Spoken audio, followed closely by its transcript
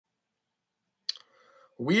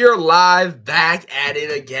We are live, back at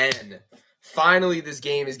it again. Finally, this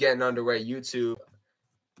game is getting underway. YouTube,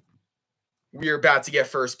 we are about to get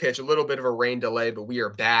first pitch. A little bit of a rain delay, but we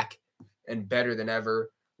are back and better than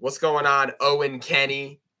ever. What's going on, Owen,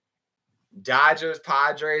 Kenny? Dodgers,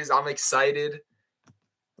 Padres, I'm excited.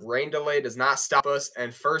 Rain delay does not stop us.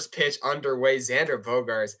 And first pitch underway. Xander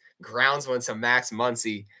Bogaerts grounds one to Max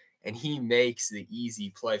Muncy, and he makes the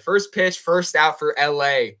easy play. First pitch, first out for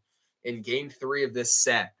LA in game 3 of this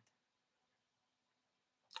set.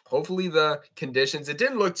 Hopefully the conditions, it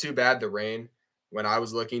didn't look too bad, the rain, when I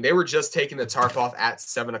was looking. They were just taking the tarp off at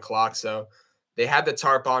 7 o'clock, so they had the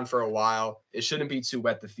tarp on for a while. It shouldn't be too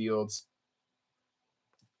wet, the fields.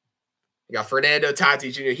 You got Fernando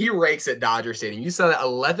Tatis Jr. He rakes at Dodger Stadium. You saw that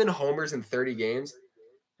 11 homers in 30 games.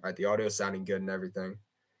 All right, the audio is sounding good and everything.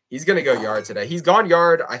 He's going to go yard today. He's gone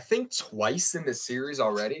yard, I think, twice in this series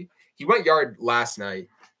already. He went yard last night.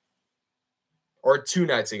 Or 2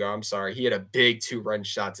 nights ago, I'm sorry. He had a big 2-run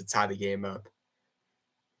shot to tie the game up.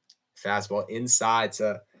 Fastball inside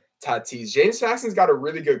to Tatis. James Paxton's got a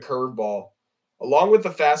really good curveball. Along with the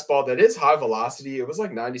fastball that is high velocity. It was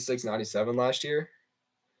like 96, 97 last year.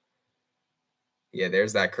 Yeah,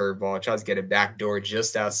 there's that curveball. Tries to get it backdoor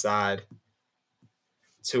just outside.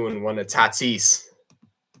 2-1 to Tatis.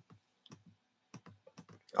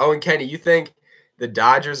 Oh, and Kenny, you think the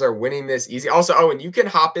Dodgers are winning this easy? Also, Owen, you can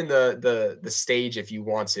hop in the stage if you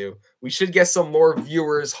want to. We should get some more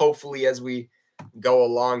viewers, hopefully, as we go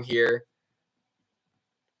along here.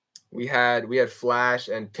 We had Flash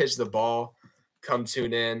and Pitch the Ball come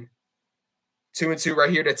tune in. 2-2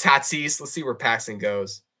 right here to Tatis. Let's see where Paxton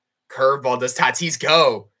goes. Curveball. Does Tatis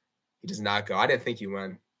go? He does not go. I didn't think he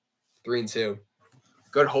went. 3-2.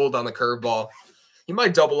 Good hold on the curveball. He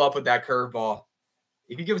might double up with that curveball.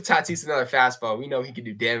 If you give Tatis another fastball, we know he can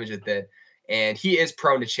do damage with it. And he is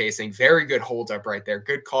prone to chasing. Very good hold up right there.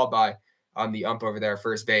 Good call by the ump over there at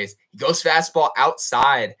first base. He goes fastball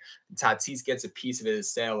outside. Tatis gets a piece of it to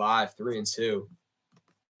stay alive. 3-2.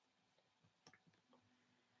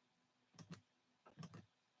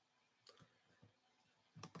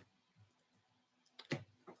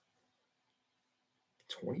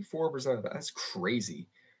 %24% of that. That's crazy.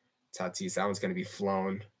 Tatis, that one's going to be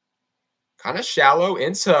flown. Kind of shallow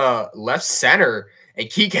into left center. And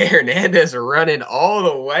Kike Hernandez running all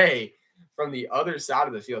the way from the other side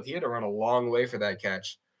of the field. He had to run a long way for that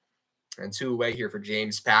catch. And 2 away here for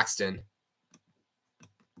James Paxton.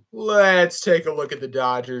 Let's take a look at the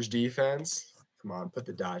Dodgers defense. Come on, put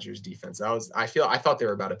the Dodgers defense. I thought they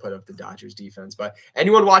were about to put up the Dodgers defense. But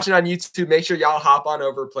anyone watching on YouTube, make sure y'all hop on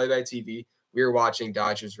over Playback TV. We are watching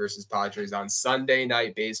Dodgers versus Padres on Sunday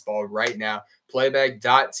Night Baseball right now.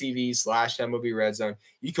 Playback.tv/MLB Red Zone.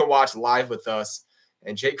 You can watch live with us.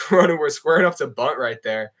 And Jake Cronin, we're squaring up to bunt right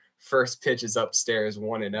there. First pitch is upstairs,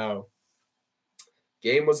 1-0.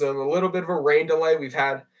 Game was a little bit of a rain delay. We've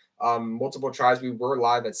had multiple tries. We were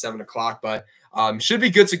live at 7 o'clock, but should be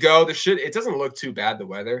good to go. It doesn't look too bad, the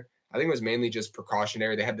weather. I think it was mainly just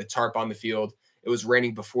precautionary. They had the tarp on the field. It was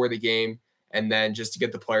raining before the game. And then just to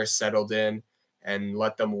get the players settled in and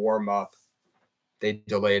let them warm up, they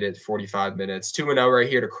delayed it 45 minutes. 2-0 right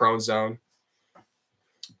here to Crone Zone.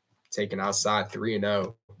 Taken outside,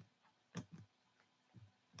 3-0.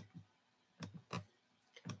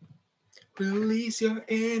 Release your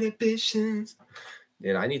inhibitions.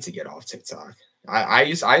 Dude, I need to get off TikTok. I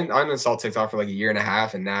uninstalled TikTok for like a year and a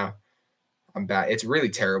half, and now I'm back. It's really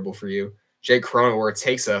terrible for you. Jake Cronenworth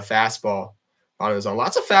takes a fastball on his own.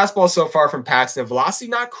 Lots of fastballs so far from Paxton. Velocity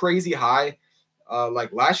not crazy high.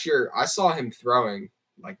 Like last year, I saw him throwing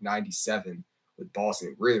like 97 with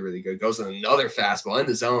Boston. Really, really good. Goes with another fastball in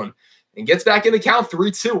the zone and gets back in the count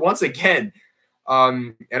 3-2 once again.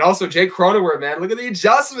 And also Jake Cronenworth, man, look at the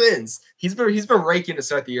adjustments. He's been raking to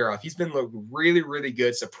start the year off. He's been looking really, really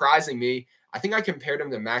good, surprising me. I think I compared him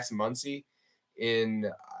to Max Muncy in,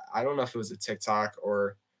 I don't know if it was a TikTok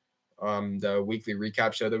or the weekly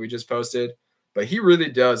recap show that we just posted. But he really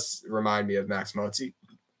does remind me of Max Muncy.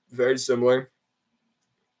 Very similar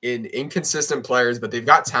in inconsistent players, but they've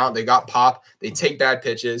got talent. They got pop. They take bad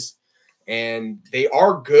pitches, and they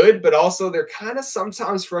are good, but also they're kind of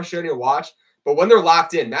sometimes frustrating to watch. But when they're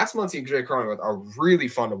locked in, Max Muncy and Jay Cronenworth are really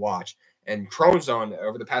fun to watch. And Crone Zone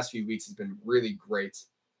over the past few weeks has been really great.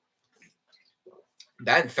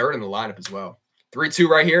 That and third in the lineup as well. 3-2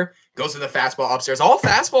 right here. Goes to the fastball upstairs. All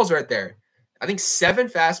fastballs right there. I think 7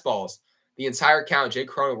 fastballs. The entire count. Jake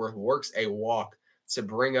Cronenworth works a walk to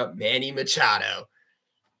bring up Manny Machado.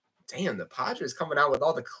 Damn, the Padres coming out with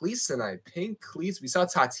all the cleats tonight. Pink cleats. We saw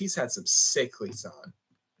Tatis had some sick cleats on.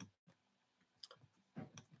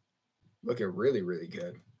 Looking really, really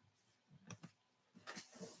good.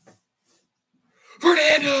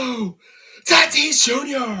 Fernando Tatis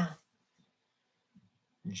Jr.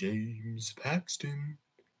 James Paxton.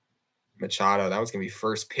 Machado, that was going to be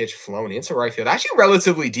first pitch flown into right field. Actually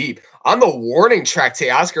relatively deep. On the warning track,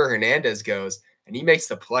 Teoscar Hernandez goes, and he makes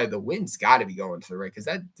the play. The wind's got to be going to the right because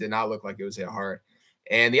that did not look like it was hit hard.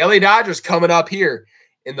 And the LA Dodgers coming up here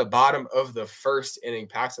in the bottom of the first inning.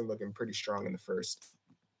 Paxton looking pretty strong in the first.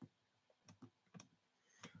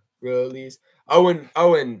 Release. Owen,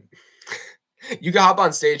 you can hop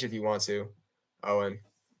on stage if you want to. Owen.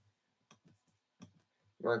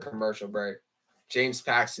 We're in commercial break. James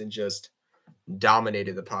Paxton just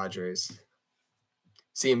dominated the Padres.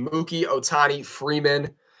 Seeing Mookie, Ohtani,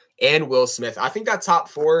 Freeman, and Will Smith. I think that top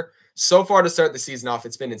four so far to start the season off,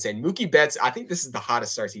 it's been insane. Mookie Betts, I think this is the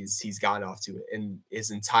hottest start he's gotten off to in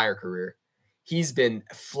his entire career. He's been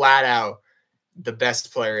flat out the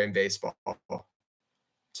best player in baseball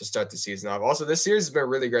to start the season off. Also, this series has been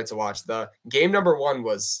really great to watch. The game number 1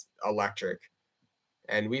 was electric.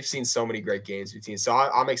 And we've seen so many great games between. So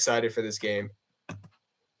I'm excited for this game.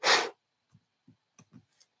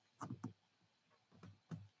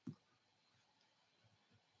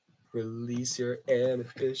 Release your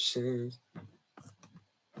ambitions.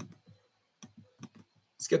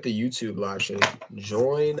 Let's get the YouTube live stream.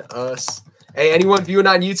 Join us. Hey, anyone viewing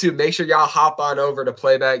on YouTube, make sure y'all hop on over to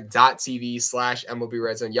playback.tv/MLB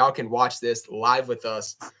Red Zone. Y'all can watch this live with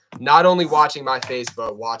us. Not only watching my face,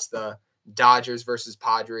 but watch the Dodgers versus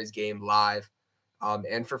Padres game live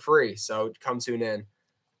and for free. So come tune in.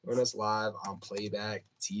 Join us live on Playback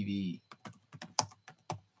TV.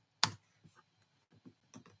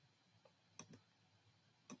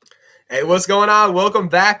 Hey, what's going on? Welcome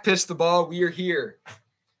back. Pitch the Ball. We are here.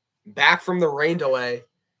 Back from the rain delay.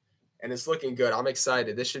 And it's looking good. I'm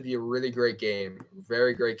excited. This should be a really great game.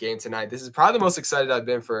 Very great game tonight. This is probably the most excited I've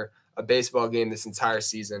been for a baseball game this entire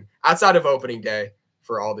season, outside of opening day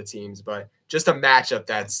for all the teams. But just a matchup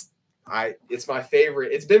it's my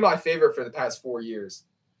favorite. It's been my favorite for the past 4 years.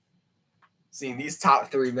 Seeing these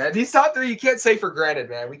top 3, man. These top 3 you can't say for granted,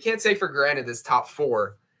 man. We can't say for granted this top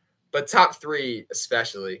 4, but top 3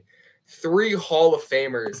 especially. 3 Hall of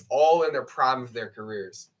Famers, all in their prime of their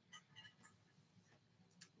careers.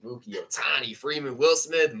 Mookie, Ohtani, Freeman, Will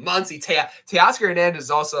Smith, Muncy, Teoscar Hernandez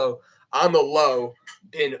is also on the low,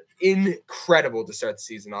 been incredible to start the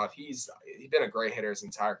season off. He's been a great hitter his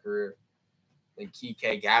entire career. And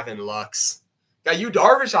Kike, Gavin Lux. Got Yu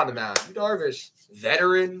Darvish on the mound. Yu Darvish,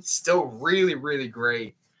 veteran, still really, really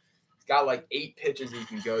great. He's got like 8 pitches he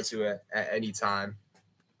can go to at any time.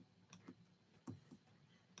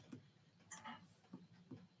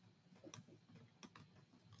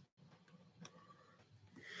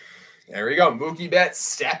 There we go. Mookie Betts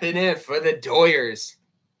stepping in for the Doyers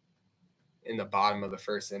in the bottom of the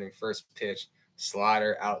first inning. First pitch,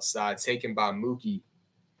 slider outside, taken by Mookie.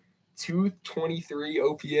 223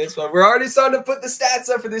 OPS. But we're already starting to put the stats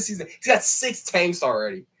up for this season. He's got 6 tanks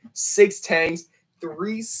already. 6 tanks,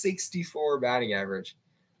 364 batting average.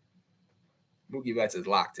 Mookie Betts is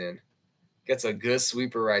locked in. Gets a good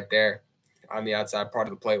sweeper right there on the outside part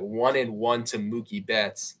of the plate. 1-1 to Mookie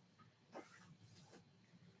Betts.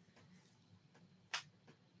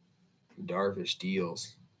 Darvish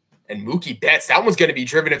deals. And Mookie Betts, that one's going to be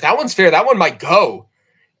driven. If that one's fair, that one might go.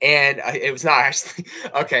 And it was not actually.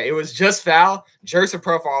 Okay, it was just foul. Jurickson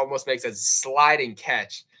Profile almost makes a sliding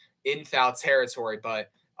catch in foul territory,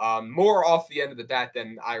 but more off the end of the bat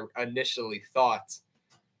than I initially thought.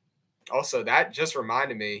 Also, that just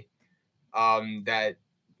reminded me that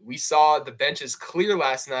we saw the benches clear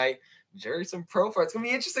last night. Jurickson Profile. It's going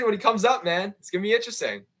to be interesting when he comes up, man. It's going to be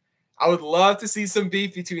interesting. I would love to see some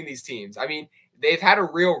beef between these teams. I mean, they've had a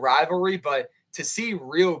real rivalry, but to see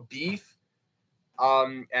real beef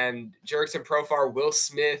and Jurickson Profile, Will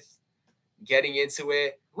Smith getting into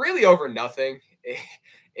it, really over nothing.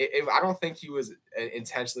 I don't think he was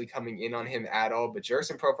intentionally coming in on him at all, but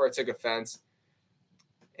Jurickson Profile took offense.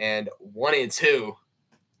 And 1-2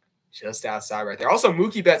 just outside right there. Also,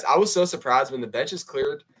 Mookie Betts, I was so surprised when the benches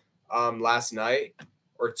cleared last night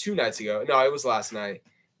or 2 nights ago. No, it was last night.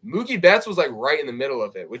 Mookie Betts was like right in the middle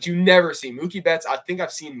of it, which you never see. Mookie Betts, I think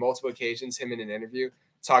I've seen multiple occasions him in an interview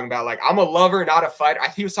talking about like, I'm a lover, not a fighter.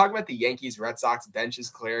 He was talking about the Yankees, Red Sox benches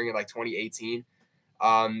clearing in like 2018.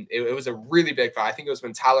 It was a really big fight. I think it was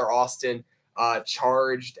when Tyler Austin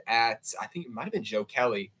charged at, I think it might have been Joe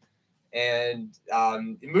Kelly. And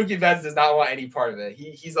Mookie Betts does not want any part of it.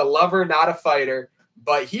 He's a lover, not a fighter.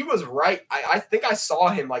 But he was right. I think I saw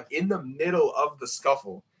him like in the middle of the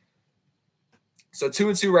scuffle. So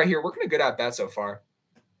 2-2 right here. Working a good at bat so far.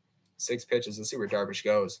 6 pitches. Let's see where Darvish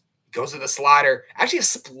goes. Goes to the slider. Actually a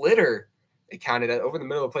splitter. It counted over the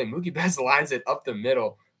middle of the plate. Mookie Betts lines it up the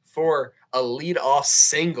middle for a leadoff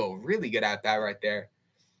single. Really good at bat right there.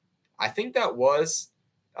 I think that was,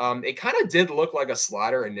 it kind of did look like a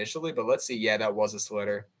slider initially, but let's see. Yeah, that was a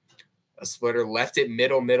splitter. A splitter, left it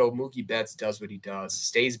middle. Mookie Betts does what he does.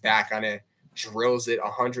 Stays back on it, drills it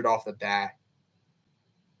 100 off the bat.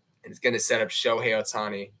 And it's going to set up Shohei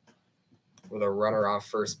Ohtani with a runner on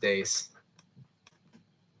first base.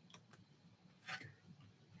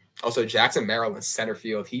 Also, Jackson Merrill, center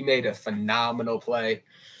field. He made a phenomenal play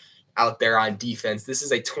out there on defense. This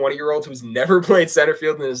is a 20-year-old who's never played center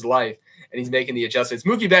field in his life, and he's making the adjustments.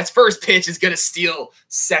 Mookie Betts' first pitch is going to steal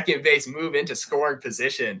second base, move into scoring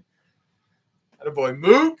position. Attaboy,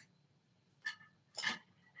 Mook.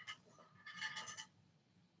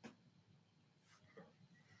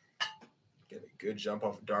 Get a good jump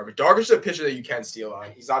off of Darvish. Darvish is a pitcher that you can steal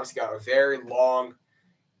on. He's obviously got a very long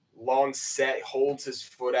set, holds his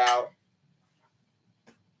foot out.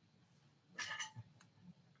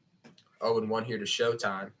 0-1 here to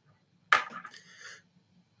Showtime. I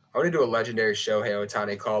want to do a legendary Shohei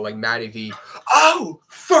Ohtani call like Matty V. Oh,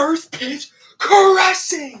 first pitch,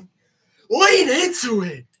 caressing. Lean into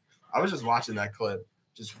it. I was just watching that clip.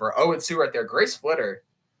 Just for 0-2 right there. Great splitter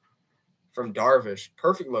from Darvish.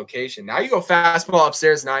 Perfect location. Now you go fastball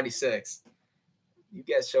upstairs, 96. You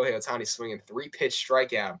get Shohei Ohtani swinging 3-pitch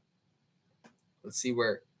strikeout. Let's see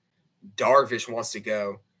where Darvish wants to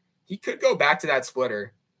go. He could go back to that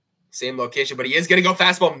splitter. Same location, but he is going to go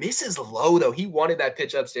fastball. Misses low, though. He wanted that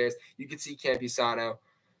pitch upstairs. You can see Campusano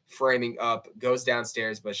framing up, goes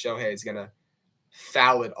downstairs, but Shohei is going to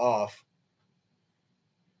foul it off.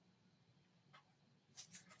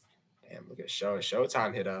 Damn, look at Shohei.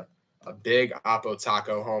 Showtime hit a big Oppo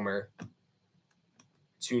Taco homer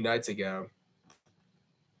 2 nights ago.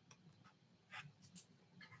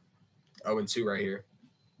 0-2 right here.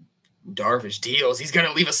 Darvish deals. He's going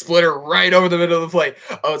to leave a splitter right over the middle of the plate.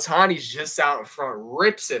 Ohtani's just out in front,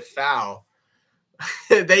 rips it foul.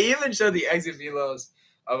 They even showed the exit velos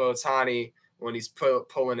of Ohtani when he's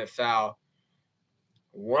pulling it foul.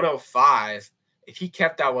 105. If he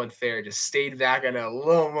kept that one fair, just stayed back on it a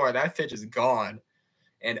little more, that pitch is gone.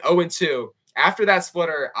 And 0-2. After that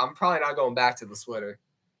splitter, I'm probably not going back to the splitter.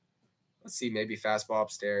 Let's see, maybe fastball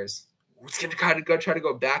upstairs. It's going to try to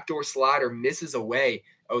go backdoor slider, misses away.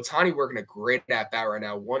 Ohtani working a great at-bat right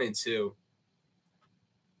now, 1-2.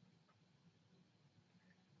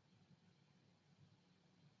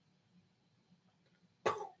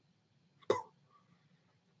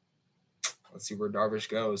 Let's see where Darvish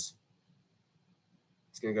goes.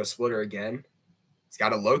 He's going to go splitter again. He's got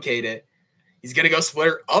to locate it. He's going to go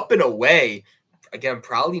splitter up and away. Again,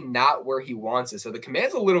 probably not where he wants it. So the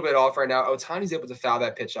command's a little bit off right now. Ohtani's able to foul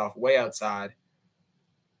that pitch off way outside.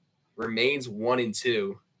 Remains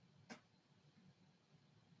 1-2.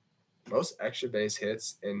 Most extra base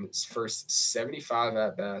hits in his first 75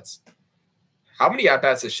 at-bats. How many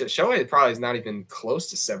at-bats is Shohei? Probably is not even close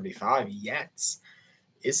to 75 yet.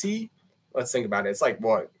 Is he? Let's think about it. It's like,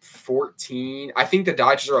 what, 14? I think the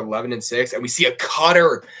Dodgers are 11-6, and we see a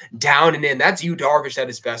cutter down and in. That's Yu Darvish at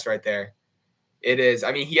his best right there. It is.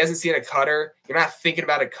 I mean, he hasn't seen a cutter. You're not thinking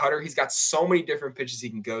about a cutter. He's got so many different pitches he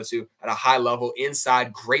can go to at a high level,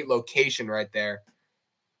 inside, great location right there.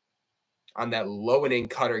 On that low and in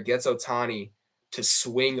cutter, gets Ohtani to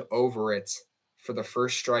swing over it for the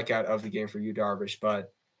first strikeout of the game for Yu Darvish.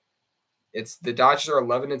 But it's the Dodgers are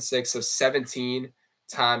 11-6, so 17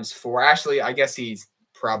 times 4. Actually, I guess he's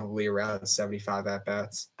probably around 75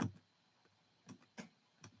 at-bats.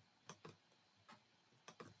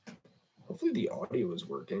 Hopefully the audio is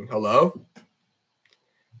working. Hello?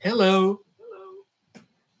 Hello?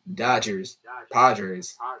 Dodgers.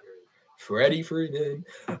 Padres. Freddie Freeman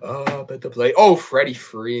up at the plate. Oh, Freddie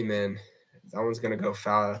Freeman. That one's going to go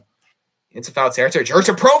foul. Into foul territory.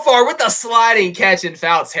 Jurickson Profar with the sliding catch in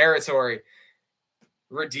foul territory.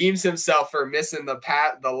 Redeems himself for missing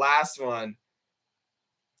the last one.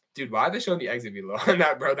 Dude, why are they showing the exit below on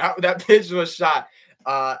that, bro? That pitch was shot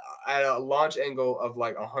at a launch angle of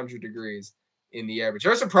like 100 degrees in the air. But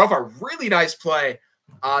Jurickson Profar, really nice play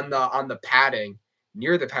on the padding,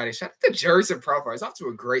 near the padding. Shout out to Jurickson Profar. He's off to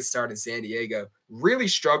a great start in San Diego. Really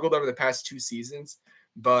struggled over the past 2 seasons,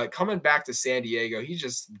 but coming back to San Diego, he's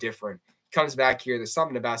just different. He comes back here. There's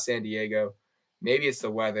something about San Diego. Maybe it's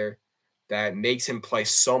the weather that makes him play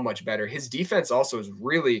so much better. His defense also is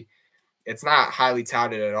really, it's not highly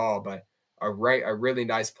touted at all, but a really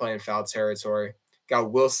nice play in foul territory.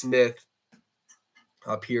 Got Will Smith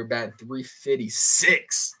up here batting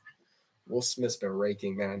 356. Will Smith's been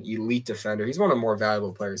raking, man. Elite defender. He's one of the more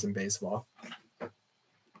valuable players in baseball.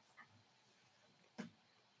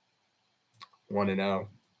 1-0.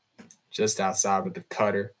 Just outside with the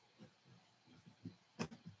cutter.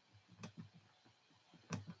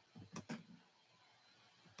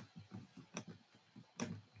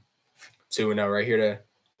 2-0 right here to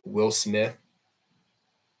Will Smith.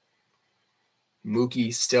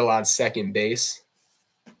 Mookie still on second base.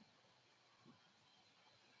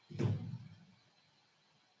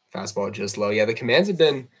 Fastball just low. Yeah, the commands have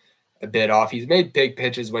been a bit off. He's made big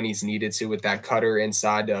pitches when he's needed to with that cutter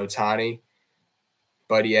inside to Ohtani.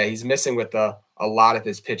 But, yeah, he's missing with a lot of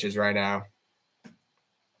his pitches right now.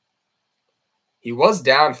 He was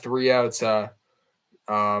down 3-0 to,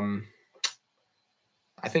 I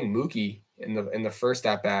think, Mookie in the first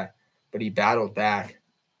at-bat, but he battled back.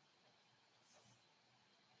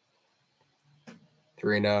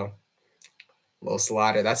 3-0. Little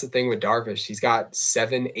slider. That's the thing with Darvish. He's got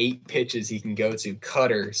 7-8 pitches he can go to.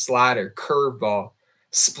 Cutter, slider, curveball,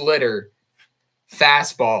 splitter,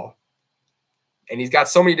 fastball. And he's got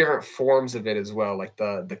so many different forms of it as well, like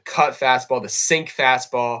the cut fastball, the sink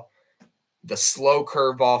fastball, the slow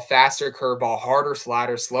curveball, faster curveball, harder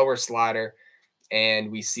slider, slower slider.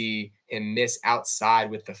 And we see him miss outside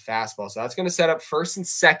with the fastball. So that's going to set up first and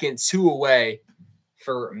second, 2 away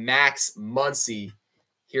for Max Muncy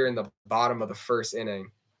here in the bottom of the first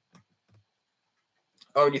inning.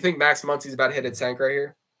 Oh, and you think Max Muncy's about to hit a tank right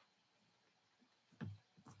here?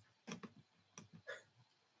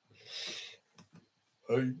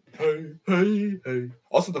 Hey.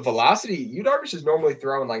 Also, the velocity, Yu Darvish is normally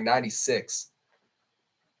throwing like 96.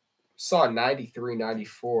 Saw 93,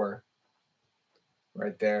 94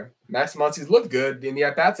 right there. Max Muncy's looked good. In the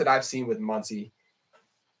at-bats that I've seen with Muncy,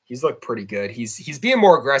 he's looked pretty good. He's being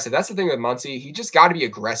more aggressive. That's the thing with Muncy. He just got to be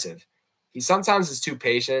aggressive. He sometimes is too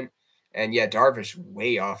patient. And, yeah, Darvish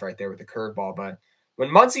way off right there with the curveball. But when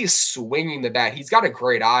Muncy is swinging the bat, he's got a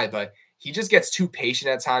great eye, but he just gets too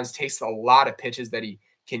patient at times, takes a lot of pitches that he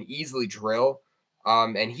can easily drill.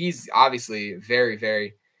 And he's obviously very,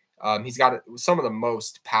 very he's got some of the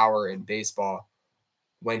most power in baseball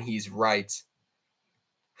when he's right.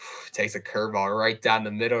 Takes a curveball right down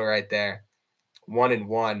the middle right there.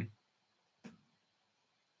 1-1.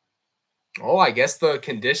 Oh, I guess the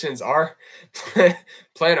conditions are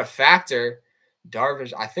playing a factor.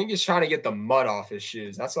 Darvish, I think he's trying to get the mud off his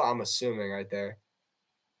shoes. That's what I'm assuming right there.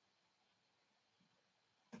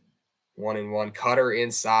 1-1. Cutter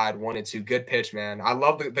inside. 1-2. Good pitch, man. I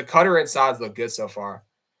love the cutter insides look good so far.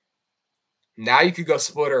 Now you could go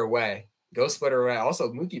splitter away. Go splitter away.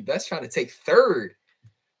 Also, Mookie Betts trying to take third.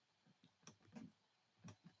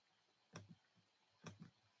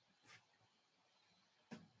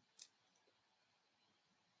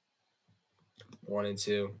 One and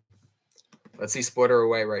two. Let's see splitter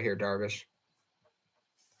away right here, Darvish.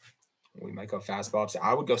 We might go fastball upset.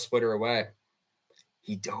 I would go splitter away.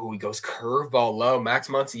 He goes curveball low. Max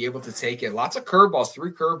Muncy able to take it. Lots of curveballs.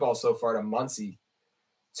 3 curveballs so far to Muncy.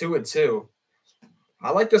 2-2.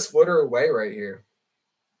 I like the splitter away right here.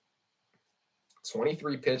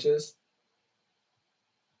 23 pitches.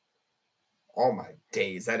 Oh, my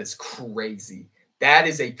days. That is crazy. That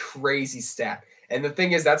is a crazy stat. And the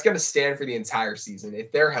thing is, that's going to stand for the entire season.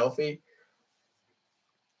 If they're healthy,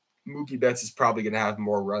 Mookie Betts is probably going to have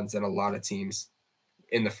more runs than a lot of teams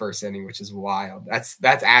in the first inning, which is wild. That's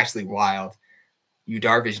actually wild. Yu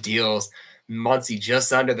Darvish deals Muncy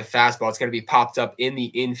just under the fastball. It's going to be popped up in the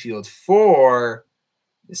infield for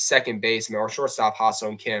the second baseman or shortstop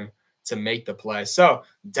Ha-Seong Kim to make the play. So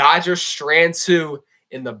Dodgers strand 2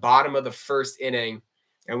 in the bottom of the first inning,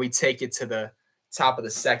 and we take it to the top of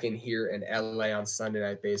the second here in LA on Sunday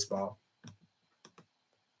Night Baseball.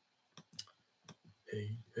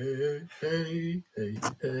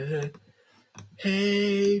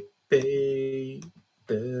 Hey, baby.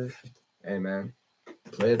 Hey, man.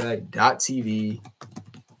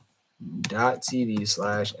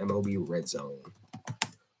 Playback.tv/MLB Red Zone.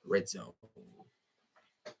 Red Zone.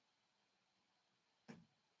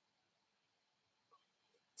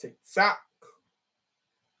 Tick-tock.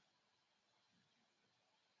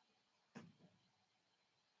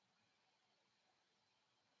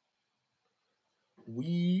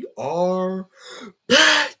 We are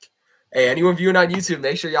back. Hey, anyone viewing on YouTube,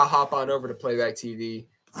 make sure y'all hop on over to Playback TV.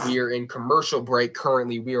 We are in commercial break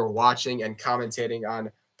currently. We are watching and commentating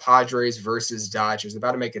on Padres versus Dodgers.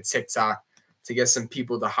 About to make a TikTok to get some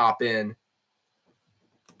people to hop in.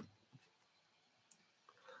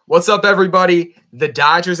 What's up, everybody? The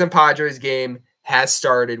Dodgers and Padres game has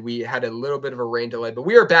started. We had a little bit of a rain delay, but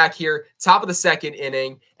we are back here, top of the second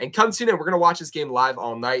inning. And come tune in. We're going to watch this game live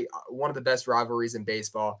all night. One of the best rivalries in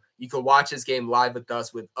baseball. You can watch this game live with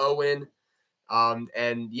us with Owen.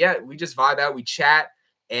 And, yeah, we just vibe out. We chat.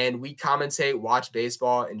 and we commentate, watch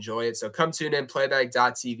baseball, enjoy it. So come tune in,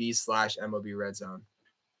 playback.tv/MLB Red Zone.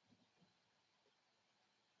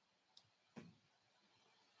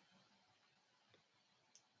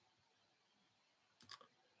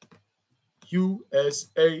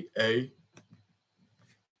 USAA.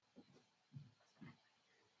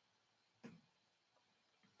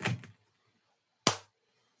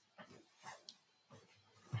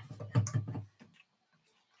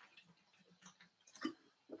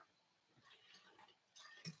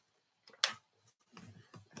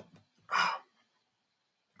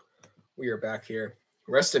 We are back here.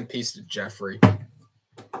 Rest in peace to Jeffrey.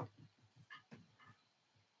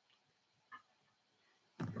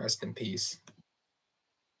 Rest in peace.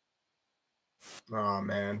 Oh,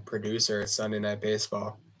 man. Producer at Sunday Night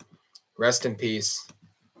Baseball. Rest in peace.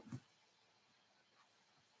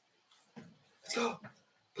 Let's go.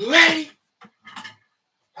 Ready.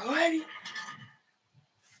 Ready.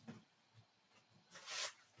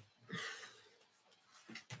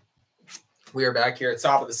 We are back here at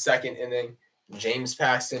top of the second inning. James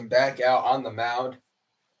Paxton back out on the mound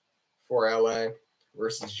for LA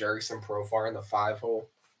versus Jurickson Profar in the 5-hole.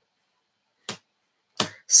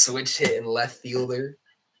 Switch hitting left fielder.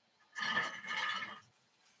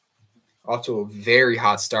 Off to a very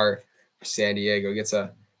hot start for San Diego. Gets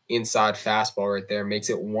a inside fastball right there. Makes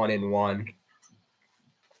it 1-1.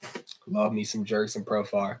 Love me some Jurickson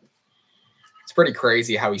Profar. It's pretty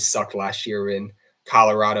crazy how he sucked last year in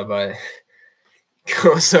Colorado, but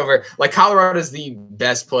goes over. Like, Colorado is the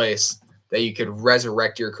best place that you could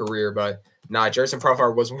resurrect your career, but nah, Jurickson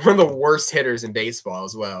Profar was one of the worst hitters in baseball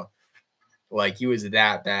as well. Like, he was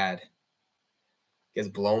that bad. Gets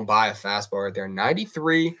blown by a fastball right there.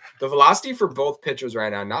 93. The velocity for both pitchers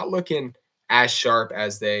right now not looking as sharp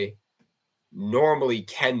as they normally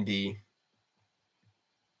can be.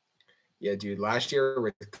 Yeah, dude, last year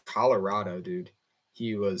with Colorado, dude,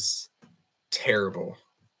 he was terrible.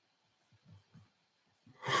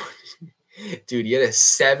 Dude, he had a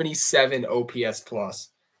 77 OPS plus.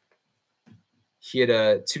 He had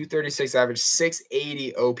a 236 average,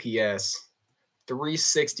 680 OPS,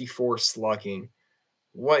 364 slugging.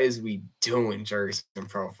 What is we doing, Jurickson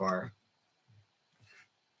Profar?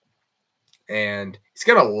 And he's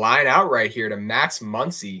going to line out right here to Max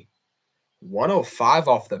Muncy. 105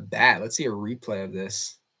 off the bat. Let's see a replay of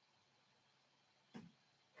this.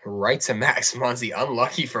 Right to Max Muncy.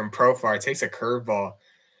 Unlucky from Profar. Takes a curveball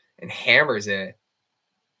and hammers it.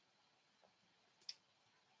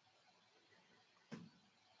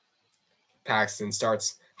 Paxton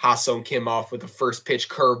starts Ha-Seong Kim off with the first pitch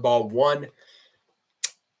curveball.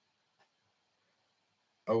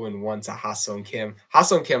 0-1 to Ha-Seong Kim.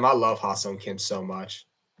 Ha-Seong Kim, I love Ha-Seong Kim so much.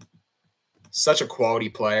 Such a quality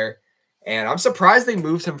player. And I'm surprised they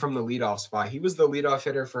moved him from the leadoff spot. He was the leadoff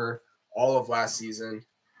hitter for all of last season.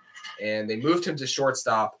 And they moved him to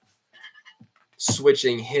shortstop,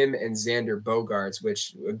 switching him and Xander Bogaerts,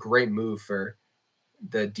 which a great move for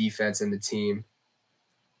the defense and the team.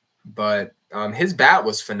 But his bat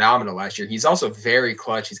was phenomenal last year. He's also very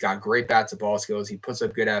clutch. He's got great bat-to-ball skills. He puts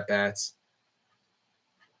up good at-bats.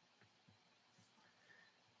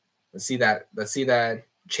 Let's see that. Let's see a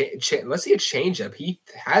changeup. He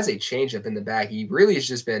has a changeup in the bag. He really has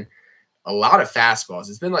just been a lot of fastballs.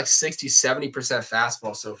 It's been like 60, 70%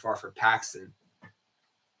 fastball so far for Paxton.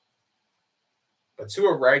 But to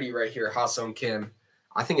a righty right here, Ha-Seong Kim,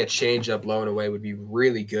 I think a changeup low and away would be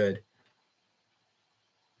really good.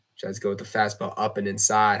 Tries to go with the fastball up and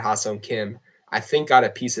inside. Ha-Seong Kim, I think, got a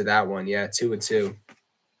piece of that one. Yeah, 2-2.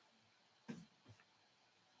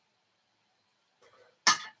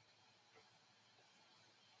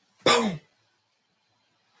 Boom.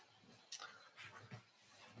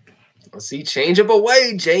 Let's see. Changeup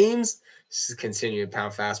away, James. Just continuing to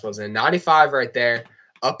pound fastballs in. 95 right there.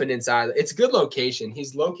 Up and inside. It's a good location.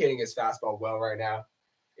 He's locating his fastball well right now.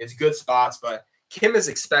 It's good spots, but Kim is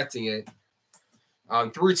expecting it.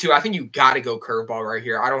 3-2, I think you got to go curveball right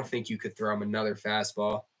here. I don't think you could throw him another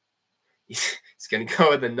fastball. He's going to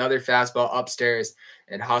go with another fastball upstairs,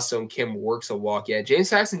 and Ha-Seong Kim works a walk. Yeah, James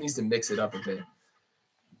Paxton needs to mix it up a bit.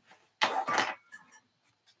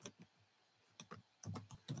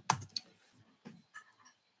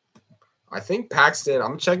 I think Paxton,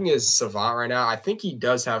 I'm checking his Savant right now. I think he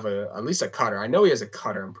does have at least a cutter. I know he has a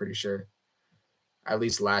cutter, I'm pretty sure. At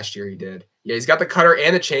least last year he did. Yeah, he's got the cutter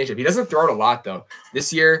and the changeup. He doesn't throw it a lot, though.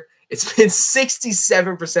 This year, it's been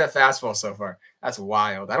 67% fastball so far. That's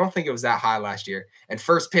wild. I don't think it was that high last year. And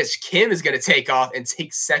first pitch, Kim is going to take off and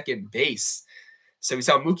take second base. So we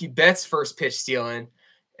saw Mookie Betts first pitch stealing,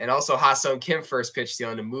 and also Ha-Seong Kim first pitch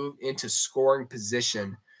stealing to move into scoring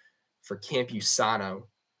position for Campusano.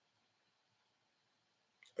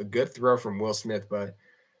 a good throw from Will Smith, but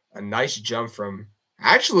a nice jump from –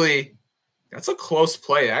 actually, that's a close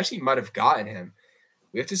play. It actually might have gotten him.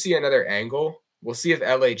 We have to see another angle. We'll see if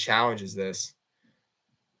LA challenges this.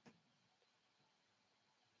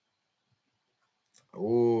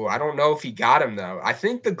 Ooh, I don't know if he got him, though. I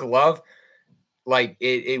think the glove, like,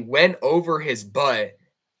 it went over his butt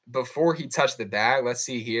before he touched the bag. Let's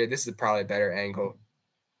see here. This is probably a better angle.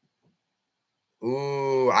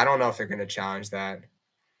 Ooh, I don't know if they're going to challenge that.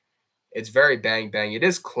 It's very bang. It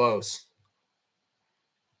is close.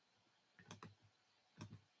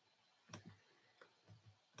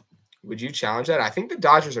 Would you challenge that? I think the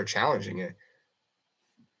Dodgers are challenging it.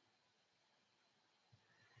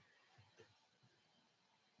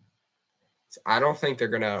 I don't think they're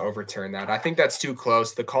going to overturn that. I think that's too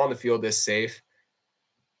close. The call in the field is safe.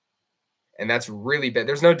 And that's really bad.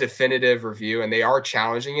 There's no definitive review, and they are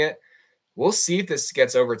challenging it. We'll see if this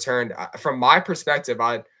gets overturned. From my perspective,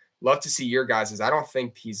 I'd love to see your guys's. I don't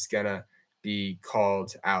think he's going to be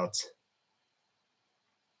called out.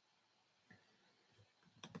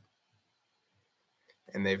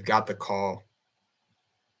 And they've got the call.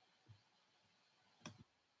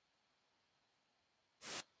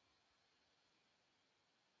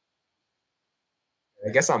 I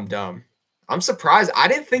guess I'm dumb. I'm surprised. I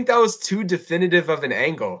didn't think that was too definitive of an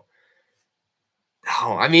angle.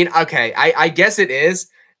 Oh, I mean, okay. I guess it is.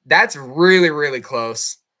 That's really, really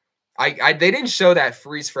close. They didn't show that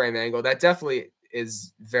freeze frame angle. That definitely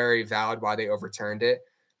is very valid why they overturned it.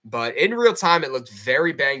 But in real time, it looked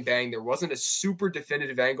very bang. There wasn't a super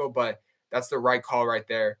definitive angle, but that's the right call right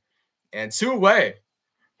there. And 2 away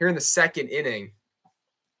here in the 2nd inning.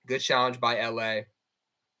 Good challenge by LA.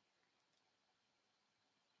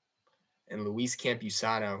 And Luis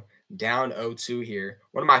Campusano down 0-2 here.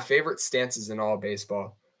 One of my favorite stances in all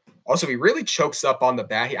baseball. Also, he really chokes up on the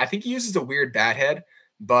bat. I think he uses a weird bat head,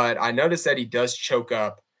 but I noticed that he does choke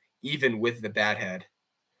up even with the bat head.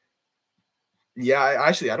 Yeah,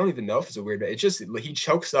 I don't even know if it's a weird bat. It's just he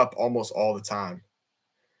chokes up almost all the time.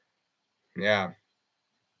 Yeah.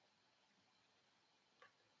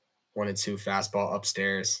 1-2 fastball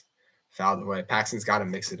upstairs. Fouled away. Paxton's got to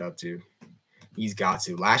mix it up, dude. He's got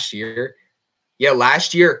to. Last year,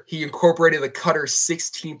 he incorporated the cutter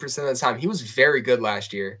 16% of the time. He was very good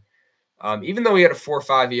last year. Even though he had a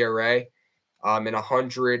 4.5 ERA in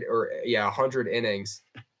 100 innings,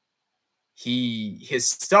 his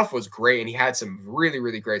stuff was great, and he had some really,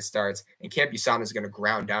 really great starts. And Campusano is going to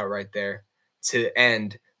ground out right there to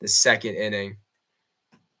end the 2nd inning.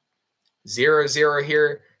 0-0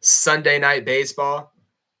 here, Sunday Night Baseball.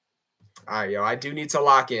 All right, I do need to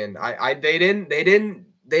lock in. They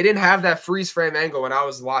didn't have that freeze frame angle when I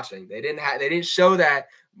was watching. They didn't show that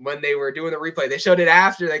when they were doing the replay. They showed it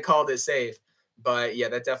after they called it safe. But yeah,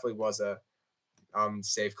 that definitely was a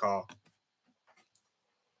safe call.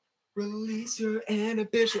 Release your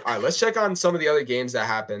inhibition. All right, let's check on some of the other games that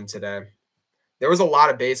happened today. There was a lot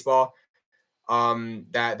of baseball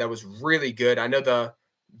that was really good. I know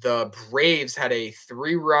the Braves had a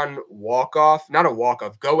 3-run walk-off, not a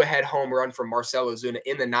walk-off, go-ahead home run from Marcell Ozuna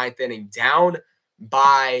in the 9th inning, down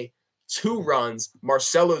by 2 runs.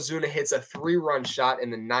 Marcell Ozuna hits a 3-run shot in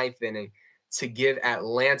the 9th inning to give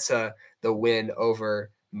Atlanta the win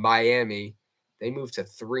over Miami. They moved to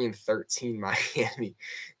 3-13 Miami.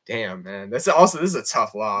 Damn, man. This is a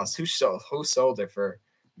tough loss. Who sold it for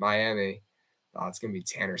Miami? Oh, it's going to be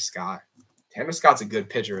Tanner Scott. Tanner Scott's a good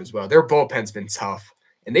pitcher as well. Their bullpen's been tough,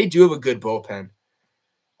 and they do have a good bullpen.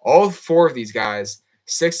 All 4 of these guys,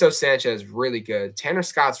 Sixto Sanchez, really good. Tanner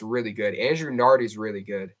Scott's really good. Andrew Nardi's really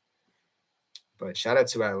good. But shout out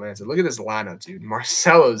to Atlanta. Look at this lineup, dude.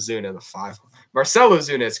 Marcell Ozuna, the 5. Marcell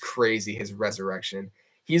Ozuna is crazy, his resurrection.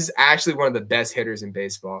 He's actually one of the best hitters in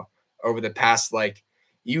baseball over the past,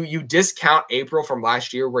 you discount April from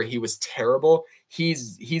last year where he was terrible.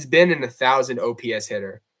 He's been an 1,000 OPS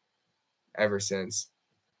hitter ever since.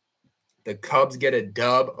 The Cubs get a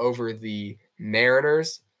dub over the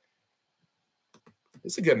Mariners.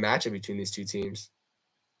 It's a good matchup between these 2 teams.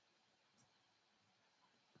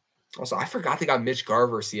 Also, I forgot they got Mitch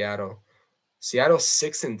Garver, Seattle. Seattle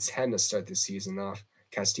 6-10 to start the season off.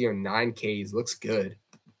 Castillo 9 Ks. Looks good.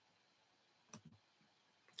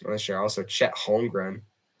 I'm not sure. Also, Chet Holmgren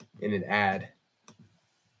in an ad.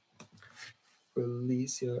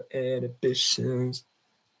 Release your inhibitions.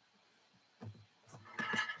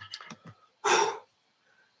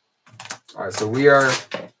 All right, so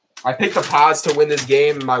I picked the Pods to win this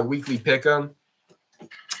game in my weekly pick'em.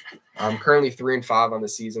 I'm currently 3-5 on the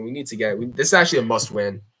season. We need to this is actually a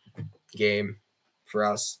must-win game for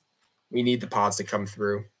us. We need the Pods to come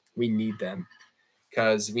through. We need them.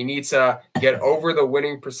 because we need to get over the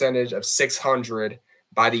winning percentage of 600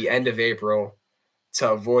 by the end of April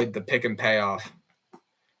to avoid the pick and payoff.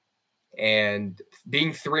 And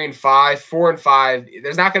being 3-5, 4-5,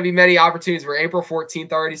 there's not going to be many opportunities. We're April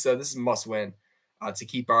 14th already, so this is a must win to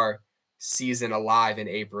keep our season alive in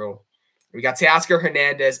April. We got Teoscar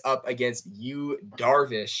Hernandez up against Yu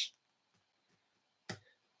Darvish.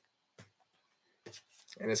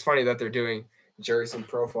 And it's funny that they're doing Jerison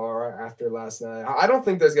profile right after last night. I don't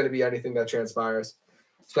think there's going to be anything that transpires,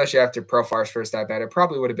 especially after Profar's first at bat. It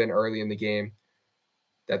probably would have been early in the game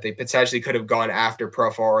that they potentially could have gone after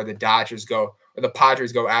Profar, or the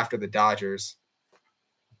Padres go after the Dodgers.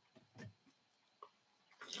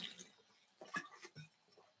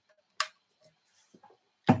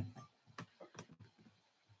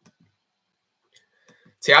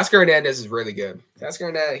 Teoscar Hernandez is really good.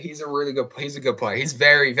 Teoscar Hernandez, he's a good player. He's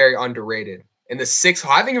very, very underrated. In the 6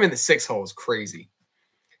 hole, having him in the 6 hole is crazy.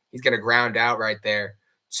 He's going to ground out right there.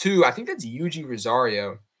 2, I think that's Yuji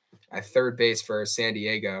Rosario at third base for San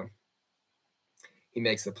Diego. He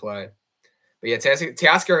makes the play. But yeah,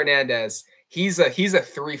 Teoscar Hernandez, he's a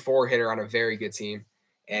 3-4 hitter on a very good team.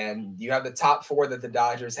 And you have the top 4 that the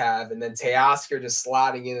Dodgers have, and then Teoscar just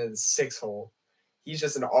sliding into the 6 hole. He's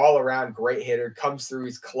just an all-around great hitter. Comes through,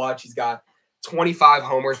 he's clutch. He's got 25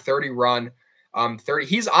 homer, 30 run, 30.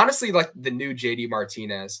 He's honestly like the new JD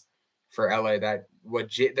Martinez for LA. The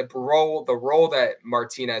role that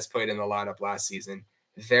Martinez played in the lineup last season,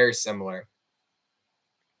 very similar.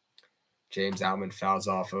 James Outman fouls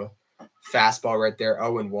off a fastball right there,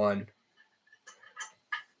 0-1.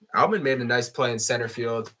 Outman made a nice play in center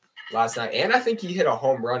field last night, and I think he hit a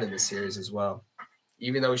home run in the series as well,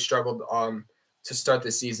 even though he struggled to start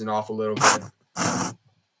the season off a little bit.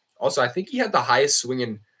 Also, I think he had the highest swing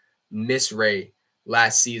and miss rate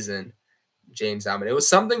last season, James Outman. It was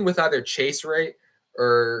something with either chase rate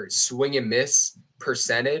or swing and miss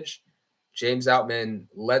percentage. James Outman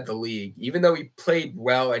led the league. Even though he played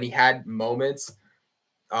well and he had moments,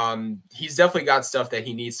 he's definitely got stuff that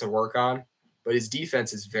he needs to work on. But his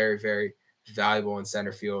defense is very, very valuable in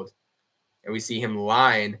center field. And we see him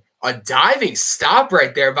line a diving stop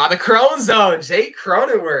right there by the Crone Zone. Jake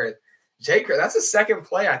Cronenworth. That's a second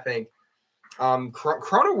play, I think.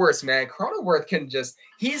 Cronenworth, man. Cronenworth can just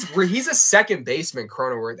 – he's a second baseman,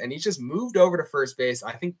 Cronenworth, and he's just moved over to first base,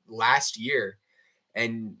 I think, last year.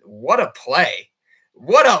 And what a play.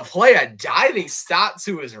 What a play. A diving stop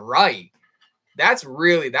to his right. That's one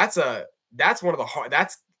of the hard –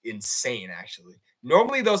 that's insane, actually.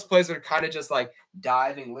 Normally those plays are kind of just like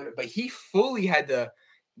diving, but he fully had to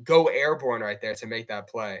go airborne right there to make that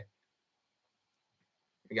play.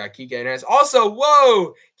 We got Kike Hernandez. Also,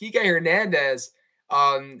 whoa, Kike Hernandez.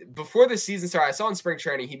 Before the season started, I saw in spring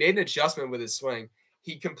training, he made an adjustment with his swing.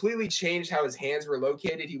 He completely changed how his hands were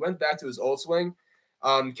located. He went back to his old swing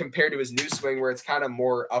compared to his new swing, where it's kind of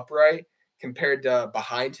more upright compared to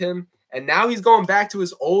behind him. And now he's going back to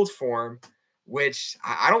his old form, which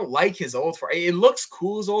I don't like his old form. It looks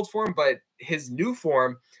cool, his old form, but his new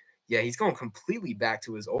form, yeah, he's going completely back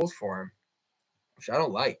to his old form, which I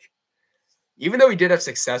don't like. Even though he did have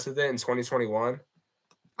success with it in 2021,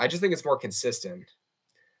 I just think it's more consistent.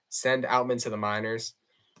 Send Outman to the minors.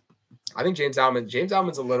 I think James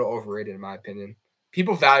Outman's a little overrated in my opinion.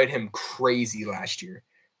 People valued him crazy last year.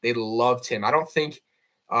 They loved him. I don't think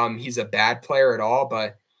he's a bad player at all,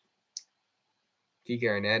 but Kike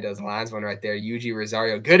Hernandez lines one right there. Yuji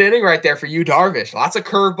Rosario. Good inning right there for Yu Darvish. Lots of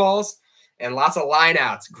curveballs and lots of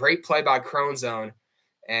lineouts. Great play by Crone Zone.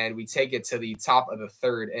 And we take it to the top of the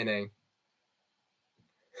third inning.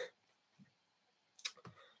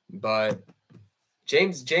 But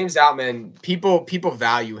James Outman, people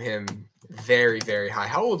value him very, very high.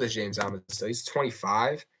 How old is James Outman still? He's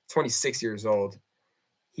 25, 26 years old.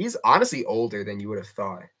 He's honestly older than you would have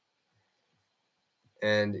thought.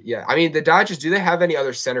 And, yeah, I mean, the Dodgers, do they have any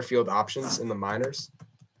other center field options in the minors?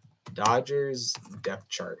 Dodgers depth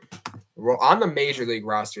chart. Well, on the major league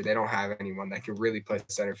roster, they don't have anyone that can really play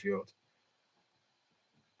center field.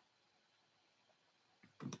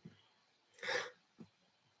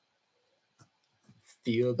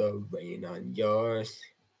 Feel the rain on yours.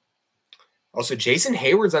 Also, Jason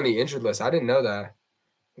Hayward's on the injured list. I didn't know that.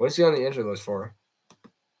 What is he on the injured list for?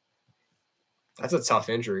 That's a tough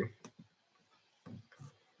injury.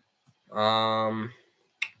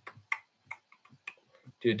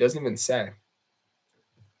 Dude, it doesn't even say.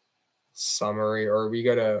 Summary, or we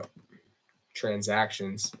go to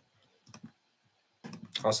transactions.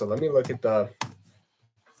 Also, let me look at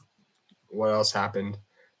what else happened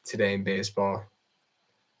today in baseball.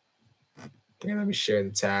 Okay, let me share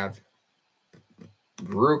the tab.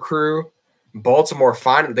 Brew Crew Baltimore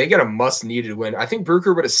finally they get a must-needed win. I think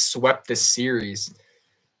Brooker would have swept this series.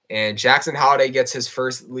 And Jackson Holiday gets his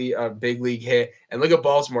first big league hit. And look at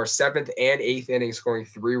Baltimore, 7th and 8th inning, scoring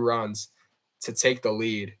 3 runs to take the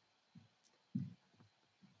lead.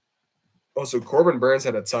 Also, Corbin Burns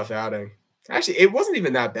had a tough outing. Actually, it wasn't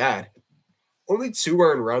even that bad. Only 2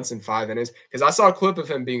 earned runs in 5 innings. Because I saw a clip of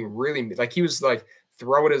him being really like he was like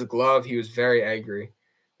throwing his glove. He was very angry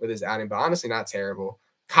with his outing, but honestly, not terrible.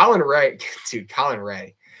 Colin Ray, dude, Colin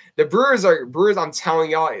Ray. The Brewers, I'm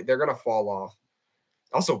telling y'all, they're gonna fall off.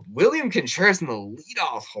 Also, William Contreras in the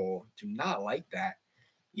leadoff hole. Do not like that.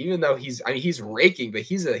 Even though he's raking, but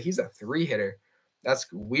he's a 3-hitter.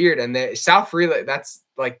 That's weird. And then South Freeland, that's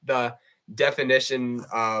like the definition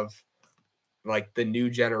of like the new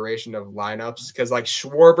generation of lineups. Because like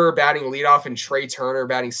Schwarber batting leadoff and Trey Turner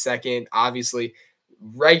batting second. Obviously,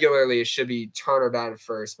 regularly it should be Turner batting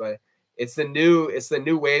first, but it's the new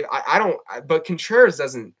wave. But Contreras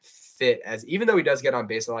doesn't fit as even though he does get on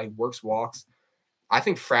base a lot, he works walks. I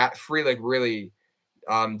think Freeland really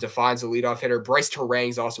defines the leadoff hitter. Bryce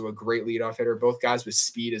Terang's also a great leadoff hitter. Both guys with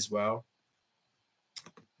speed as well.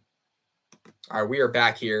 All right, we are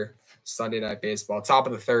back here. Sunday Night Baseball. Top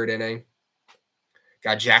of the 3rd inning.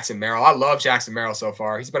 Got Jackson Merrill. I love Jackson Merrill so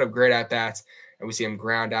far. He's been a great at-bats. And we see him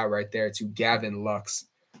ground out right there to Gavin Lux.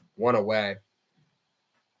 1 away.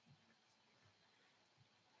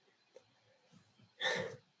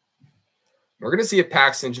 We're going to see if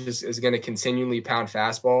Paxton just is going to continually pound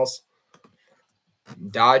fastballs.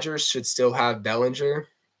 Dodgers should still have Bellinger.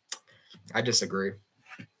 I disagree.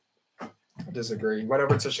 He went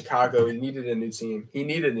over to Chicago. He needed a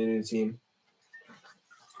new team.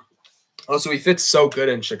 Also, he fits so good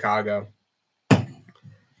in Chicago.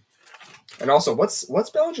 And also, what's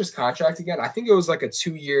Bellinger's contract again? I think it was like a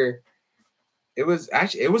 2-year. It was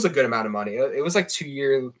a good amount of money. It was like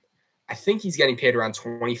 2-year. I think he's getting paid around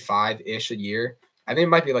 25-ish a year. I think it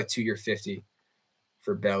might be like 2-year 50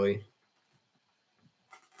 for Belly.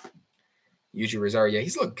 Yuji Rosario. Yeah,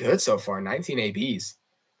 he's looked good so far. 19 ABs.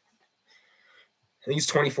 I think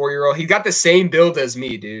he's 24-year-old. He got the same build as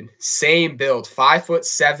me, dude. Same build.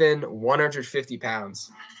 5'7", 150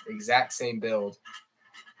 pounds. Exact same build.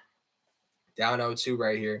 Down 0-2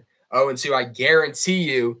 right here. 0-2. I guarantee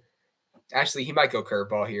you. Actually, he might go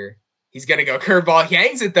curveball here. He's going to go curveball. He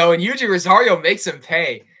hangs it, though, and Yuji Rosario makes him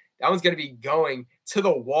pay. That one's going to be going to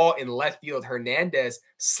the wall in left field. Hernandez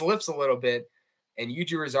slips a little bit, and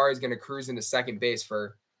Yuji Rosario is going to cruise into second base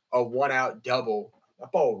for a 1-out double.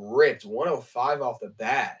 That ball ripped 105 off the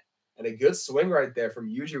bat. And a good swing right there from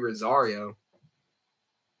Yuji Rosario.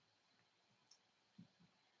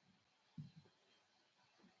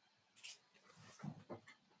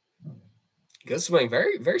 Good swing.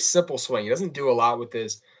 Very, very simple swing. He doesn't do a lot with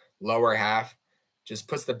his lower half. Just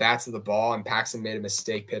puts the bat to the ball, and Paxton made a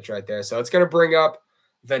mistake pitch right there. So it's going to bring up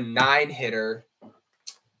the 9-hitter.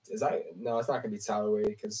 No, it's not going to be Tyler Wade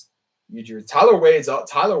because Tyler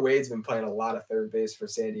Wade's been playing a lot of third base for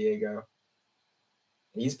San Diego.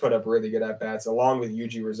 He's put up really good at-bats along with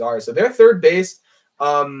Yuji Rosario. So their third base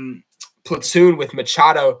platoon with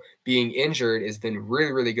Machado being injured has been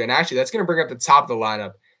really, really good. And actually, that's going to bring up the top of the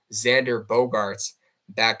lineup. Xander Bogaerts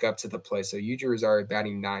back up to the plate. So Yuji Rosario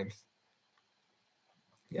batting 9th.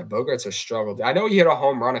 Yeah, Bogaerts has struggled. I know he hit a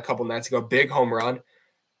home run a couple nights ago, big home run.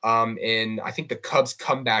 And I think the Cubs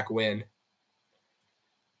comeback win.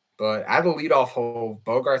 But at the leadoff hole,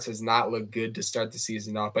 Bogaerts has not looked good to start the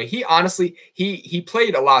season off. But he honestly, he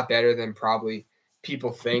played a lot better than probably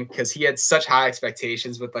people think because he had such high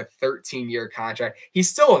expectations with a 13-year contract. He's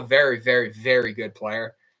still a very, very, very good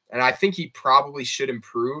player. And I think he probably should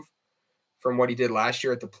improve from what he did last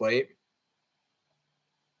year at the plate.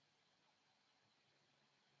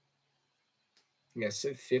 Yes,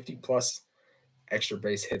 50-plus extra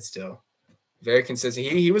base hits still. Very consistent.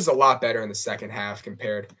 He was a lot better in the second half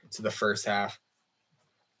compared to the first half.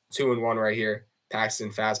 2-1 right here. Paxton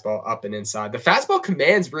fastball up and inside. The fastball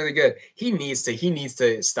command's really good. He needs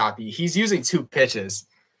to stop. He's using 2 pitches.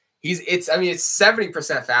 It's 70%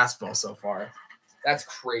 fastball so far. That's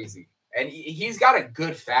crazy. And he's got a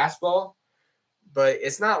good fastball, but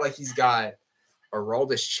it's not like he's got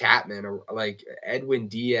Aroldis Chapman or like Edwin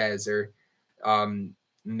Diaz or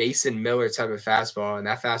Mason Miller type of fastball, and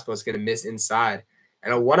that fastball is going to miss inside.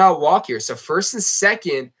 And a 1-out walk here. So first and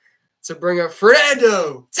second to bring up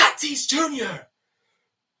Fernando Tatis Jr.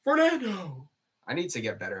 Fernando. I need to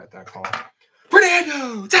get better at that call.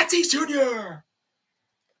 Fernando Tatis Jr.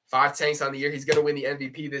 5 tanks on the year. He's going to win the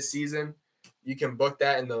MVP this season. You can book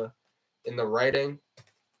that in the writing.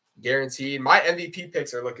 Guaranteed. My MVP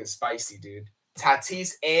picks are looking spicy, dude.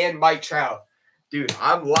 Tatis and Mike Trout. Dude,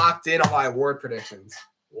 I'm locked in on my award predictions.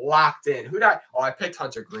 Locked in. Who did I? Oh, I picked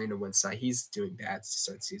Hunter Green to win site. He's doing bad to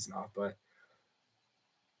start the season off, but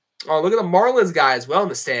oh, look at the Marlins guy as well in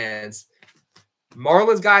the stands.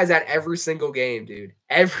 Marlins guy is at every single game, dude.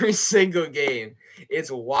 Every single game.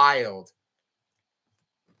 It's wild.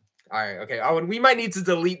 All right, okay. Oh, and we might need to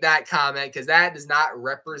delete that comment because that does not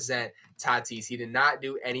represent Tatis. He did not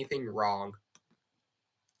do anything wrong.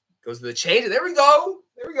 Goes to the change. There we go.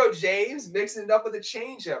 There we go, James. Mixing it up with a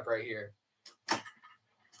changeup right here.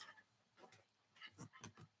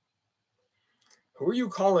 Who are you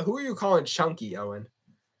calling chunky, Owen?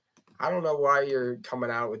 I don't know why you're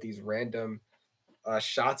coming out with these random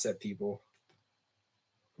shots at people.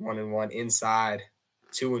 1-1 inside,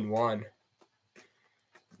 2-1.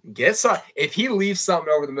 Get some. If he leaves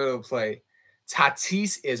something over the middle of the plate,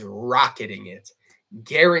 Tatis is rocketing it.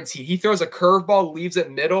 Guaranteed. He throws a curveball, leaves it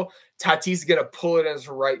middle. Tatis is gonna pull it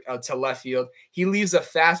into right to left field. He leaves a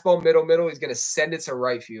fastball middle. He's gonna send it to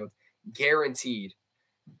right field. Guaranteed.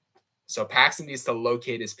 So Paxton needs to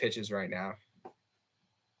locate his pitches right now.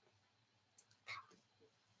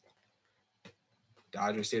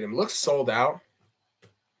 Dodger Stadium looks sold out.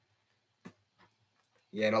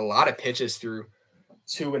 Yeah, and a lot of pitches through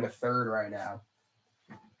 2 1/3 right now.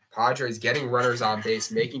 Padres getting runners on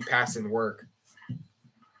base, making Paxton work.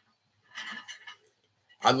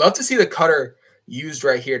 I'd love to see the cutter used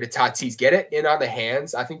right here to Tatis. Get it in on the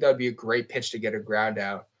hands. I think that would be a great pitch to get a ground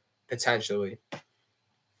out, potentially.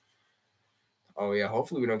 Oh, yeah,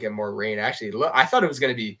 hopefully we don't get more rain. Actually, look, I thought it was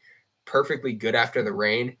going to be perfectly good after the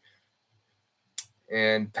rain.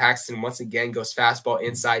 And Paxton, once again, goes fastball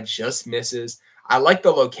inside, just misses. I like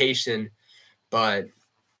the location, but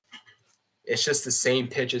it's just the same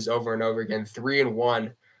pitches over and over again.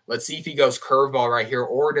 3-1. Let's see if he goes curveball right here,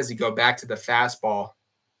 or does he go back to the fastball?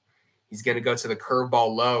 He's going to go to the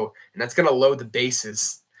curveball low, and that's going to load the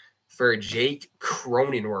bases for Jake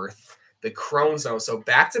Cronenworth, the Crone Zone. So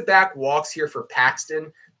back-to-back walks here for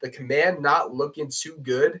Paxton. The command not looking too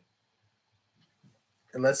good.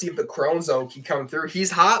 And let's see if the Crone Zone can come through.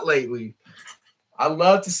 He's hot lately. I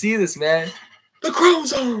love to see this, man. The Crone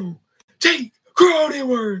Zone. Jake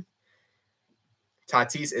Cronenworth.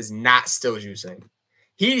 Tatis is not still juicing.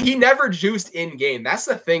 He never juiced in game. That's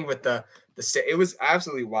the thing with the it was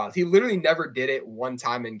absolutely wild. He literally never did it one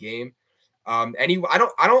time in game. And I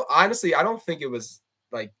don't think it was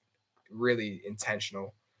like really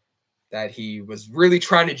intentional that he was really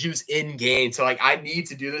trying to juice in game. So like, I need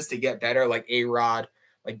to do this to get better. Like A-Rod,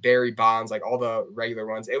 like Barry Bonds, like all the regular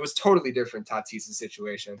ones. It was totally different Tatis'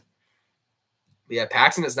 situation. But yeah,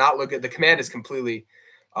 Paxton does not look at the command is completely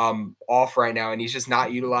off right now, and he's just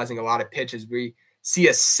not utilizing a lot of pitches. We see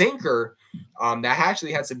a sinker that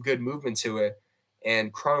actually had some good movement to it,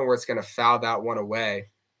 and Cronenworth's going to foul that one away.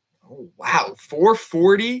 Oh, wow.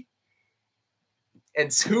 440 and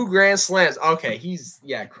 2 grand slams. Okay,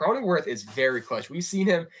 Cronenworth is very clutch. We've seen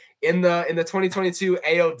him in the 2022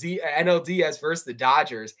 NLDS versus the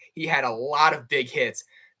Dodgers. He had a lot of big hits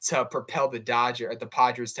to propel the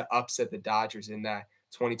Padres to upset the Dodgers in that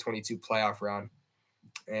 2022 playoff round.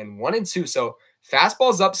 And 1-2. So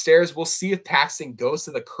fastballs upstairs. We'll see if Paxton goes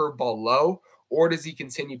to the curveball low, or does he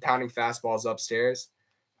continue pounding fastballs upstairs?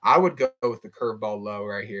 I would go with the curveball low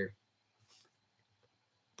right here.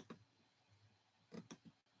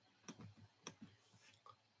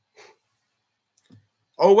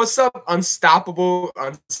 Oh, what's up? Unstoppable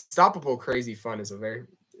Crazy Fun is a very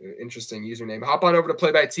interesting username. Hop on over to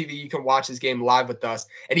Play by TV. You can watch this game live with us.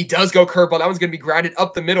 And he does go curveball. That one's going to be grounded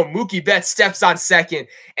up the middle. Mookie Betts steps on second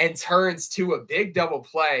and turns to a big double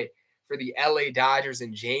play for the LA Dodgers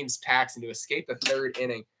and James Paxton to escape the 3rd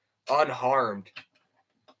inning unharmed.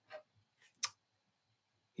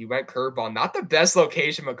 He went curveball. Not the best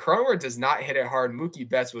location, but Cronenworth does not hit it hard. Mookie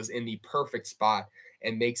Betts was in the perfect spot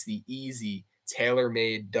and makes the easy,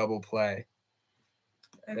 tailor-made double play.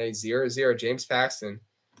 And a 0-0 James Paxton.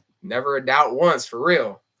 Never a doubt once, for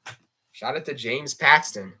real. Shout out to James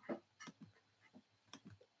Paxton.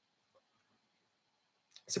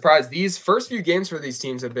 Surprised. These first few games for these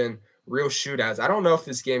teams have been real shootouts. I don't know if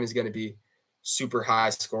this game is going to be super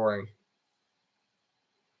high scoring.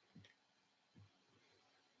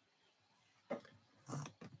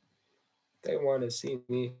 They want to see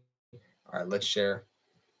me. All right, let's share.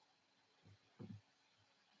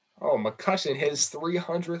 Oh, McCutchen hit his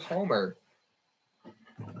 300th homer.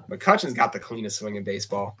 McCutchen's got the cleanest swing in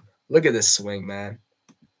baseball. Look at this swing, man.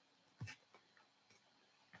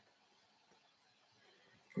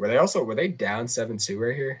 Were they down 7-2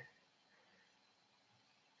 right here?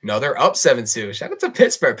 No, they're up 7-2. Shout out to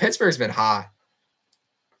Pittsburgh. Pittsburgh's been hot.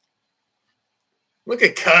 Look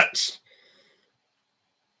at Kutch.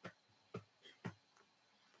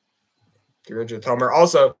 300th homer.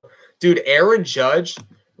 Also, dude, Aaron Judge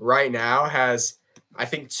right now has, I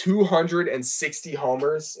think, 260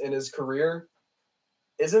 homers in his career.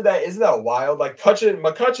 Isn't that wild? Like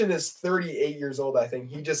McCutchen is 38 years old, I think.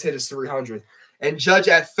 He just hit his 300th. And Judge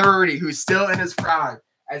at 30, who's still in his prime,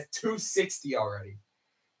 has 260 already.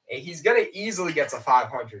 And he's going to easily get to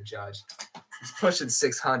 500, Judge. He's pushing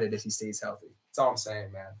 600 if he stays healthy. That's all I'm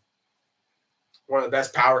saying, man. One of the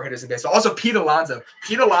best power hitters in baseball. Also, Pete Alonso.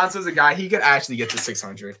 Pete Alonso's a guy, he could actually get to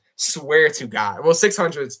 600. Swear to God. Well,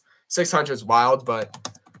 600's wild,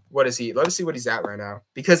 but what is he? Let's see what he's at right now.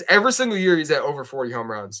 Because every single year he's at over 40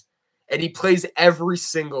 home runs. And he plays every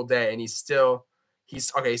single day. And he's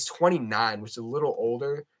 29, which is a little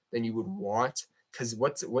older than you would want. Because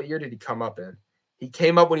what year did he come up in? He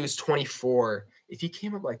came up when he was 24. If he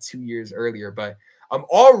came up like 2 years earlier, but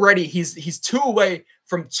already he's 2 away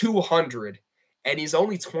from 200, and he's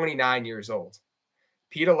only 29 years old.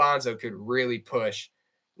 Pete Alonso could really push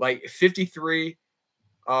like 53.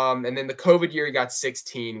 And then the COVID year, he got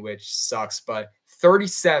 16, which sucks, but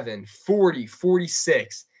 37, 40,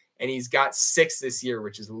 46, and he's got 6 this year,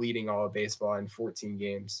 which is leading all of baseball in 14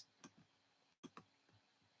 games.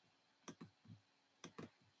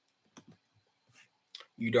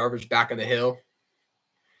 Yu Darvish back on the hill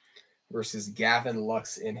versus Gavin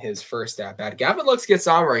Lux in his first at-bat. Gavin Lux gets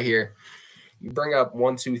on right here. You bring up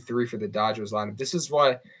 1, 2, 3 for the Dodgers lineup. This is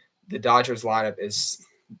why the Dodgers lineup is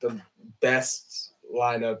the best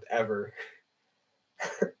lineup ever.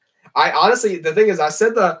 I honestly, the thing is, I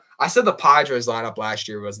said the Padres lineup last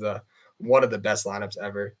year was one of the best lineups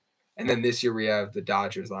ever, and then this year we have the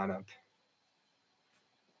Dodgers lineup.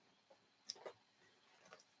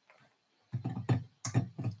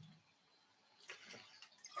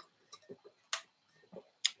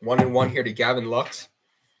 One and one here to Gavin Lux.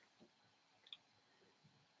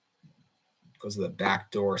 Goes to the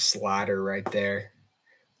backdoor slider right there.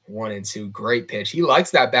 1 and 2. Great pitch. He likes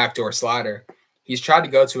that backdoor slider. He's tried to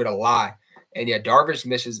go to it a lot. And yeah, Darvish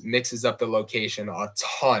mixes up the location a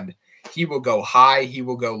ton. He will go high. He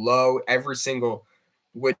will go low every single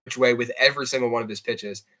which way with every single one of his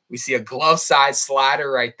pitches. We see a glove side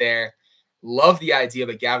slider right there. Love the idea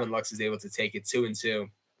that Gavin Lux is able to take it 2 and 2.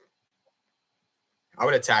 I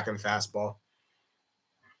would attack him fastball.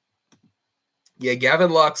 Yeah, Gavin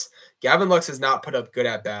Lux has not put up good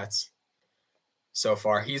at-bats so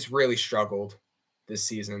far. He's really struggled this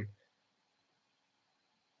season.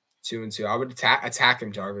 2 and 2. I would attack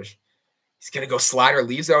him, Darvish. He's going to go slider,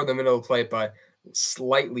 leaves out in the middle of the plate, but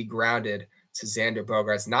slightly grounded to Xander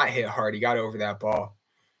Bogaerts. Not hit hard. He got over that ball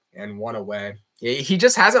and 1 away. Yeah, he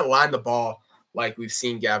just hasn't lined the ball like we've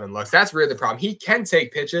seen Gavin Lux. That's really the problem. He can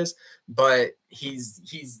take pitches, but he's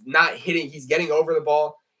not hitting. He's getting over the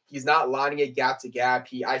ball. He's not lining it gap to gap.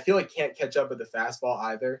 I feel like can't catch up with the fastball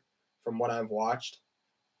either from what I've watched.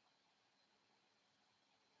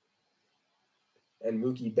 And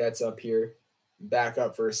Mookie Betts up here, back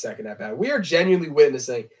up for a second at bat. We are genuinely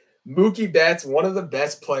witnessing Mookie Betts, one of the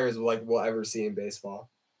best players we'll ever see in baseball.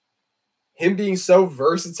 Him being so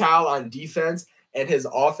versatile on defense and his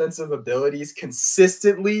offensive abilities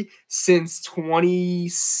consistently since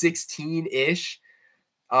 2016-ish.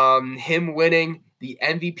 Him winning the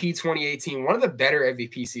MVP 2018, one of the better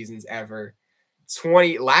MVP seasons ever.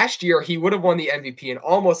 Last year, he would have won the MVP in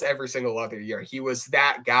almost every single other year. He was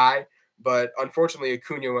that guy, but unfortunately,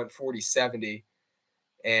 Acuna went 40-70,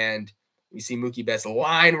 and we see Mookie Betts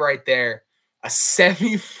line right there, a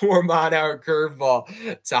 74-mile-an-hour curveball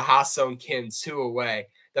to Ha-Seong Kim, 2 away.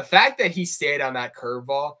 The fact that he stayed on that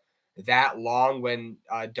curveball that long when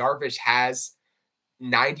Darvish has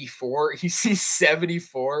 94, he sees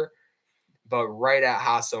 74, but right at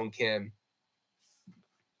Ha-Seong Kim.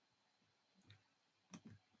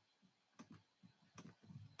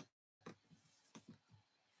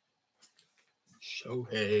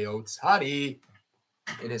 Shohei Ohtani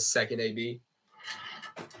in his second AB.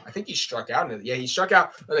 I think he struck out. He struck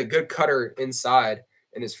out with a good cutter inside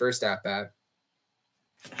in his first at-bat.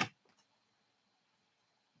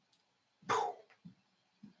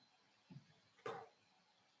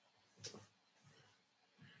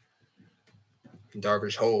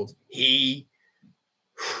 Darvish holds. Is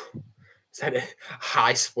that a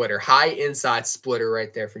high splitter? High inside splitter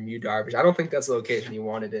right there from Yu Darvish. I don't think that's the location he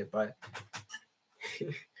wanted it, but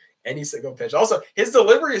any single pitch. Also, his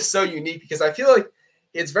delivery is so unique because I feel like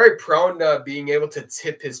it's very prone to being able to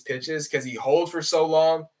tip his pitches because he holds for so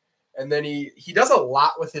long, and then he does a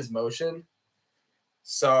lot with his motion.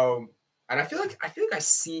 So, and I feel like I've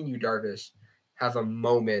seen Yu Darvish have a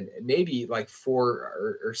moment, maybe like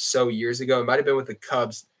 4 or so years ago. It might have been with the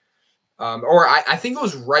Cubs. Or I think it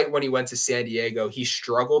was right when he went to San Diego. He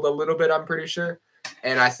struggled a little bit, I'm pretty sure.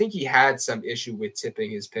 And I think he had some issue with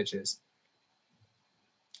tipping his pitches.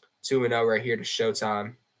 2-0 right here to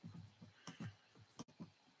Showtime.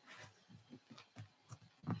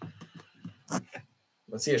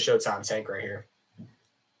 Let's see a Showtime tank right here.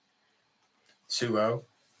 2-0.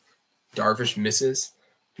 Darvish misses.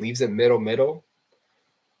 Leaves it middle.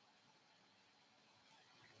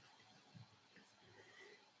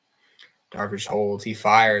 Darvish holds. He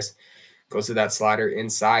fires. Goes to that slider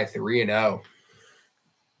inside. 3-0.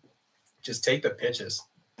 Just take the pitches.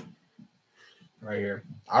 Right here.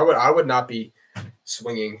 I would not be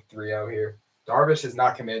swinging 3-0 here. Darvish has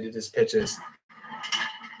not commanded his pitches.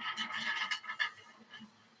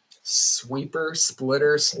 Sweeper,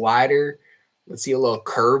 splitter, slider. Let's see a little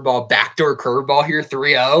curveball, backdoor curveball here.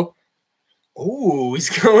 3-0. Ooh, he's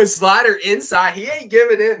going slider inside. He ain't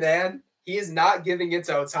giving it, man. He is not giving it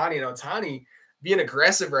to Ohtani. And Ohtani being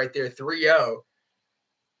aggressive right there. 3-0.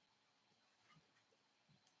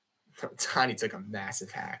 Ohtani took a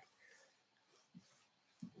massive hack.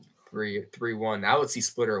 3-1. Now let's see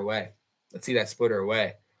splitter away. Let's see that splitter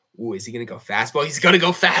away. Ooh, is he going to go fastball? He's going to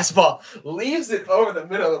go fastball. Leaves it over the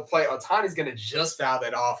middle of the plate. Ohtani's going to just foul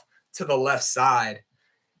that off to the left side.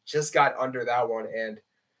 Just got under that one. And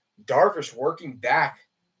Darvish working back,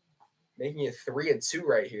 making it 3-2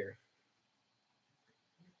 right here.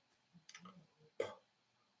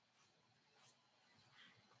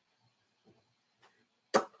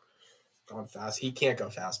 Going fast. He can't go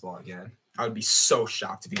fastball again. I would be so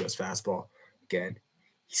shocked if he goes fastball again.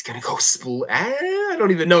 He's going to go split. I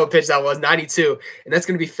don't even know what pitch that was. 92. And that's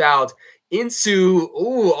going to be fouled into,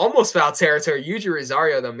 almost foul territory. Yuji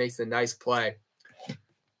Rosario, though, makes a nice play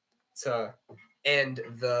to end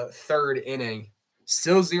the third inning.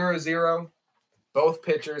 Still 0-0. Both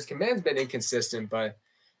pitchers. Command's been inconsistent, but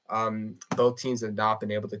both teams have not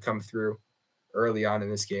been able to come through early on in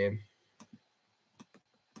this game.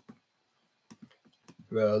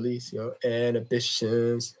 Release your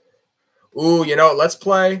inhibitions. Ooh, you know, let's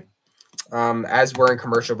play, as we're in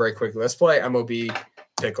commercial break quickly, let's play MLB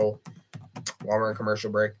Pickle while we're in commercial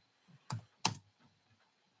break.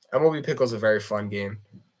 MLB Pickle is a very fun game.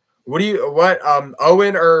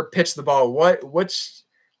 Owen or pitch the ball? Which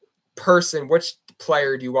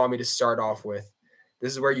player do you want me to start off with?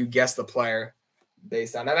 This is where you guess the player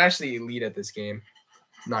based on. I'm actually elite at this game.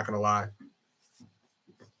 I'm not going to lie.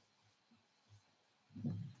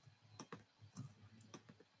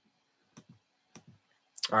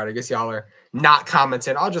 All right, I guess y'all are not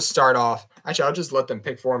commenting. I'll just start off. Actually, I'll just let them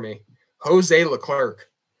pick for me. Jose Leclerc.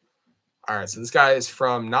 All right, so this guy is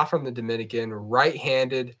not from the Dominican,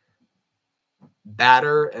 right-handed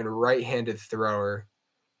batter and right-handed thrower.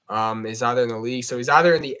 Is either in the league. So he's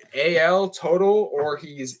either in the AL total or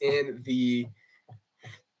he's in the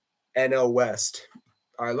NL West.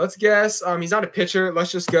 All right, let's guess. He's not a pitcher.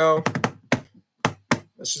 Let's just go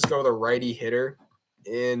with a righty hitter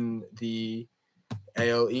in the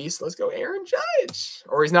AL East. Let's go Aaron Judge.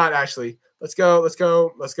 Or he's not actually. Let's go.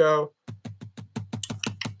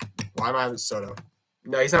 Why am I having Soto?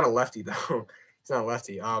 No, he's not a lefty, though. He's not a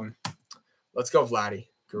lefty. Let's go Vladdy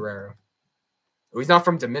Guerrero. Oh, he's not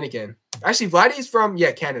from Dominican. Actually, Vladdy's from,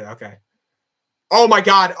 Canada. Okay. Oh, my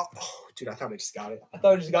God. Oh, dude, I thought I just got it.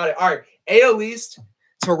 All right. AL East,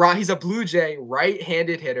 Toronto. He's a Blue Jay,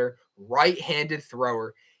 right-handed hitter, right-handed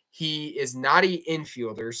thrower. He is not an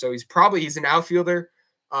infielder, so he's an outfielder.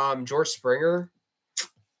 George Springer.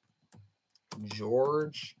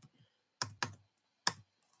 George.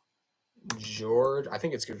 I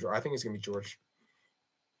think it's good. I think it's gonna be George.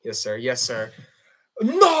 Yes, sir.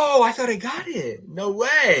 No, I thought I got it. No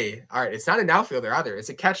way. All right, it's not an outfielder either. It's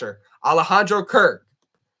a catcher. Alejandro Kirk.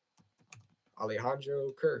 All right,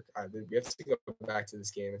 we have to go back to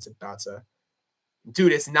this game. It's about to.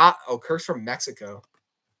 Dude, it's not. Oh, Kirk's from Mexico.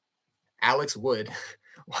 Alex Wood.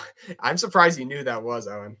 I'm surprised you knew who that was,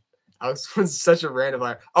 Owen. Alex Wood's such a random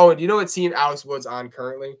player. Oh, and you know what team Alex Wood's on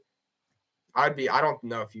currently? I don't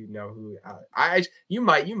know if you know who. You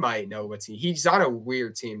might know what team. He's on a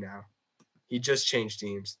weird team now. He just changed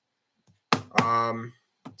teams.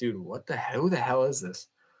 Dude, what the hell? Who the hell is this?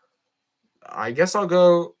 I guess I'll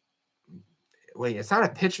go. Wait, it's not a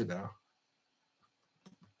pitcher though.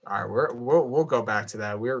 All right, we'll go back to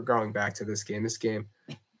that. We're going back to this game. This game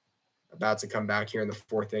about to come back here in the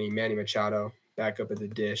fourth inning. Manny Machado back up at the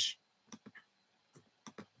dish.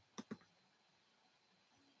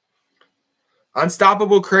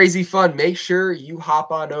 Unstoppable Crazy Fun. Make sure you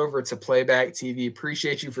hop on over to Playback TV.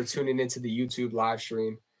 Appreciate you for tuning into the YouTube live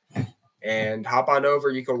stream. And hop on over.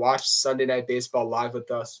 You can watch Sunday Night Baseball live with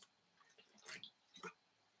us.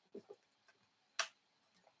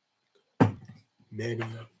 Manny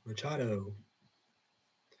Machado.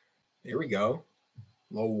 There we go.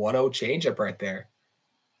 Little 1-0 changeup right there.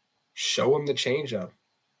 Show him the changeup.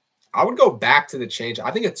 I would go back to the changeup.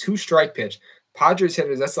 I think a 2-strike pitch. Padres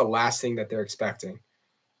hitters, that's the last thing that they're expecting.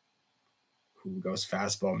 Who goes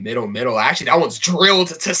fastball? Middle. Actually, that one's drilled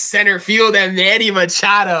to center field, and Manny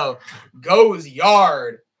Machado goes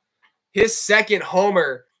yard. His second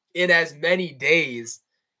homer in as many days.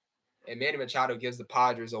 And Manny Machado gives the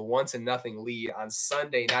Padres a 1-0 lead on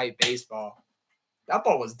Sunday Night Baseball. That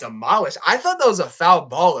ball was demolished. I thought that was a foul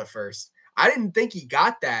ball at first. I didn't think he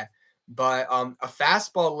got that. But a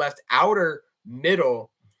fastball left outer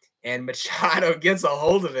middle, and Machado gets a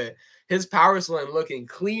hold of it. His power swing looking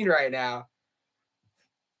clean right now.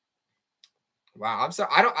 Wow, I'm sorry.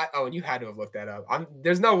 Oh, and you had to have looked that up.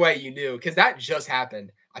 There's no way you knew because that just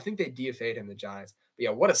happened. I think they DFA'd him, the Giants. But yeah,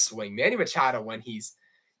 what a swing. Manny Machado when he's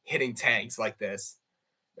hitting tanks like this.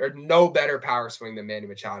 There's no better power swing than Manny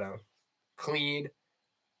Machado. Clean,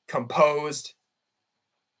 composed.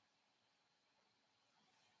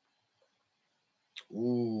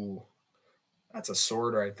 Ooh, that's a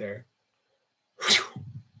sword right there.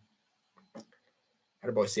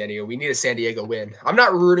 Attaboy, San Diego. We need a San Diego win. I'm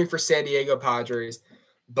not rooting for San Diego Padres,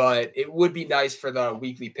 but it would be nice for the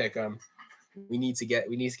weekly pick'em. We need to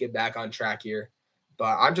get back on track here.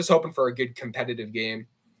 But I'm just hoping for a good competitive game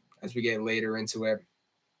as we get later into it.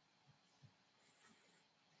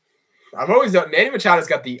 I've always done. Manny Machado's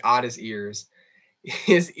got the oddest ears.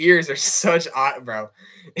 His ears are such odd, bro.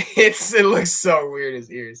 It looks so weird,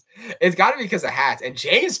 his ears. It's got to be because of hats. And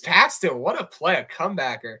James Paxton, what a play, a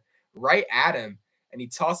comebacker right at him. And he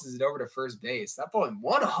tosses it over to first base. That ball in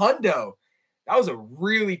 1-0. That was a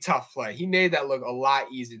really tough play. He made that look a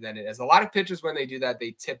lot easier than it is. A lot of pitchers, when they do that,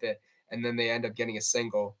 they tip it, and then they end up getting a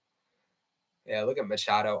single. Yeah, look at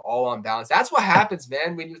Machado, all on balance. That's what happens,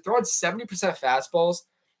 man. When you're throwing 70% fastballs,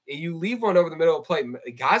 and you leave one over the middle of the plate,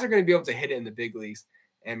 guys are going to be able to hit it in the big leagues.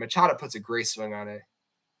 And Machado puts a great swing on it.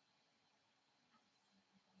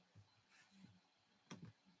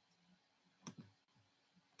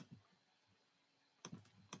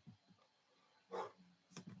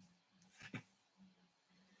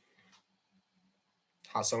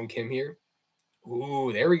 Ha-Seong Kim here.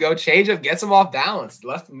 Ooh, there we go. Changeup gets him off balance.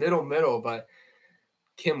 Left middle, but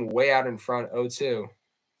Kim way out in front, 0-2.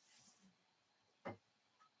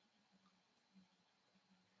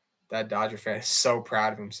 That Dodger fan is so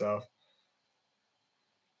proud of himself.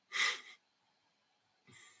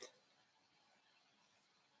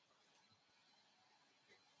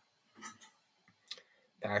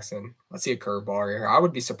 Paxton. Let's see a curveball here. I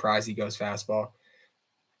would be surprised he goes fastball.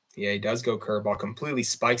 Yeah, he does go curveball. Completely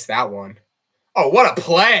spikes that one. Oh, what a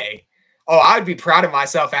play. Oh, I would be proud of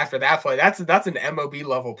myself after that play. That's an MOB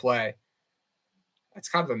level play. That's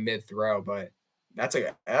kind of a mid throw, but that's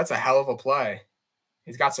a hell of a play.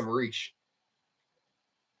 He's got some reach.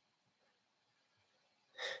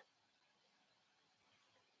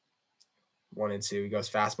 One and two. He goes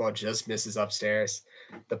fastball, just misses upstairs.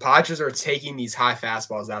 The Padres are taking these high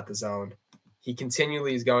fastballs out the zone. He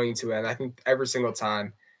continually is going to it. And I think every single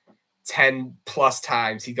time, 10 plus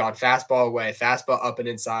times, he's gone fastball away, fastball up and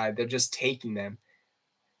inside. They're just taking them.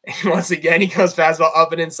 And once again, he goes fastball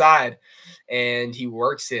up and inside. And he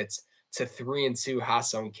works it to 3-2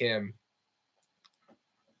 Ha-Seong Kim.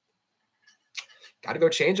 Got to go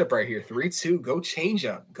change up right here. 3-2. Go change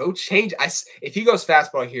up. Go change. If he goes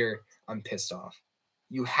fastball here, I'm pissed off.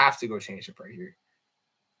 You have to go change up right here.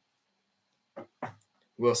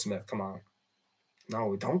 Will Smith, come on.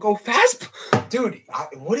 No, don't go fast. Dude,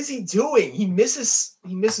 what is he doing? He misses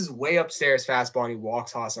way upstairs fastball and he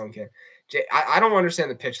walks Ha-Seong Kim. I don't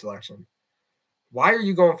understand the pitch selection. Why are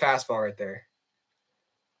you going fastball right there?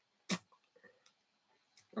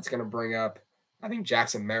 That's going to bring up, I think,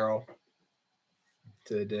 Jackson Merrill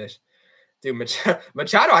to the dish. Dude,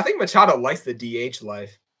 Machado, I think Machado likes the DH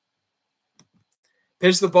life.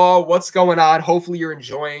 Pitch the ball. What's going on? Hopefully you're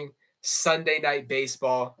enjoying Sunday Night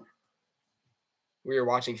Baseball. We are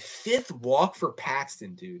watching 5th walk for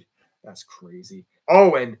Paxton, dude. That's crazy.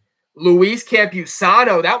 Oh, and Luis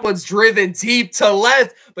Campusano, that one's driven deep to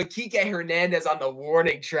left, but Kike Hernandez on the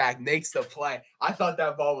warning track makes the play. I thought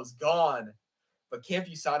that ball was gone, but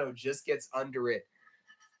Campusano just gets under it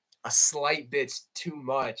a slight bit too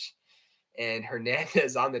much, and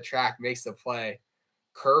Hernandez on the track makes the play.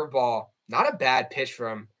 Curveball. Not a bad pitch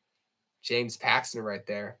from James Paxton right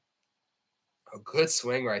there. A good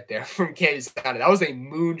swing right there from Campusano. That was a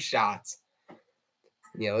moonshot.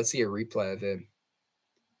 Yeah, let's see a replay of it.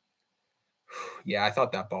 Yeah, I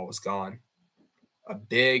thought that ball was gone. A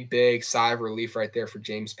big sigh of relief right there for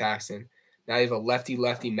James Paxton. Now you have a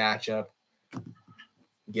lefty-lefty matchup.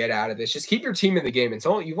 Get out of this. Just keep your team in the game.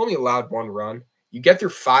 You've only allowed 1 run. You get through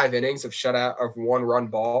 5 innings of shutout of 1-run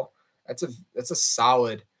ball. That's a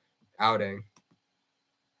solid outing.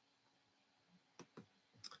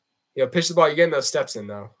 Pitch the ball. You're getting those steps in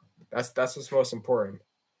though. That's what's most important.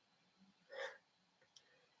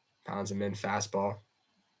 Pounds him in, fastball.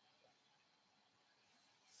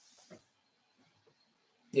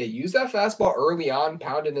 Yeah, use that fastball early on,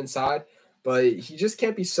 pound it inside, but he just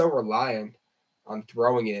can't be so reliant on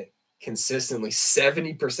throwing it consistently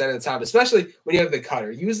 70% of the time, especially when you have the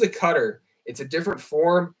cutter. Use the cutter. It's a different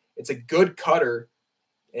form. It's a good cutter,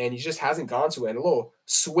 and he just hasn't gone to it. And a little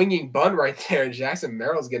swinging bunt right there, and Jackson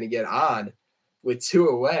Merrill's going to get on with 2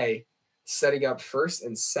 away, setting up first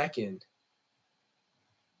and second.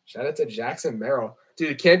 Shout out to Jackson Merrill.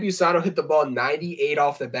 Dude, Campusano hit the ball 98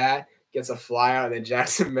 off the bat, gets a fly out, and then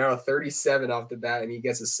Jackson Merrill 37 off the bat, and he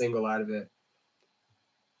gets a single out of it.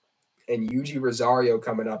 And Yuji Rosario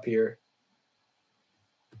coming up here.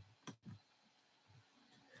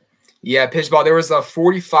 Yeah, pitch ball. There was a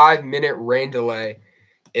 45-minute rain delay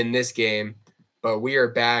in this game, but we are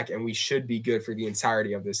back, and we should be good for the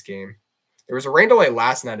entirety of this game. There was a rain delay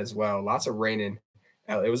last night as well. Lots of rain in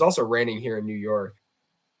LA. It was also raining here in New York.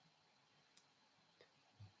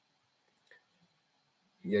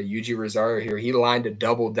 Yeah, Yuji Rosario here. He lined a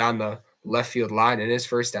double down the left field line in his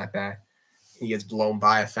first at-bat. He gets blown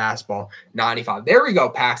by a fastball, 95. There we go,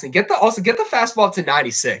 Paxton. Get the fastball up to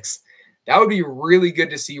 96. That would be really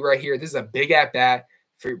good to see right here. This is a big at-bat.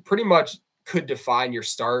 Pretty much could define your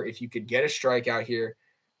start if you could get a strikeout here,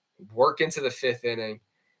 work into the 5th inning.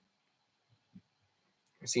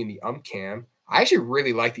 I'm seeing the ump cam. I actually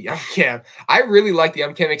really like the ump cam. I really like the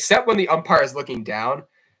ump cam, except when the umpire is looking down.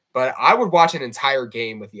 But I would watch an entire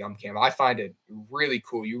game with the ump cam. I find it really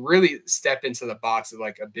cool. You really step into the box of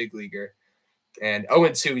like a big leaguer. And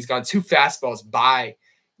 0-2, he's gone 2 fastballs by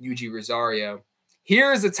Yuji Rosario.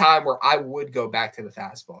 Here is a time where I would go back to the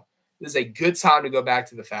fastball. This is a good time to go back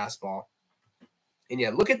to the fastball. And yeah,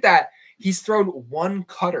 look at that. He's thrown 1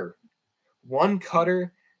 cutter. 1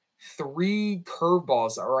 cutter, 3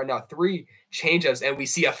 curveballs, or right now 3 changeups, and we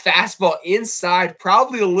see a fastball inside,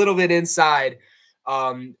 probably a little bit inside,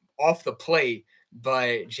 off the plate,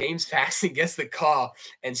 but James Paxton gets the call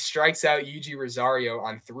and strikes out Yuji Rosario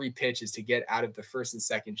on 3 pitches to get out of the 1st and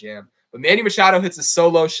 2nd jam. But Manny Machado hits a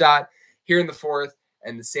solo shot here in the 4th,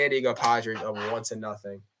 and the San Diego Padres over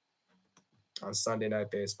 1-0 on Sunday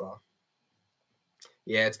Night Baseball.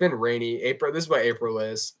 Yeah, it's been rainy. April. This is what April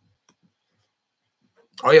is.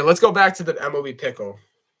 Oh, yeah, let's go back to the MLB pickle.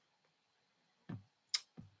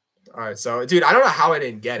 All right, so, dude, I don't know how I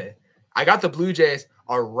didn't get it. I got the Blue Jays,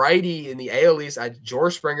 a righty in the AL East.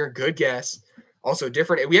 George Springer, good guess. Also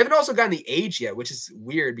different. We haven't also gotten the age yet, which is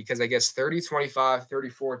weird because I guess 30, 25,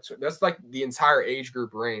 34. That's like the entire age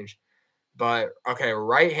group range. But, okay,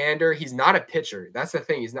 right-hander. He's not a pitcher. That's the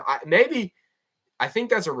thing. He's not. Maybe I think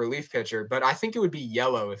that's a relief pitcher, but I think it would be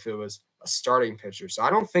yellow if it was a starting pitcher. So I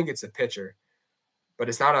don't think it's a pitcher. But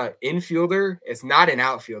it's not an infielder. It's not an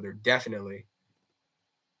outfielder, definitely.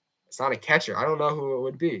 It's not a catcher. I don't know who it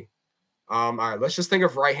would be. All right, let's just think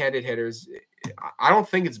of right-handed hitters. I don't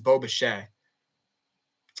think it's Bo Bichette.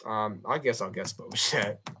 I guess I'll guess Bo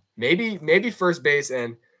Bichette. Maybe first base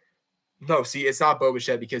and no, see, it's not Bo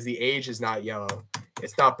Bichette because the age is not yellow.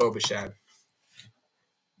 It's not Bo Bichette.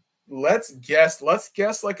 Let's guess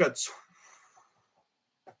like a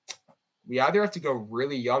we either have to go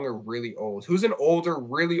really young or really old. Who's an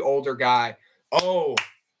really older guy? Oh,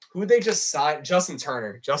 who they just signed? Justin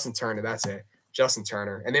Turner. Justin Turner, that's it. Justin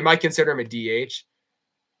Turner. And they might consider him a DH.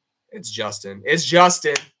 It's Justin. It's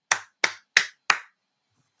Justin.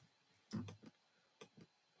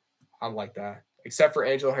 I like that. Except for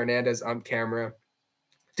Angel Hernandez on camera.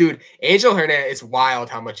 Dude, Angel Hernandez, it's wild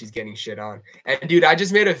how much he's getting shit on. And, dude, I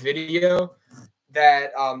just made a video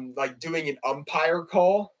that, like, doing an umpire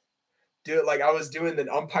call. Dude, like, I was doing an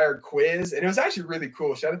umpire quiz, and it was actually really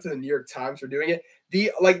cool. Shout out to the New York Times for doing it.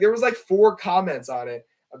 There was, like, 4 comments on it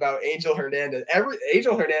about Angel Hernandez.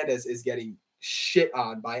 Angel Hernandez is getting shit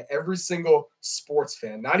on by every single sports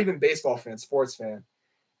fan, not even baseball fan, sports fan.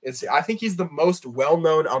 I think he's the most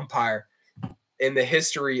well-known umpire in the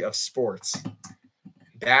history of sports.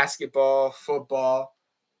 Basketball, football.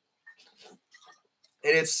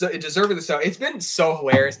 And it deservedly so. It's been so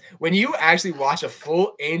hilarious. When you actually watch a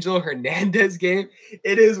full Angel Hernandez game,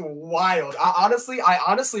 it is wild. I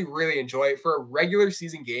honestly really enjoy it. For a regular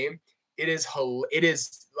season game, it is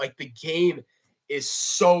like the game is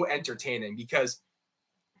so entertaining because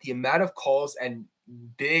the amount of calls and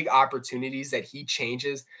big opportunities that he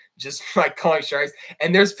changes just by calling strikes.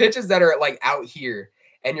 And there's pitches that are like out here.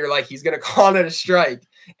 and you're like, he's gonna call it a strike,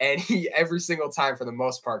 and he every single time for the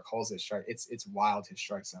most part calls it strike. It's wild, his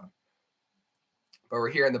strike zone. But we're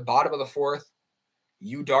here in the bottom of the fourth.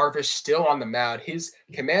 Yu Darvish still on the mound. His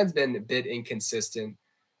command's been a bit inconsistent.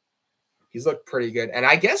 He's looked pretty good. And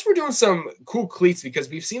I guess we're doing some cool cleats because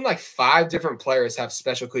we've seen like 5 different players have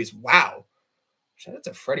special cleats. Wow. Shout out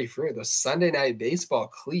to Freddie Freeman, those Sunday Night Baseball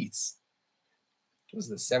cleats. It was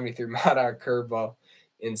the 73-mile-an-hour curveball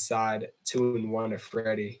inside, 2-1 to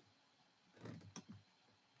Freddie.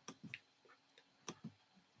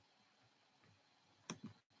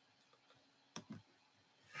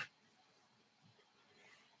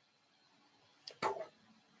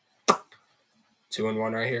 Two and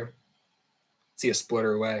one right here. See a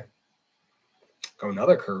splitter away. Go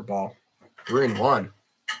another curveball. 3-1.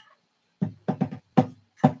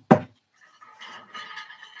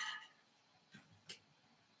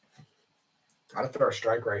 Gotta throw a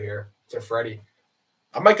strike right here to Freddie.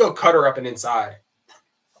 I might go cutter up and inside.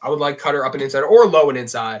 I would like cutter up and inside or low and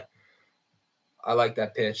inside. I like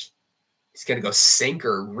that pitch. He's gonna go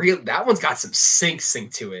sinker. That one's got some sink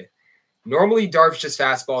to it. Normally, Darvish's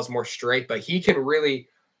fastball is more straight, but he can really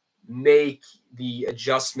make the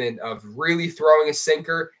adjustment of really throwing a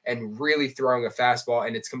sinker and really throwing a fastball,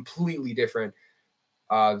 and it's completely different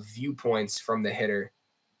viewpoints from the hitter.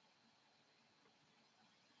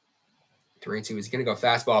 3-2. He's going to go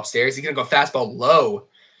fastball upstairs. He's going to go fastball low.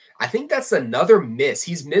 I think that's another miss.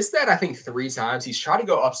 He's missed that, I think, 3 times. He's trying to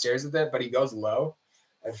go upstairs with it, but he goes low,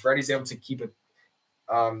 and Freddie's able to keep it,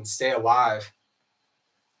 stay alive.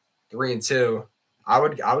 3-2. I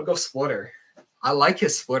would go splitter. I like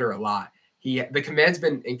his splitter a lot. The command's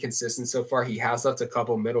been inconsistent so far. He has left a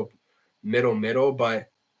couple middle, but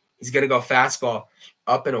he's gonna go fastball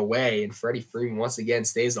up and away. And Freddie Freeman once again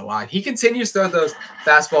stays alive. He continues to throw those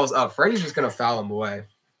fastballs up. Freddie's just gonna foul him away.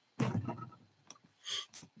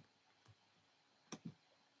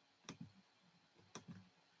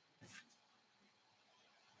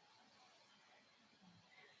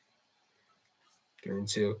 Turn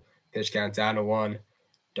 2. Pitch count down to 1.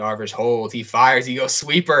 Darvish holds. He fires. He goes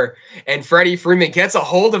sweeper. And Freddie Freeman gets a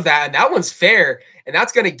hold of that. And that one's fair. And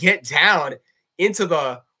that's going to get down into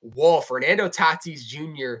the wall. Fernando Tatis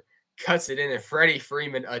Jr. cuts it in. And Freddie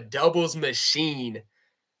Freeman, a doubles machine,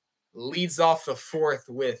 leads off the 4th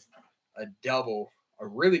with a double. A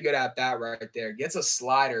really good at-bat right there. Gets a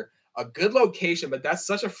slider. A good location. But that's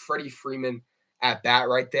such a Freddie Freeman at-bat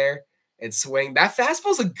right there. And swing. That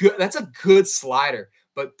fastball's that's a good slider,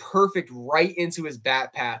 but perfect right into his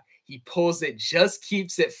bat path. He pulls it, just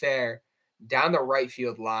keeps it fair down the right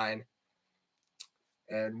field line.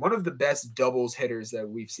 And one of the best doubles hitters that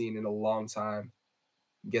we've seen in a long time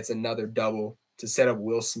gets another double to set up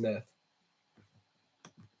Will Smith.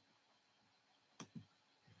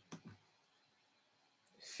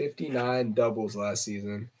 '59 doubles last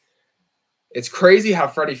season. It's crazy how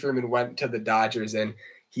Freddie Freeman went to the Dodgers, and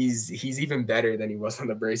he's even better than he was on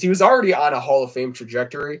the Braves. He was already on a Hall of Fame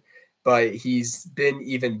trajectory, but he's been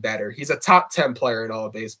even better. He's a top 10 player in all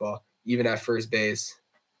of baseball, even at first base.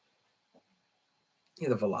 Yeah,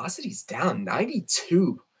 the velocity's down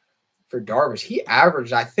 92 for Darvish. He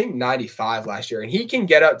averaged, I think, 95 last year, and he can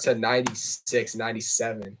get up to 96,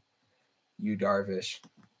 97. Yu Darvish.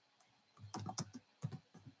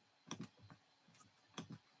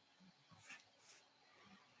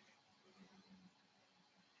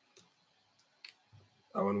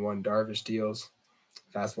 Oh, 0-1 Darvish deals.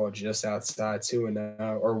 Fastball just outside,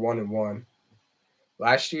 2-0 or 1-1.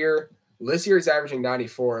 This year he's averaging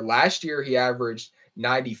 94. Last year he averaged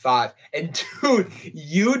 95. And dude,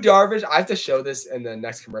 Yu Darvish, I have to show this in the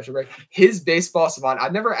next commercial break. His baseball savant,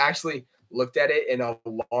 I've never actually looked at it in a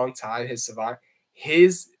long time. His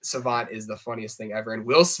savant is the funniest thing ever. And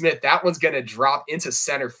Will Smith, that one's going to drop into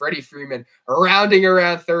center. Freddie Freeman rounding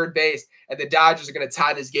around third base. And the Dodgers are going to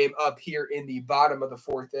tie this game up here in the bottom of the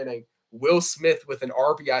 4th inning. Will Smith with an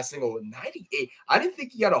RBI single with 98. I didn't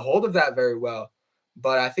think he got a hold of that very well,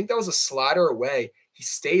 but I think that was a slider away. He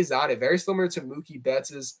stays on it. Very similar to Mookie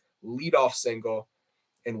Betts' leadoff single.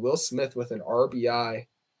 And Will Smith with an RBI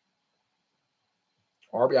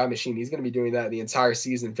machine. He's going to be doing that the entire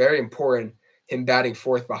season. Very important. Him batting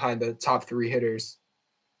 4th behind the top 3 hitters.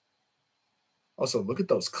 Also, look at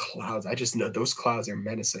those clouds. I just know those clouds are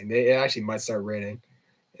menacing. It actually might start raining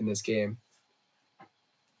in this game.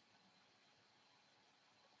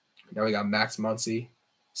 Now we got Max Muncy.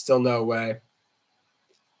 Still no way.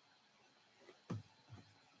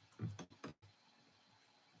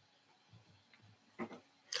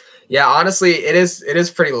 Yeah, honestly, it is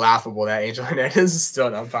pretty laughable that Angel Hernandez is still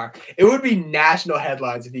an umpire. It would be national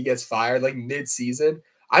headlines if he gets fired like mid-season.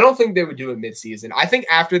 I don't think they would do it midseason. I think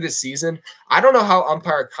after this season, I don't know how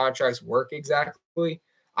umpire contracts work exactly.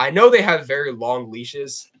 I know they have very long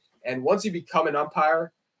leashes. And once you become an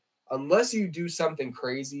umpire, unless you do something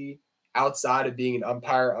crazy outside of being an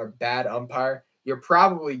umpire or bad umpire, you're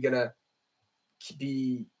probably going to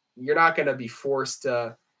you're not going to be forced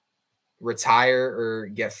to retire or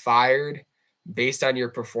get fired based on your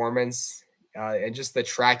performance and just the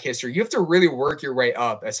track history. You have to really work your way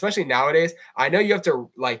up, especially nowadays. I know you have to,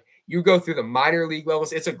 like, you go through the minor league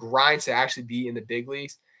levels. It's a grind to actually be in the big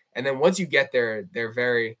leagues. And then once you get there,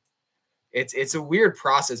 it's a weird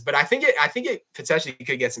process, but I think it potentially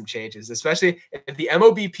could get some changes, especially if the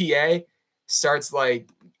MLBPA starts like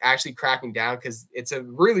actually cracking down, because it's a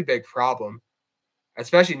really big problem,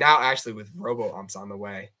 especially now actually with robo-umps on the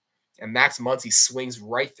way. And Max Muncy swings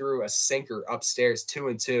right through a sinker upstairs,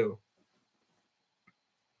 2-2.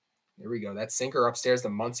 There we go. That sinker upstairs to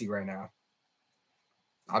Muncy right now.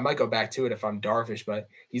 I might go back to it if I'm Darvish, but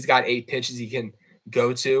he's got 8 pitches he can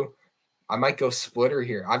go to. I might go splitter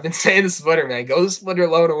here. I've been saying the splitter, man. Go the splitter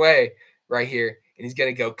low and away right here. And he's going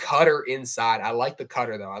to go cutter inside. I like the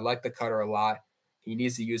cutter, though. I like the cutter a lot. He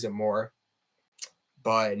needs to use it more.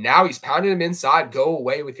 But now he's pounding him inside. Go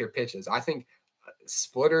away with your pitches. I think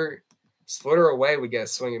splitter away would get a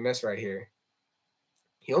swing and miss right here.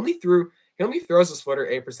 He only throws a splitter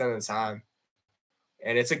 8% of the time.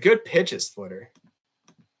 And it's a good pitch, a splitter.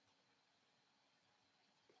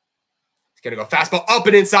 He's going to go fastball up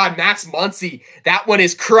and inside. Max Muncy. That one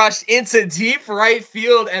is crushed into deep right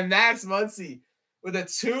field. And Max Muncy with a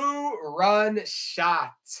 2-run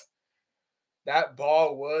shot. That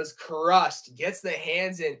ball was crushed. Gets the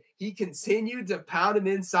hands in. He continued to pound him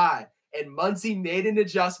inside. And Muncy made an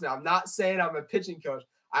adjustment. I'm not saying I'm a pitching coach.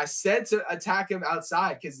 I said to attack him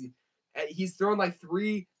outside because he's thrown like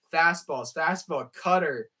 3 fastballs. Fastball,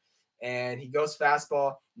 cutter, and he goes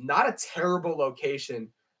fastball. Not a terrible location,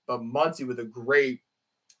 but Muncy with a great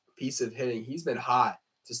piece of hitting. He's been hot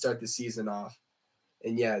to start the season off.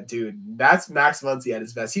 And yeah, dude, that's Max Muncy at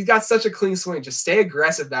his best. He's got such a clean swing. Just stay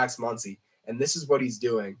aggressive, Max Muncy. And this is what he's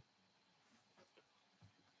doing.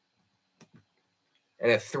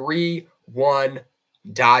 And a 3-1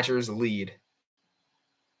 Dodgers lead.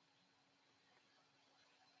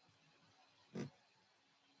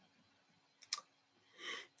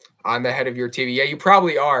 I'm ahead of your TV. Yeah, you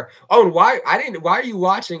probably are. Oh, and why are you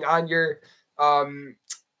watching on your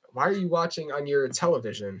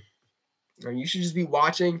television? You should just be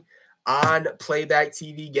watching on playback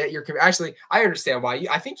TV. Get your actually, I understand why.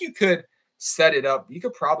 I think you could set it up. You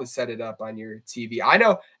could probably set it up on your TV. I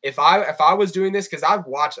know if I was doing this, because I've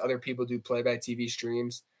watched other people do playback TV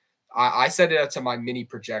streams, I set it up to my mini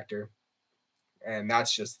projector, and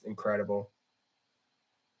that's just incredible.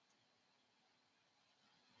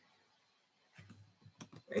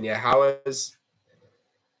 And yeah, how is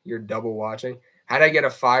your double watching? How'd I get a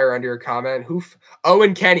fire under your comment?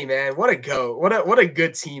 Owen Kenny, man. What a go. What a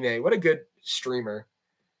good teammate. What a good streamer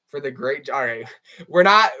for the great. All right.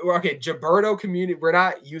 Okay. Gilberto community. We're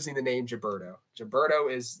not using the name Gilberto. Gilberto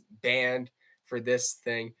is banned for this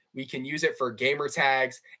thing. We can use it for gamer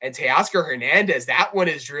tags. And Teoscar Hernandez, that one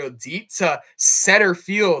is drilled deep to center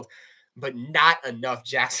field, but not enough.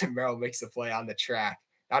 Jackson Merrill makes a play on the track.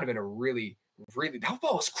 That would have been a really, that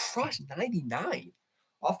ball was crushed 99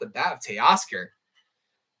 off the bat of Teoscar.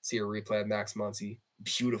 See a replay of Max Muncy.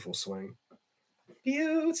 Beautiful swing.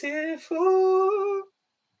 Beautiful.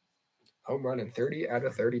 Home run in 30 out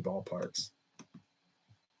of 30 ballparks.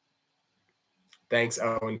 Thanks,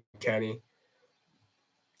 Owen Kenny.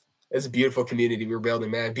 It's a beautiful community we're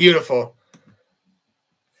building, man. Beautiful.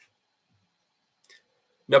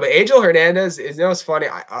 No, but Angel Hernandez is, it's funny.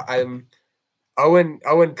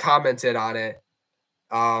 Owen commented on it.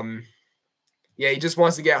 Yeah, he just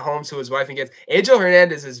wants to get home to his wife and kids. Angel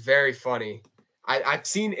Hernandez is very funny. I've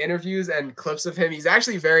seen interviews and clips of him. He's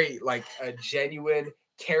actually very like a genuine,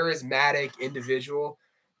 charismatic individual,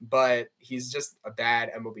 but he's just a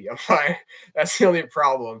bad MLB umpire. That's the only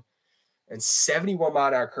problem. And 71 mile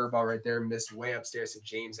an hour curveball right there, missed way upstairs to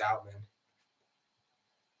James Outman.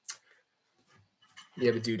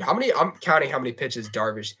 Yeah, but dude, I'm counting how many pitches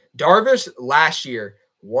Darvish last year,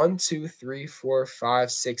 1, 2, 3, 4,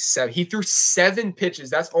 5, 6, 7. He threw 7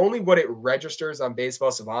 pitches. That's only what it registers on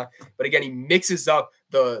Baseball Savant. But again, he mixes up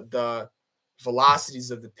the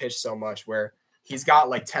velocities of the pitch so much where he's got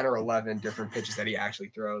like 10 or 11 different pitches that he actually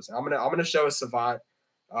throws. I'm gonna show a Savant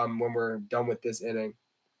when we're done with this inning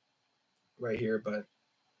right here. But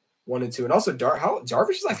 1 and 2, and also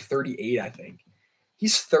Darvish is like 38, I think.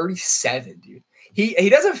 He's 37, dude. He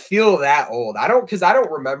doesn't feel that old. I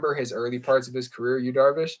don't remember his early parts of his career,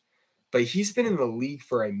 Darvish. but he's been in the league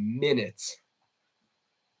for a minute.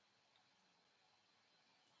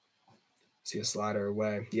 See a slider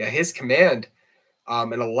away. Yeah, his command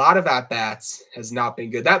and a lot of at-bats has not been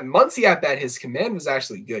good. That Muncy at-bat, his command was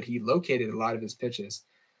actually good. He located a lot of his pitches.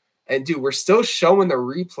 And, dude, we're still showing the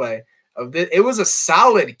replay of this. It was a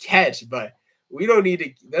solid catch, but we don't need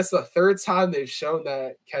to. That's the third time they've shown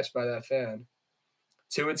that catch by that fan.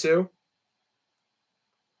 2-2.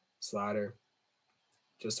 Slider.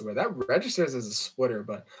 Just away. That registers as a splitter,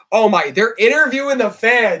 but oh my, they're interviewing the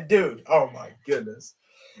fan, dude. Oh my goodness.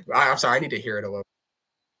 I'm sorry, I need to hear it a little.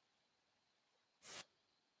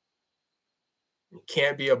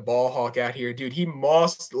 Can't be a ball hawk out here, dude. He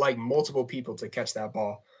mossed like multiple people to catch that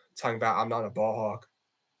ball. Talking about I'm not a ball hawk.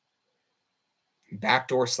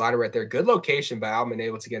 Backdoor slider right there. Good location by Albany,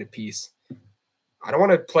 able to get a piece. I don't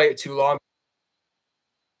want to play it too long.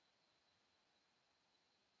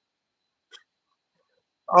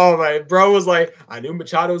 Oh, my bro was like, I knew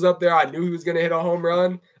Machado was up there. I knew he was going to hit a home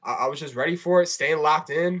run. I was just ready for it, staying locked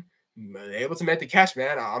in, able to make the catch,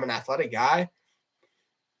 man. I'm an athletic guy.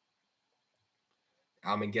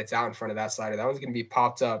 And gets out in front of that slider. That one's going to be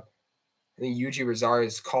popped up. I think Yuji Rosario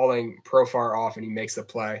is calling Profar off, and he makes the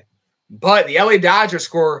play. But the LA Dodgers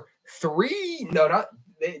score three. No, not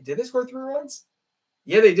did they score 3 runs?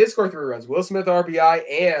 Yeah, they did score 3 runs. Will Smith RBI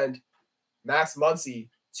and Max Muncy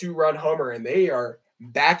 2-run homer, and they are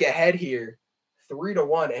back ahead here,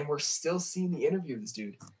 3-1, and we're still seeing the interview of this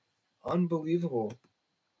dude. Unbelievable.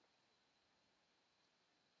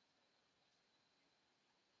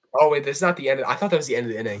 Oh, wait, that's not the end. I thought that was the end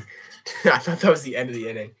of the inning. I thought that was the end of the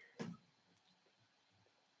inning.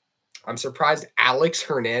 I'm surprised Alex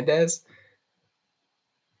Hernandez.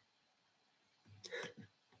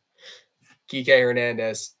 Kike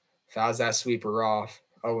Hernandez fouls that sweeper off.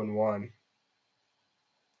 0-1.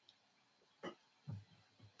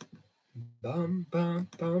 Bum, bum,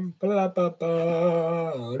 bum, blah, blah,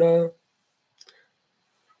 blah, blah.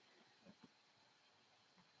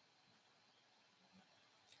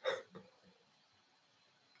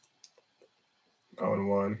 Oh, and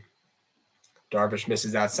 1. Darvish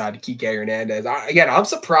misses outside to Kike Hernandez. Again, I'm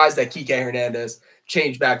surprised that Kike Hernandez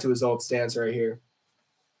changed back to his old stance right here.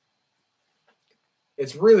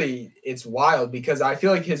 It's wild because I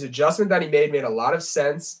feel like his adjustment that he made a lot of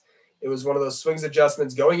sense. It was one of those swings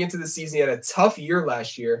adjustments going into the season. He had a tough year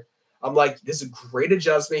last year. I'm like, this is a great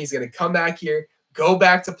adjustment. He's going to come back here, go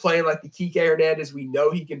back to playing like the Kike Hernandez we know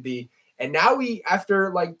he can be. And now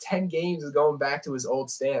after like 10 games, is going back to his old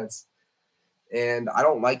stance. And I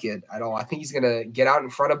don't like it at all. I think he's going to get out in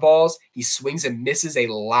front of balls. He swings and misses a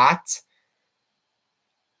lot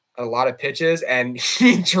of pitches, and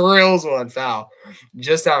he drills one foul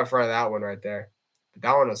just out in front of that one right there. But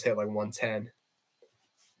that one was hit like 110.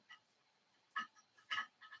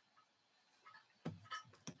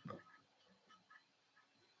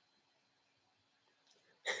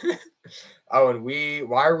 Oh, and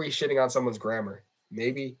why are we shitting on someone's grammar?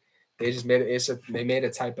 Maybe they just made it. They made a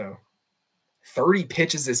typo. 30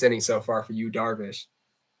 pitches this inning so far for you, Darvish.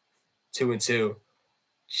 2-2.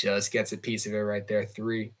 Just gets a piece of it right there.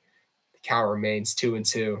 3. The count remains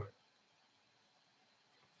 2-2.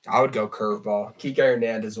 I would go curveball. Kike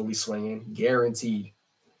Hernandez will be swinging. Guaranteed.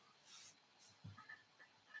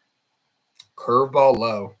 Curveball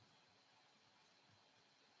low.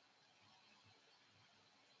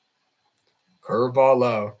 Curveball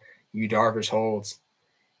low. You Darvish holds.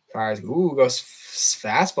 Fires. Ooh, goes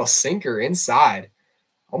fastball sinker inside.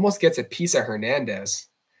 Almost gets a piece of Hernandez.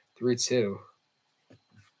 3-2.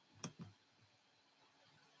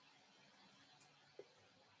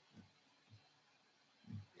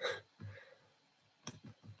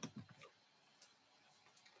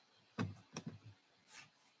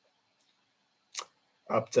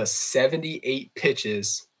 Up to 78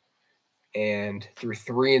 pitches and through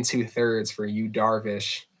 3 2/3 for you,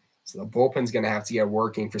 Darvish. So the bullpen's going to have to get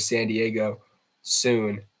working for San Diego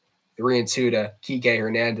soon. 3-2 to Kike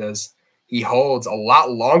Hernandez. He holds a lot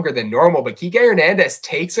longer than normal, but Kike Hernandez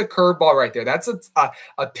takes a curveball right there. That's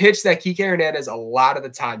a pitch that Kike Hernandez a lot of the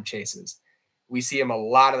time chases. We see him a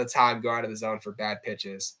lot of the time go out of the zone for bad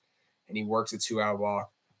pitches, and he works a 2-out walk.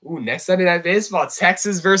 Ooh, next Sunday Night Baseball,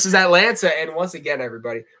 Texas versus Atlanta. And once again,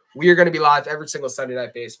 everybody, we are going to be live every single Sunday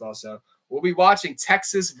Night Baseball. So we'll be watching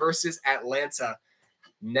Texas versus Atlanta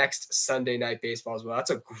next Sunday Night Baseball as well. That's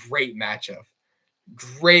a great matchup.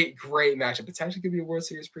 Great matchup. Potentially could be a World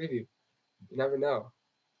Series preview. You never know.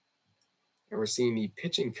 And we're seeing the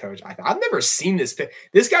pitching coach. I've never seen this.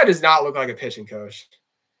 This guy does not look like a pitching coach.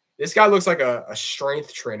 This guy looks like a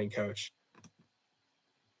strength training coach.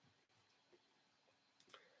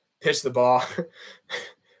 Pitch the ball.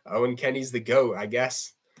 Owen Kenny's the GOAT, I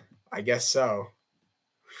guess. I guess so.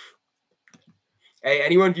 Hey,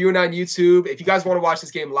 anyone viewing on YouTube, if you guys want to watch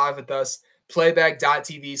this game live with us,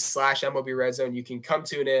 playback.tv/MLB Red Zone. You can come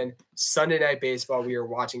tune in. Sunday Night Baseball. We are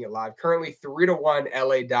watching it live. Currently 3-1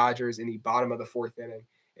 LA Dodgers in the bottom of the fourth inning.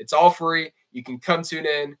 It's all free. You can come tune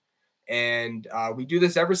in. And we do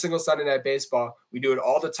this every single Sunday Night Baseball. We do it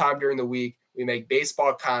all the time during the week. We make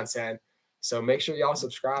baseball content. So make sure y'all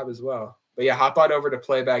subscribe as well. But yeah, hop on over to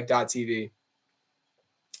playback.tv.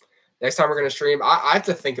 Next time we're going to stream, I have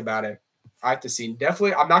to think about it. I have to see.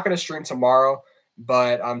 Definitely, I'm not going to stream tomorrow,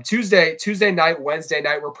 but Tuesday night, Wednesday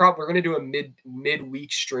night, we're going to do a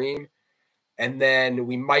midweek stream, and then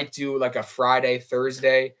we might do like a Friday,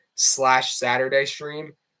 Thursday/Saturday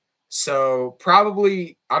stream. So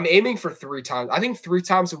probably I'm aiming for 3 times. I think 3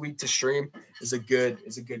 times a week to stream is a good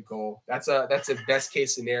goal. That's a best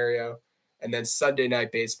case scenario. And then Sunday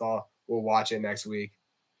Night Baseball, we'll watch it next week.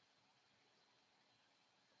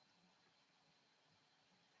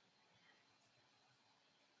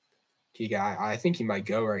 Key guy, I think he might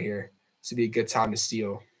go right here. This would be a good time to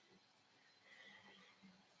steal.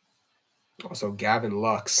 Also, Gavin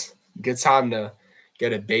Lux. Good time to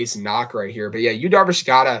get a base knock right here. But yeah, Yu Darvish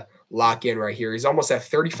gotta lock in right here. He's almost at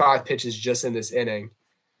 35 pitches just in this inning.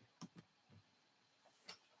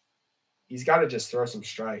 He's got to just throw some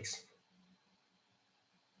strikes.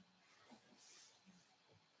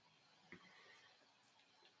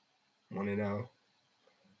 Want to know?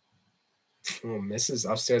 Oh, misses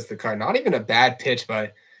upstairs the car. Not even a bad pitch,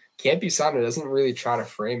 but can't be something. Doesn't really try to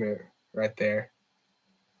frame it right there.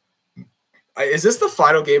 Is this the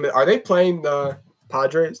final game? Are they playing the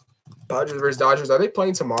Padres? Padres versus Dodgers. Are they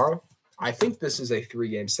playing tomorrow? I think this is a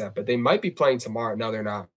 3-game set, but they might be playing tomorrow. No, they're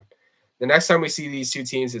not. The next time we see these two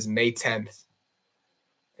teams is May 10th.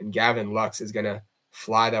 And Gavin Lux is going to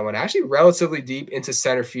fly that one actually relatively deep into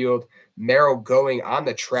center field. Merrill going on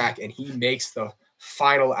the track, and he makes the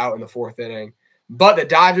final out in the 4th inning. But the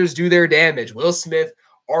Dodgers do their damage. Will Smith,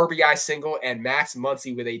 RBI single, and Max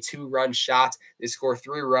Muncy with a 2-run shot. They score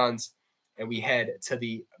 3 runs, and we head to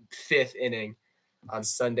the 5th inning on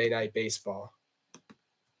Sunday Night Baseball.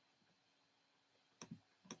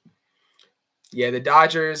 Yeah, the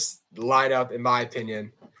Dodgers lineup, in my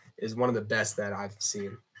opinion, is one of the best that I've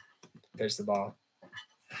seen. Pitch the ball.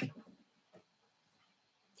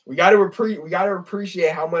 We got to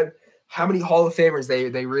appreciate how many Hall of Famers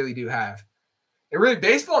they really do have. And really,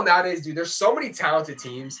 baseball nowadays, dude, there's so many talented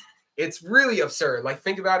teams. It's really absurd. Like,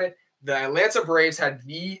 think about it. The Atlanta Braves had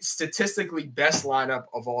the statistically best lineup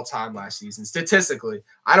of all time last season. Statistically.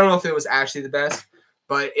 I don't know if it was actually the best,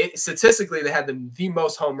 but statistically, they had the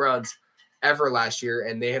most home runs ever last year,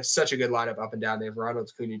 and they have such a good lineup up and down. They have Ronald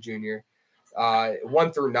Acuna Jr.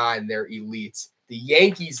 1 through 9, they're elite. The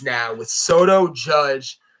Yankees now with Soto,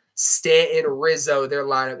 Judge, Stanton, Rizzo, their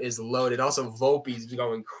lineup is loaded. Also, Volpe's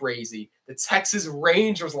going crazy. The Texas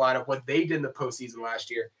Rangers lineup, what they did in the postseason last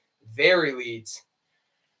year, they're elite.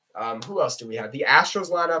 Who else do we have? The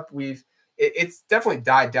Astros lineup, it's definitely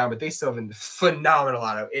died down, but they still have a phenomenal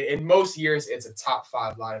lineup. In most years, it's a top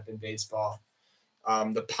 5 lineup in baseball.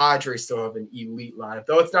 The Padres still have an elite lineup,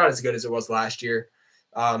 though it's not as good as it was last year.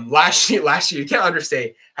 Last year, you can't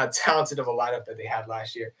understate how talented of a lineup that they had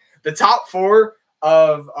last year. The top 4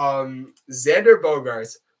 of Xander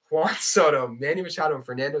Bogaerts, Juan Soto, Manny Machado, and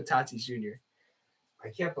Fernando Tatis Jr. I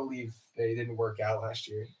can't believe they didn't work out last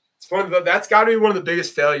year. It's that's got to be one of the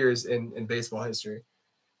biggest failures in baseball history.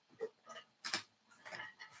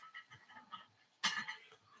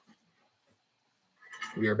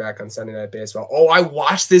 We are back on Sunday Night Baseball. Oh, I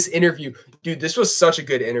watched this interview. Dude, this was such a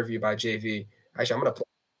good interview by JV. Actually, I'm going to play.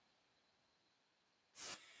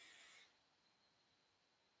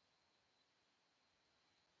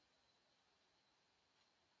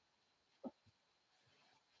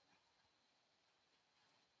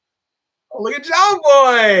 Oh, look at John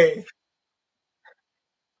Boy.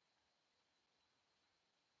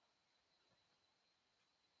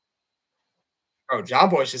 Oh, John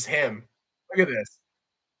Boy's just him. Look at this.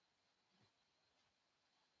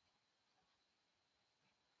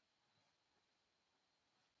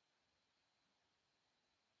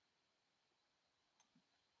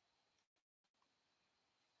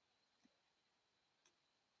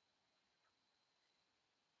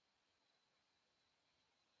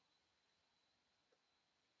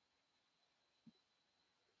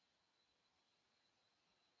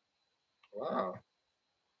 Wow.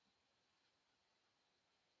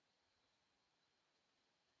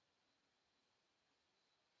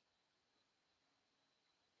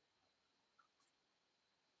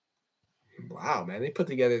 Wow, man. They put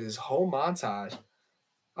together this whole montage.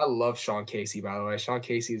 I love Sean Casey, by the way. Sean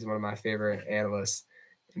Casey is one of my favorite analysts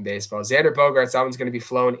in baseball. Xander Bogaerts, that one's going to be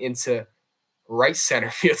flown into right center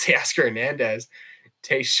field. Teoscar Hernandez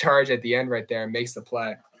takes charge at the end right there and makes the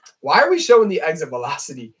play. Why are we showing the exit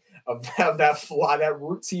velocity of that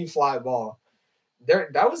routine fly ball?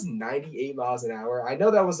 That was 98 miles an hour. I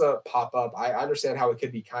know that was a pop-up. I understand how it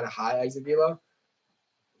could be kind of high exit velo.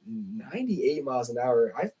 98 miles an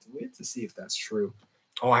hour. We have to see if that's true.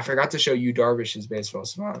 Oh, I forgot to show you Darvish's baseball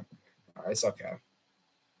spot. All right, it's okay.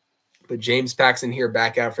 But James Paxton here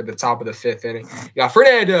back out for the top of the 5th inning. You got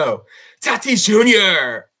Fernando Tatis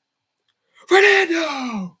Jr.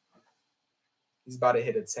 Fernando. He's about to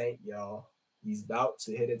hit a tank, y'all. He's about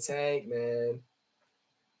to hit a tank, man.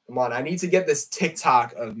 Come on, I need to get this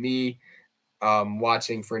TikTok of me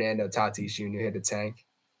watching Fernando Tatis Jr. hit a tank.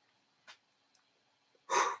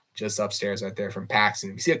 Just upstairs right there from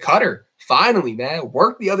Paxton. You see a cutter. Finally, man.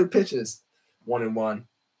 Work the other pitches. 1-1.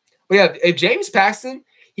 But yeah, if James Paxton,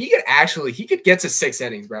 he could get to 6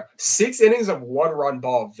 innings, bro. 6 innings of 1-run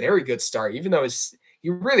ball. Very good start, even though he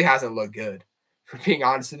really hasn't looked good. For being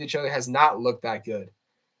honest with each other, has not looked that good.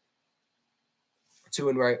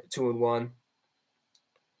 2-1.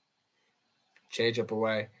 Change up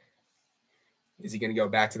away. Is he going to go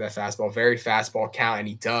back to that fastball? Very fastball count, and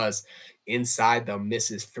he does. Inside the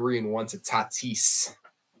misses. 3-1 to Tatis.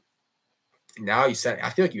 Now you said, I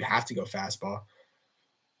feel like you have to go fastball.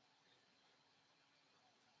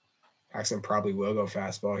 Paxton probably will go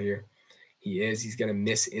fastball here. He is. He's going to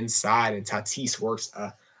miss inside, and Tatis works,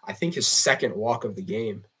 I think, his 2nd walk of the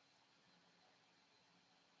game.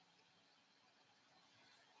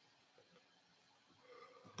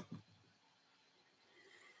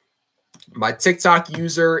 My TikTok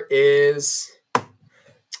user is,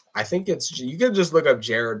 I think it's, you can just look up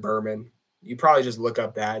Jared Berman. You probably just look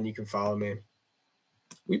up that and you can follow me.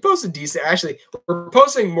 We posted decent. Actually, we're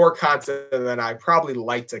posting more content than I probably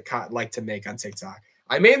like to make on TikTok.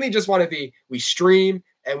 I mainly just want to we stream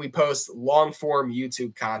and we post long form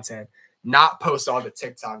YouTube content, not post all the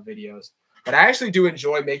TikTok videos. But I actually do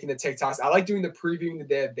enjoy making the TikToks. I like doing the previewing the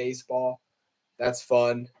day of baseball. That's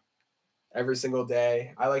fun. Every single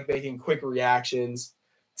day. I like making quick reactions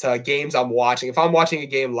to games I'm watching. If I'm watching a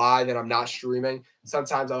game live and I'm not streaming,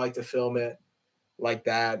 sometimes I like to film it like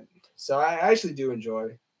that. So I actually do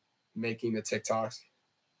enjoy making the TikToks.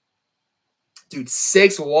 Dude,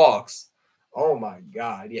 6 walks. Oh, my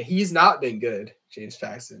God. Yeah, he's not been good, James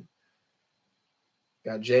Paxton.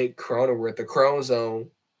 Got Jake Cronenworth, the Chrome Zone,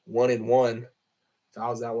 1-1.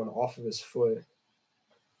 Fouls that one off of his foot.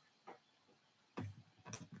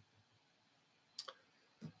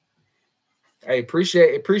 Hey,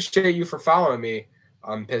 appreciate you for following me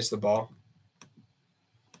on Pitch the Ball.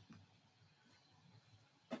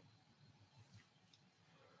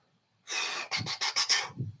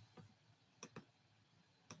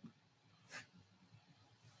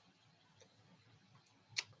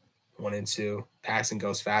 One and two. Paxton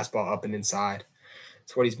goes fastball up and inside.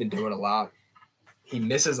 That's what he's been doing a lot. He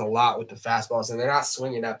misses a lot with the fastballs, and they're not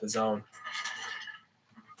swinging at the zone.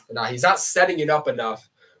 He's not setting it up enough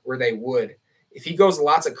where they would. If he goes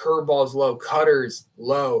lots of curveballs low, cutters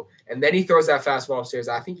low, and then he throws that fastball upstairs,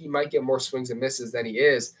 I think he might get more swings and misses than he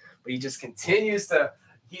is. But he just continues to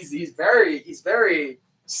 – he's very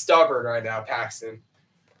stubborn right now, Paxton.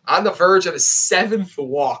 On the verge of his 7th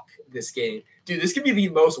walk this game. Dude, this could be the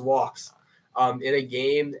most walks in a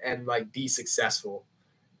game and, be successful.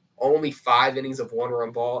 Only 5 innings of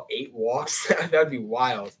 1-run ball, 8 walks. That would be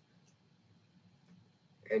wild.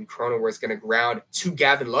 And Cronenworth's going to ground to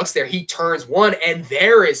Gavin Lux there. He turns 1, and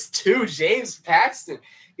there is 2. James Paxton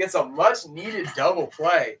gets a much-needed double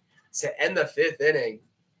play to end the 5th inning.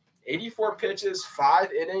 84 pitches,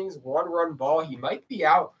 5 innings, 1-run ball. He might be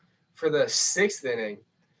out for the 6th inning.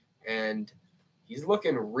 And he's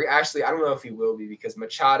looking actually, I don't know if he will be because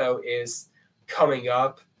Machado is coming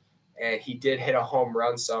up, and he did hit a home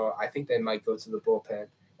run, so I think they might go to the bullpen,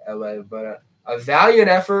 LA. But a valiant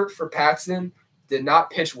effort for Paxton. Did not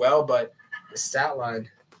pitch well, but the stat line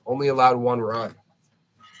only allowed 1 run.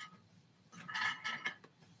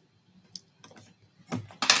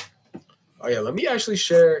 Oh, yeah, let me actually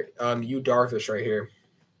share Yu Darvish right here.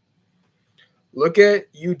 Look at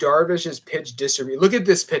Yu Darvish's pitch distribution. Look at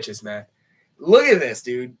this pitches, man. Look at this,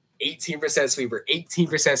 dude. 18% sweeper,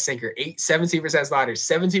 18% sinker, 17% slider,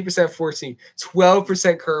 17% 14,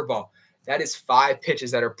 12% curveball. That is 5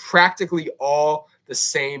 pitches that are practically all the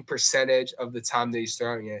same percentage of the time that he's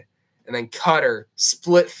throwing it. And then cutter,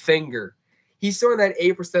 split finger. He's throwing that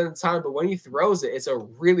 8% of the time, but when he throws it, it's a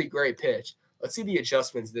really great pitch. Let's see the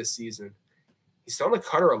adjustments this season. He's throwing the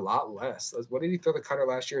cutter a lot less. What did he throw the cutter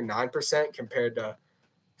last year? 9% compared to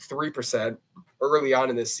 3% early on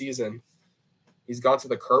in this season. He's gone to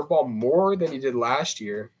the curveball more than he did last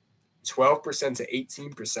year, 12% to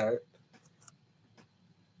 18%.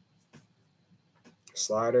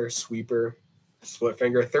 Slider, sweeper, split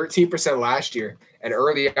finger, 13% last year. And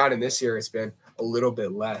early on in this year, it's been a little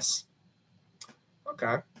bit less.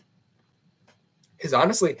 Okay. His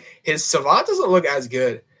Savant doesn't look as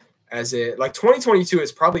good as it. Like 2022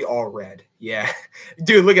 is probably all red. Yeah.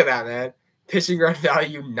 Dude, look at that, man. Pitching run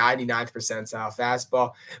value, 99th percentile.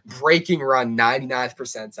 Fastball, breaking run, 99th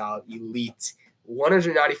percentile. Elite.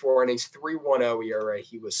 194 innings, 3.10 ERA.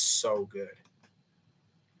 He was so good.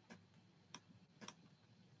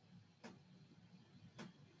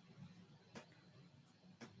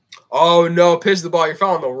 Oh, no. Pitch the ball. You're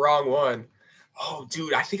following the wrong one. Oh,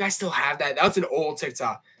 dude, I think I still have that. That was an old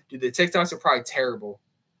TikTok. Dude, the TikToks are probably terrible.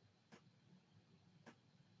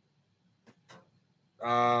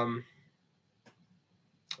 Oh,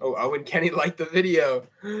 Owen Kenny liked the video.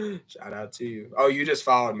 Shout out to you. Oh, you just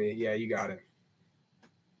followed me. Yeah, you got it.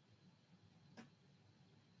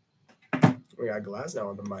 We got Glasnow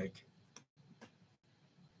on the mic.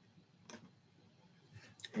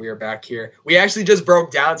 We are back here. We actually just broke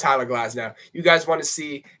down Tyler Glasnow. You guys want to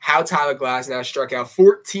see how Tyler Glasnow struck out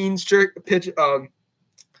 14 pitch. I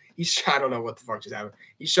don't know what the fuck just happened.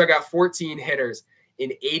 He struck out 14 hitters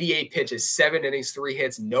in 88 pitches, 7 innings, 3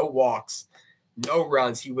 hits, no walks, no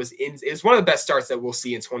runs. It was one of the best starts that we'll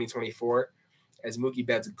see in 2024 as Mookie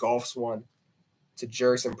Betts golfs one to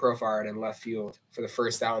Jerson Profile in left field for the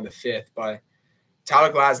first out in the 5th. But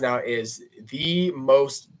Tyler Glasnow is the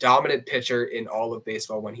most dominant pitcher in all of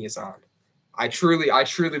baseball when he is on. I truly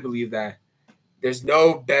believe that. There's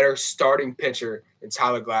no better starting pitcher than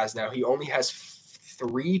Tyler Glasnow. He only has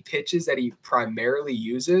 3 pitches that he primarily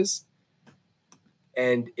uses,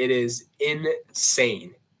 and it is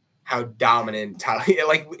insane how dominant Tyler.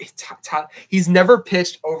 He's never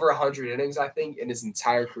pitched over 100 innings, I think, in his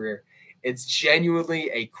entire career. It's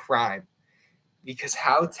genuinely a crime. Because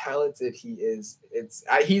how talented he is.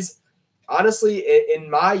 He's honestly, in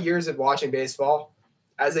my years of watching baseball,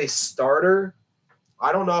 as a starter,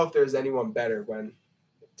 I don't know if there's anyone better when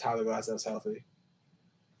Tyler Glasnow's healthy.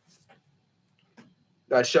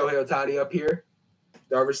 Got Shohei Ohtani up here.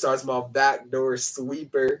 Darvish starts him off backdoor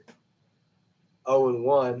sweeper.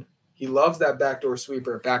 0-1. He loves that backdoor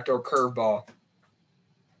sweeper, backdoor curveball.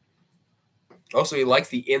 Also, he likes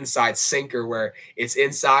the inside sinker where it's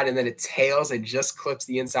inside and then it tails and just clips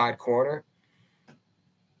the inside corner.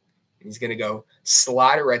 He's going to go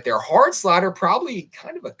slider right there. Hard slider, probably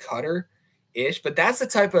kind of a cutter-ish, but that's the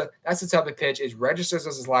type of pitch. It registers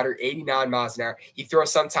as a slider, 89 miles an hour. He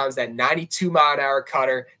throws sometimes that 92-mile-an-hour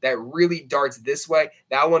cutter that really darts this way.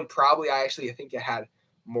 That one probably, I think it had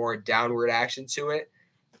more downward action to it.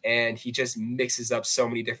 And he just mixes up so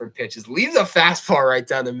many different pitches. Leaves a fastball right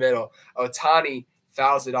down the middle. Ohtani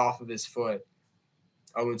fouls it off of his foot.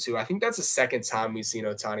 0-2. I think that's the second time we've seen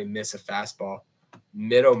Ohtani miss a fastball.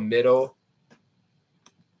 Middle.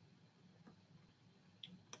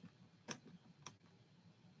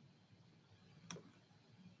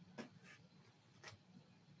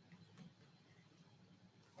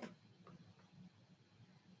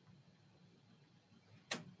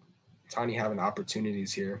 Ohtani having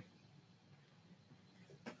opportunities here.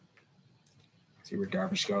 See where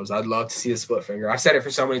Darvish goes. I'd love to see the split finger. I've said it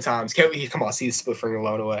for so many times. Can't we come on, see the split finger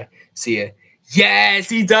blown away? See it. Yes,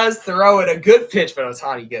 he does throw it. A good pitch, but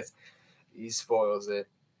Ohtani he spoils it.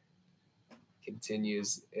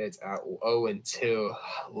 Continues. It's at 0-2.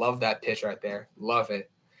 Love that pitch right there. Love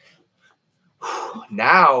it.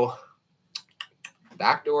 Now,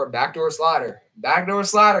 backdoor slider. Backdoor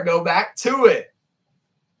slider. Go back to it.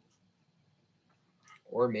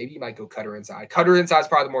 Or maybe he might go cutter inside. Cutter inside is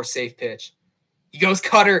probably the more safe pitch. He goes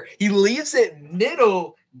cutter. He leaves it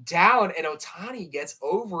middle down, and Ohtani gets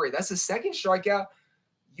over it. That's the second strikeout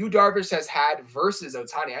Darvish has had versus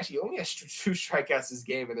Ohtani. Actually, he only has 2 strikeouts this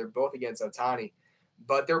game, and they're both against Ohtani.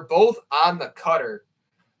 But they're both on the cutter.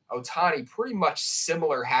 Ohtani pretty much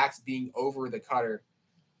similar hacks being over the cutter.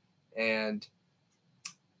 And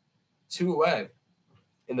 2 away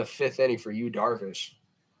in the 5th inning for Darvish.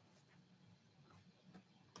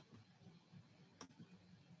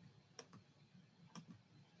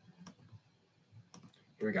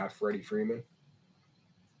 Here we got Freddie Freeman.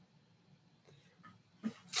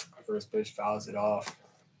 First pitch fouls it off.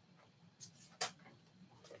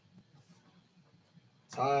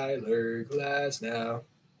 Tyler Glasnow.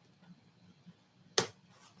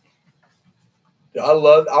 I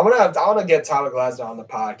want to get Tyler Glasnow on the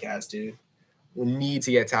podcast, dude. We need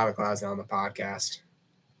to get Tyler Glasnow on the podcast.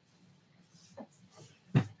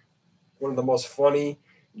 One of the most funny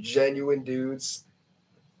genuine dudes.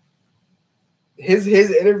 His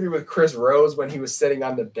interview with Chris Rose when he was sitting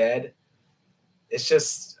on the bed, it's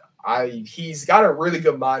just he's got a really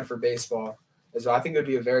good mind for baseball. So I think it would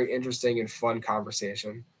be a very interesting and fun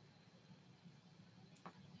conversation.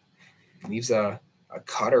 Leaves a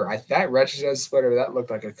cutter. That registered as a splitter. That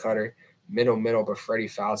looked like a cutter. Middle, but Freddie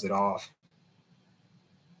fouls it off.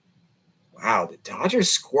 Wow, the Dodgers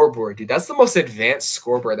scoreboard, dude. That's the most advanced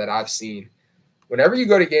scoreboard that I've seen. Whenever you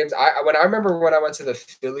go to games, I remember when I went to the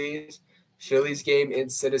Phillies game in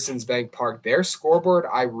Citizens Bank Park, their scoreboard,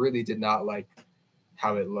 I really did not like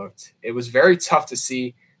how it looked. It was very tough to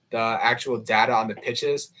see the actual data on the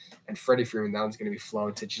pitches. And Freddie Freeman, that one's going to be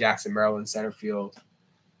flown to Jackson, Maryland center field.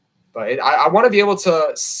 But I want to be able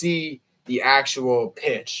to see the actual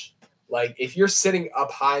pitch. Like, if you're sitting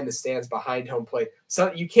up high in the stands behind home plate,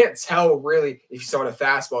 so you can't tell really if you're throwing a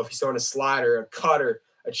fastball, if you're throwing a slider, a cutter,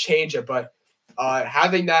 a changeup. But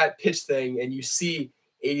having that pitch thing and you see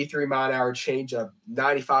 83-mile-an-hour changeup,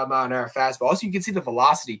 95-mile-an-hour fastball. Also, you can see the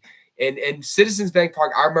velocity. And Citizens Bank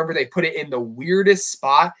Park, I remember they put it in the weirdest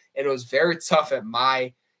spot, and it was very tough at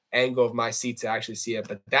my angle of my seat to actually see it.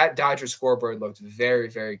 But that Dodgers scoreboard looked very,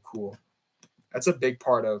 very cool. That's a big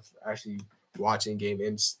part of actually watching game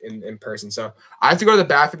in person. So I have to go to the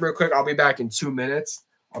bathroom real quick. I'll be back in 2 minutes.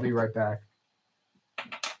 I'll be right back.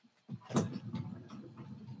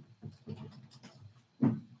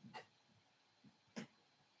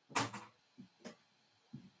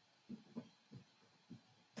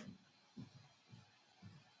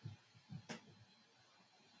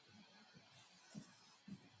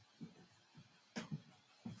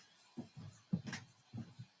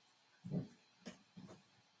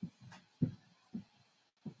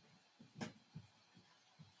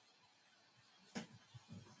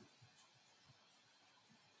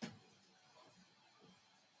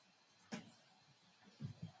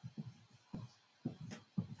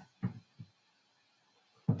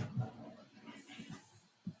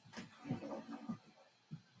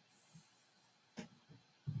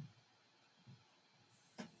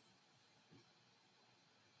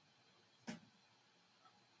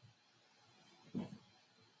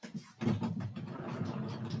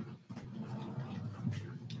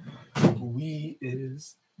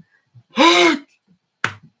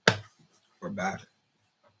 We're back.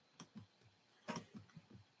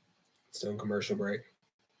 Still in commercial break.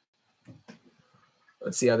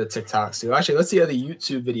 Let's see how the TikToks do. Actually, let's see how the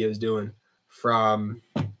YouTube video is doing from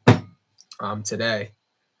today.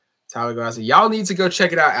 Tyler Glasser. Y'all need to go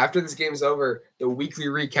check it out after this game's over. The weekly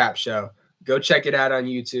recap show. Go check it out on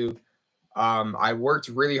YouTube. I worked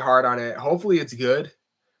really hard on it. Hopefully it's good.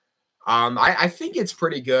 I think it's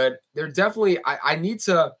pretty good. They're definitely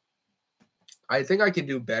I think I can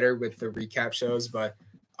do better with the recap shows, but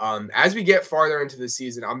as we get farther into the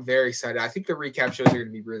season, I'm very excited. I think the recap shows are going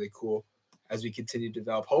to be really cool as we continue to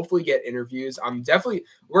develop. Hopefully get interviews.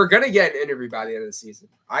 We're going to get an interview by the end of the season.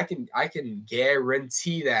 I can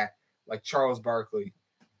guarantee that, like Charles Barkley.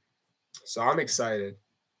 So I'm excited.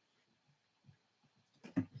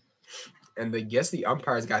 And the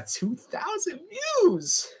umpires got 2,000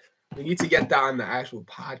 views. We need to get that on the actual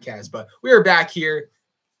podcast, but we are back here.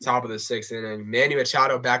 Top of the sixth inning. Manny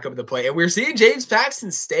Machado back up at the plate. And we're seeing James Paxton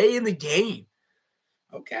stay in the game.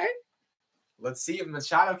 Okay. Let's see if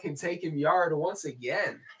Machado can take him yard once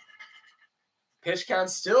again. Pitch count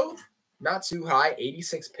still not too high.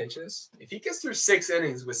 86 pitches. If he gets through 6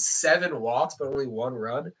 innings with 7 walks but only 1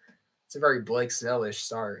 run, it's a very Blake Snell-ish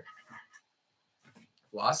start.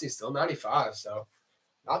 Velocity still 95, so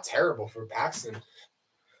not terrible for Paxton.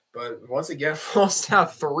 But once again, falls down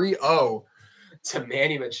 3-0. To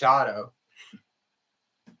Manny Machado.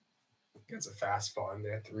 Gets a fastball in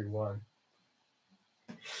there, 3-1.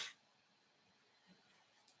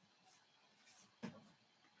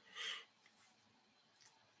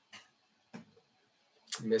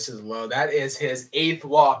 Misses low. That is his 8th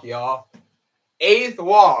walk, y'all. 8th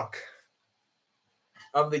walk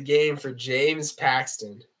of the game for James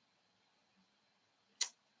Paxton.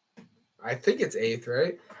 I think it's 8th,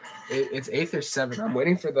 right? It's 8th or 7th. I'm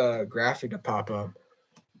waiting for the graphic to pop up.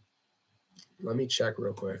 Let me check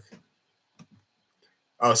real quick.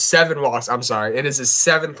 Oh, 7 walks. I'm sorry. It is his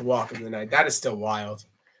 7th walk of the night. That is still wild.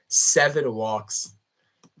 7 walks.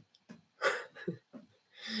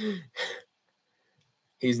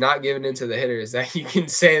 He's not giving in to the hitters. That you can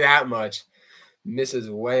say that much. Misses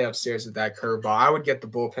way upstairs with that curveball. I would get the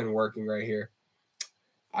bullpen working right here.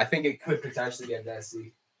 I think it could potentially get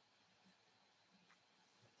messy.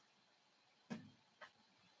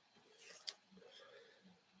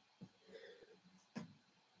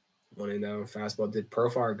 One and down fastball. Did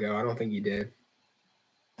Profar go? I don't think he did.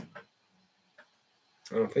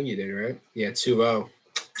 I don't think you did, right? Yeah, 2-0.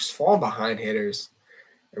 Just falling behind hitters.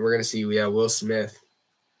 And we're going to see Will Smith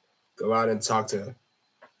go out and talk to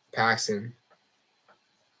Paxton.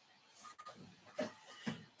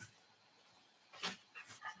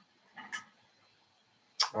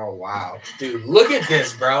 Oh, wow. Dude, look at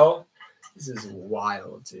this, bro. This is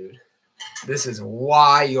wild, dude. This is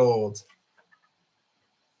wild.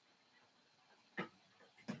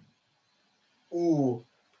 Ooh.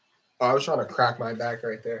 Oh, I was trying to crack my back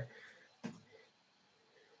right there.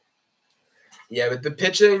 Yeah, but the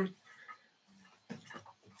pitching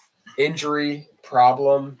injury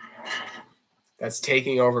problem that's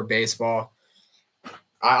taking over baseball.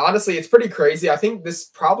 Honestly, it's pretty crazy. I think this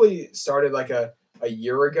probably started like a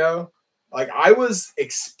year ago. Like I was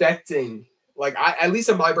expecting, like at least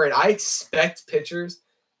in my brain, I expect pitchers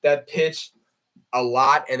that pitch a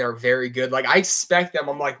lot and are very good. Like I expect them.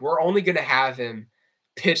 I'm like, we're only gonna have him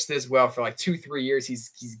pitch this well for like 2-3 years.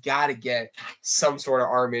 He's got to get some sort of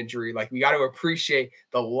arm injury. Like we got to appreciate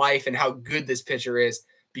the life and how good this pitcher is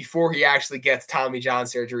before he actually gets Tommy John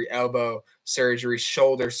surgery, elbow surgery,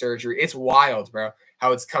 shoulder surgery. It's wild, bro,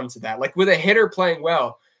 how it's come to that. Like with a hitter playing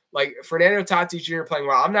well, like Fernando Tatis Jr. playing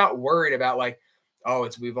well, I'm not worried about like, oh,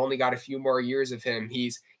 we've only got a few more years of him.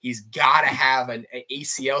 He's got to have an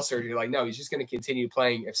ACL surgery. Like, no, he's just going to continue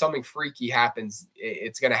playing. If something freaky happens,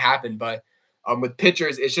 it's going to happen. But with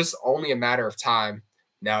pitchers, it's just only a matter of time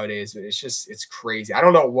nowadays. It's crazy. I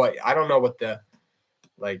don't know what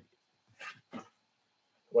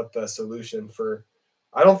the solution for.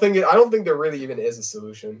 I don't think there really even is a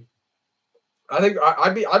solution. I think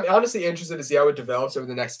I'm honestly interested to see how it develops over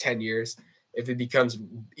the next 10 years, if it becomes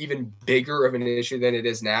even bigger of an issue than it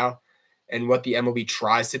is now, and what the MLB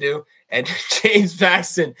tries to do. And James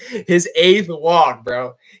Paxton, his 8th walk,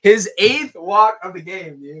 bro. His 8th walk of the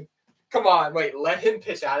game, dude. Come on, wait, let him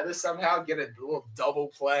pitch out of this somehow, get a little double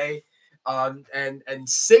play. And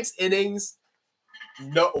 6 innings,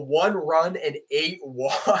 no 1 run and 8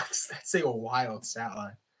 walks. That's a wild stat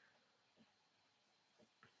line.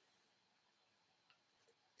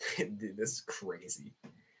 Dude, this is crazy.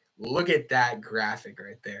 Look at that graphic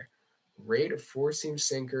right there. Rate of 4-seam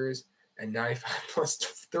sinkers and 95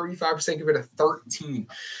 plus 35% compared to 13.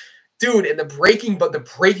 Dude, and the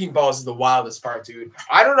breaking balls is the wildest part, dude.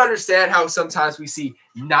 I don't understand how sometimes we see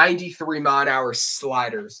 93-mile-an-hour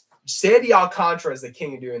sliders. Sandy Alcantara is the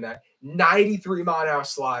king of doing that. 93-mile-an-hour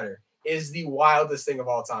slider is the wildest thing of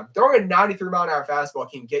all time. Throwing a 93-mile-an-hour fastball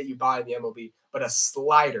can get you by in the MLB, but a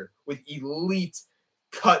slider with elite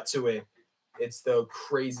cut to it, it's the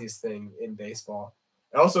craziest thing in baseball.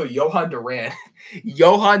 And also, Johan Duran.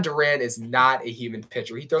 Johan Duran is not a human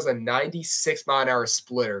pitcher. He throws a 96-mile-an-hour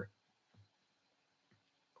splitter.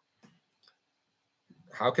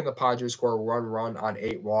 How can the Padres score 1 run on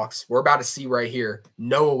 8 walks? We're about to see right here.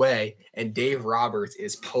 No way. And Dave Roberts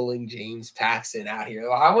is pulling James Paxton out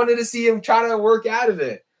here. I wanted to see him try to work out of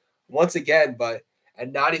it once again, but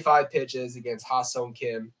at 95 pitches against Ha-Seong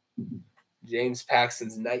Kim, James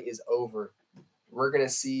Paxton's night is over. We're going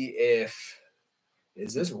to see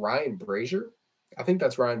is this Ryan Brazier? I think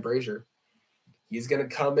that's Ryan Brazier. He's going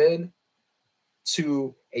to come in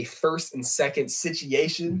to a 1st and 2nd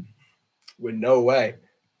situation with no way.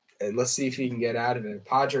 And let's see if he can get out of it.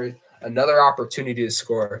 Padres, another opportunity to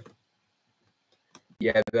score.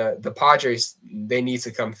 Yeah, the Padres, they need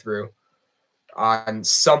to come through on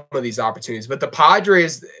some of these opportunities. But the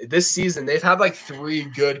Padres this season, they've had like 3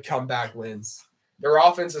 good comeback wins. Their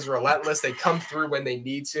offense is relentless. They come through when they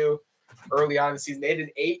need to. Early on in the season, they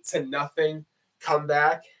did 8-0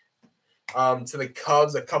 comeback to the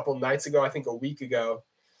Cubs a couple nights ago, I think a week ago.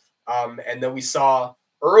 And then we saw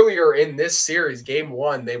earlier in this series, game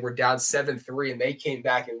 1, they were down 7-3, and they came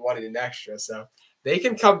back and won it in extra. So they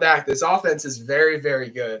can come back. This offense is very,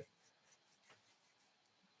 very good.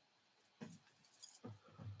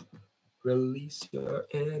 Release your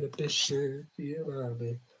inhibition, feel love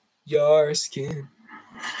in your skin.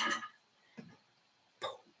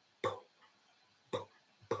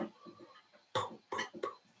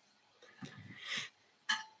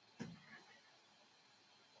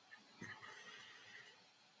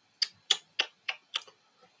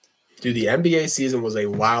 Dude, the NBA season was a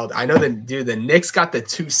wild. I know the Knicks got the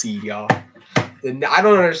 2 seed, y'all. I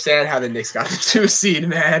don't understand how the Knicks got the 2 seed,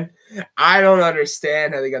 man. I don't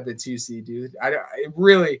understand how they got the 2 seed, dude. I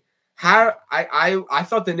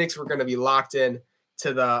thought the Knicks were going to be locked in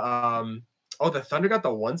to the the Thunder got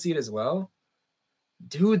the 1 seed as well.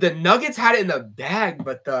 Dude, the Nuggets had it in the bag,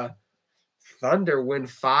 but the Thunder win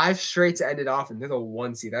 5 straight to end it off, and they're the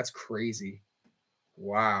 1 seed. That's crazy.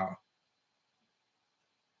 Wow.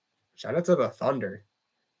 Shout out to the Thunder.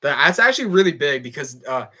 That's actually really big because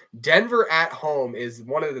Denver at home is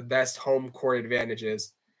one of the best home court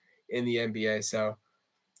advantages in the NBA. So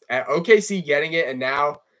at OKC getting it, and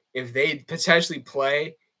now if they potentially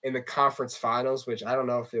play in the conference finals, which I don't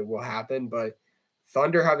know if it will happen, but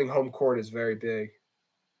Thunder having home court is very big.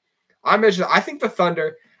 I think the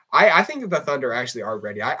Thunder. I think that the Thunder actually are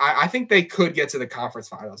ready. I think they could get to the conference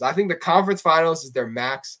finals. I think the conference finals is their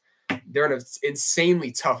max. They're in an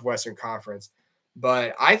insanely tough Western Conference,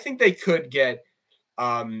 but I think they could get.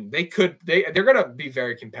 They're gonna be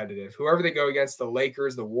very competitive. Whoever they go against, the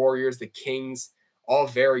Lakers, the Warriors, the Kings, all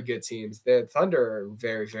very good teams. The Thunder are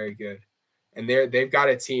very, very good, and they've got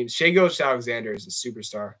a team. Shai Gilgeous-Alexander is a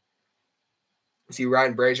superstar. See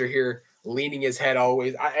Ryan Brazier here leaning his head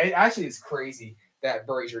always. Actually, it's crazy that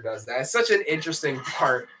Brazier does that. It's such an interesting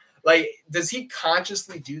part. Like, does he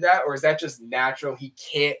consciously do that, or is that just natural? He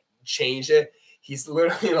can't change it. He's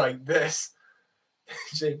literally like this.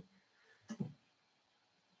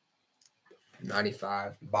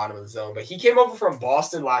 95, bottom of the zone. But he came over from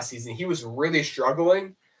Boston last season. He was really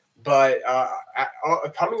struggling, but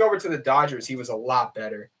coming over to the Dodgers, he was a lot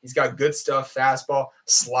better. He's got good stuff, fastball,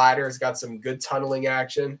 slider. He's got some good tunneling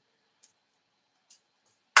action.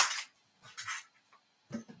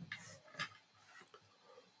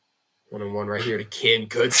 One and one right here to Kim.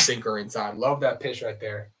 Good sinker inside. Love that pitch right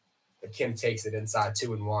there. But Kim takes it inside,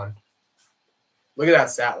 2-1. Look at that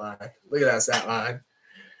stat line. Look at that stat line.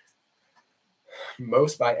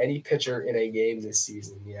 Most by any pitcher in a game this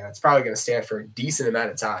season. Yeah, it's probably going to stand for a decent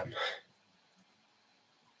amount of time.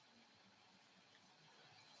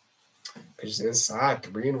 Pitches inside,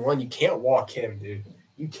 3-1. You can't walk him, dude.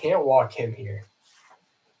 You can't walk him here.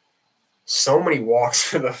 So many walks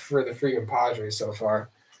for the freaking Padres so far.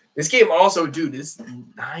 This game also, dude, is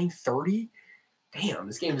 9:30. Damn,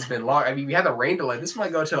 this game has been long. I mean, we had the rain delay. This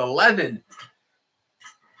might go to 11.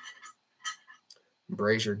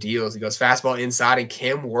 Brazier deals. He goes fastball inside, and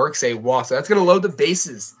Kim works a walk. So that's going to load the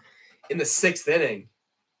bases in the 6th inning.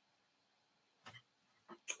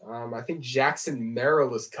 I think Jackson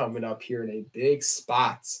Merrill is coming up here in a big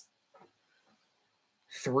spot.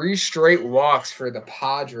 3 straight walks for the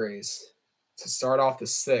Padres to start off the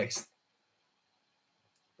 6th.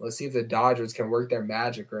 Let's see if the Dodgers can work their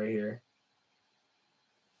magic right here.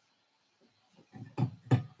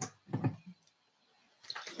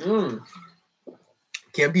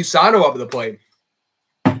 Campusano up at the plate.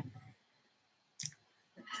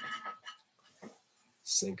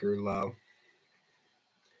 Sinker low.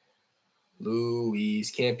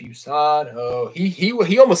 Luis Campusano.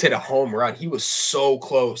 He almost hit a home run. He was so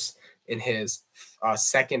close in his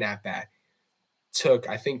second at bat. Took,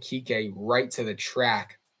 I think, Kike right to the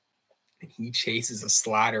track. And he chases a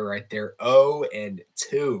slider right there.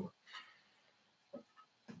 0-2.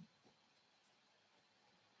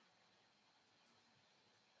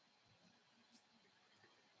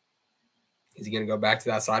 Is he going to go back to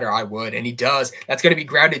that slider? I would, and he does. That's going to be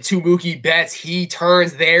grounded to Mookie Betts. He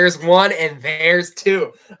turns. There's 1, and there's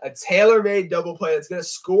 2. A tailor-made double play that's going to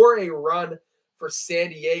score a run for San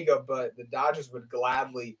Diego, but the Dodgers would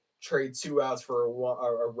gladly trade 2 outs for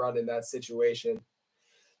a run in that situation.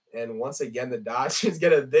 And once again, the Dodgers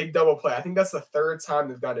get a big double play. I think that's the 3rd time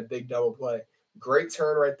they've got a big double play. Great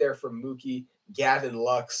turn right there from Mookie. Gavin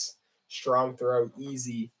Lux. Strong throw,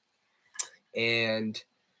 easy. And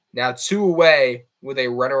now 2 away with a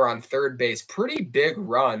runner on third base. Pretty big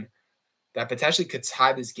run that potentially could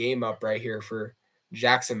tie this game up right here for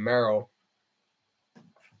Jackson Merrill.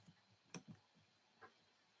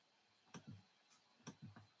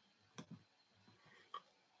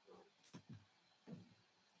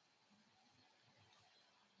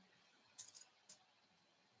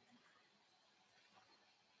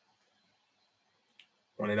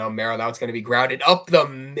 Merrill. Now it's going to be grounded up the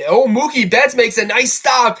Mookie Betts makes a nice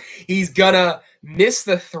stop. He's going to miss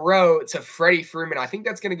the throw to Freddie Freeman. I think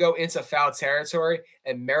that's going to go into foul territory,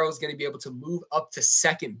 and Merrill's going to be able to move up to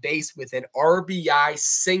second base with an RBI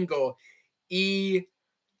single. E6,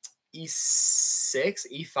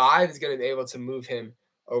 E5 is going to be able to move him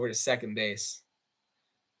over to second base.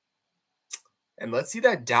 And let's see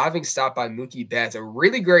that diving stop by Mookie Betts. A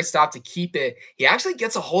really great stop to keep it. He actually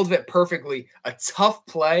gets a hold of it perfectly. A tough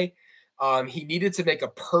play. He needed to make a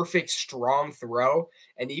perfect, strong throw.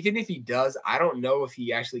 And even if he does, I don't know if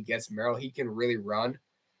he actually gets Merrill. He can really run.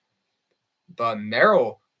 But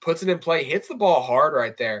Merrill puts it in play, hits the ball hard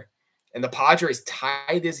right there. And the Padres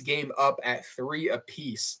tie this game up at 3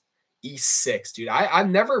 apiece. E6, dude. I've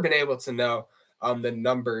never been able to know the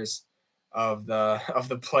numbers of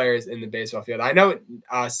the players in the baseball field. I know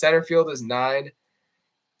center field is 9.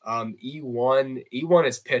 E1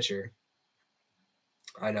 is pitcher.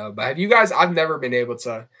 I know, but have you guys? I've never been able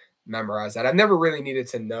to memorize that. I've never really needed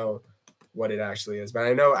to know what it actually is, but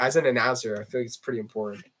I know as an announcer, I feel like it's pretty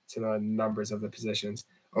important to know the numbers of the positions.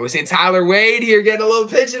 Oh, we're seeing Tyler Wade here getting a little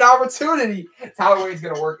pitching opportunity. Tyler Wade's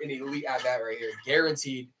gonna work an elite at bat right here,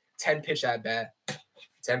 guaranteed 10 pitch at bat.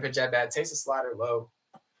 10 pitch at bat, takes a slider low.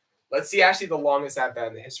 Let's see actually the longest at bat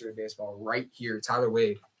in the history of baseball right here. Tyler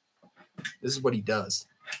Wade. This is what he does.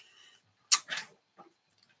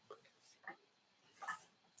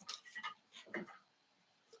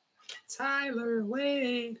 Tyler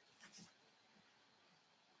Wade.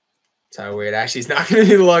 Tyler Wade actually is not going to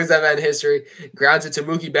be the longest at bat in history. Grounds it to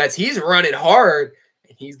Mookie Betts. He's running hard,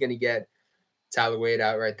 and he's going to get Tyler Wade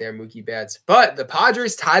out right there, Mookie Betts. But the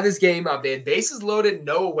Padres tie this game up. They had bases loaded,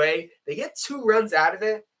 no away. They get 2 runs out of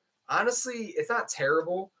it. Honestly, it's not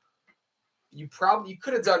terrible. You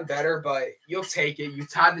could have done better, but you'll take it. You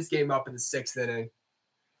tied this game up in the 6th inning.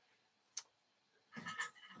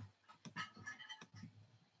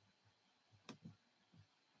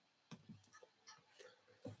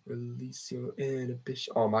 Release your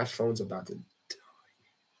inhibition. Oh, my phone's about to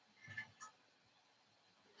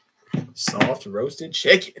die. Soft roasted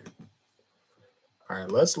chicken. All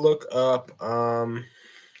right, let's look up.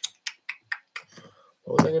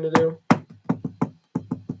 What was I gonna do?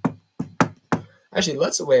 Actually,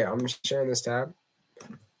 let's wait. I'm sharing this tab.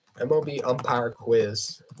 MLB umpire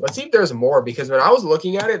quiz. Let's see if there's more, because when I was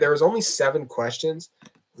looking at it, there was only 7 questions.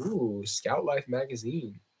 Ooh, Scout Life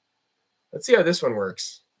magazine. Let's see how this one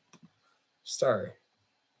works. Sorry.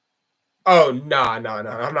 Oh, no. I'm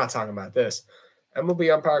not talking about this.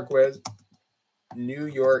 MLB umpire quiz. New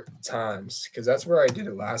York Times, because that's where I did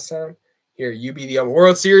it last time. Here, you be the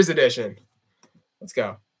World Series edition. Let's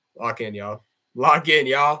go. Lock in, y'all. Lock in,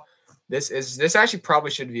 y'all. This actually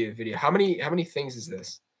probably should be a video. How many things is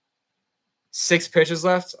this? 6 pitches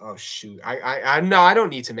left. Oh shoot. I don't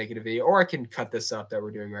need to make it a video, or I can cut this up that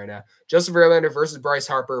we're doing right now. Joseph Verlander versus Bryce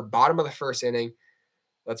Harper, bottom of the 1st inning.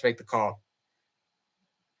 Let's make the call.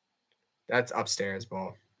 That's upstairs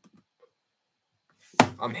ball.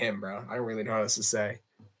 I'm him, bro. I don't really know what else to say.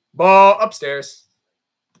 Ball upstairs.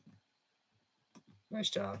 Nice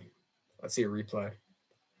job. Let's see a replay.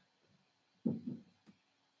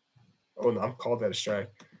 Oh, no, I'm called that a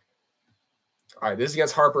strike. All right, this is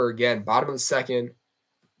against Harper again. Bottom of the 2nd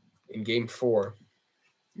in game 4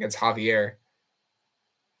 against Javier.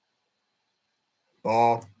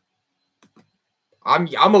 Ball. I'm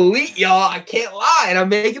elite, y'all. I can't lie. And I'm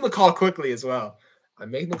making the call quickly as well.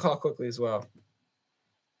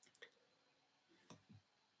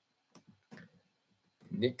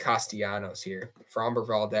 Nick Castellanos here. Framber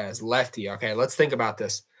Valdez, lefty. Okay, let's think about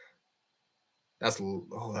this. That's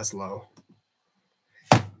low.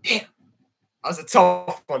 Damn. That was a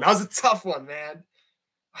tough one, man.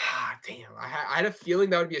 Damn. I had a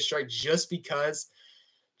feeling that would be a strike just because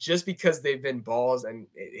they've been balls, and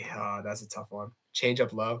that's a tough one. Change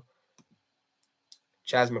up low.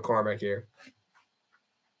 Chas McCormick here.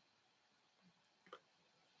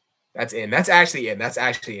 That's in. That's actually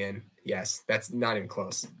in. Yes, that's not even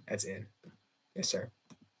close. That's in. Yes, sir.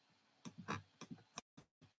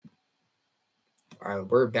 All right,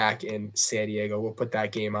 we're back in San Diego. We'll put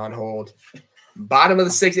that game on hold. Bottom of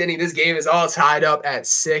the 6th inning. This game is all tied up at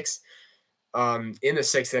 6. In the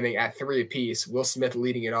 6th inning at 3 apiece. Will Smith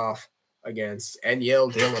leading it off against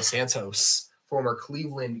Eniel De Los Santos, former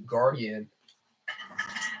Cleveland Guardian.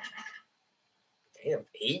 Damn,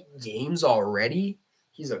 8 games already?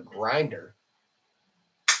 He's a grinder.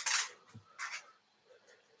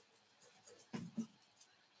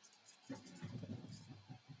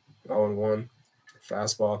 Oh, 0-1.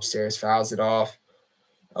 Fastball upstairs, fouls it off.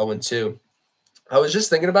 0-2. I was just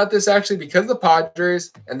thinking about this actually, because the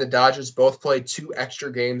Padres and the Dodgers both played 2 extra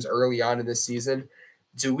games early on in this season.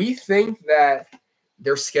 Do we think that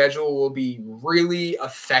their schedule will be really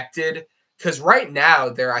affected? Because right now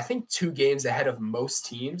they're, I think, 2 games ahead of most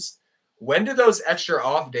teams. When do those extra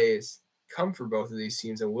off days come for both of these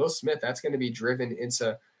teams? And Will Smith, that's going to be driven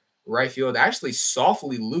into right field, actually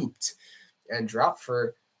softly looped and dropped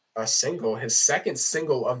for a single, his 2nd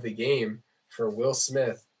single of the game for Will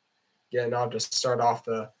Smith, getting off to start off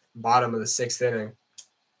the bottom of the 6th inning.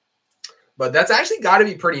 But that's actually got to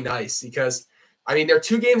be pretty nice, because, I mean, they're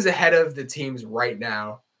 2 games ahead of the teams right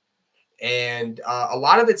now. And a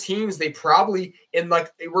lot of the teams, they probably,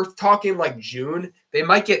 we're talking like June, they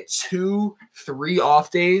might get 2-3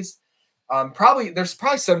 off days. There's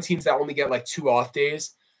probably some teams that only get like 2 off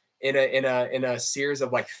days in a series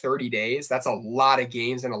of like 30 days. That's a lot of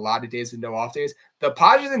games and a lot of days with no off days. The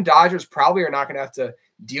Padres and Dodgers probably are not going to have to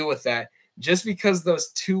deal with that, just because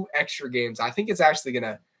those 2 extra games. I think it's actually going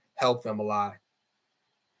to help them a lot.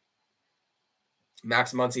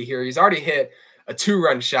 Max Muncy here. He's already hit a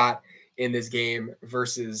 2-run shot in this game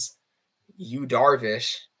versus Yu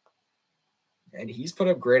Darvish. And he's put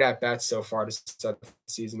up great at-bats so far to start the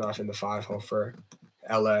season off in the 5-hole for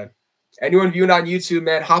LA. Anyone viewing on YouTube,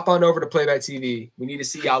 man, hop on over to Playback TV. We need to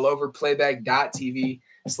see y'all over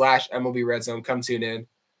playback.tv/MLB Red Zone. Come tune in.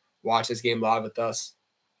 Watch this game live with us.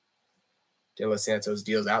 De Los Santos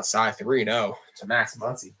deals outside 3-0 to Max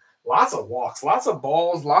Muncy. Lots of walks, lots of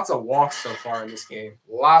balls, lots of walks so far in this game.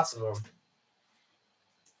 Lots of them.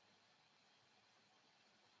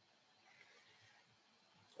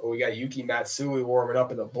 Oh, we got Yuki Matsui warming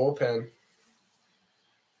up in the bullpen.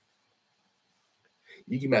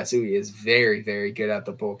 Yuki Matsui is very, very good at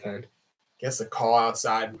the bullpen. Gets the call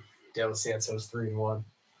outside. De Los Santos 3-1.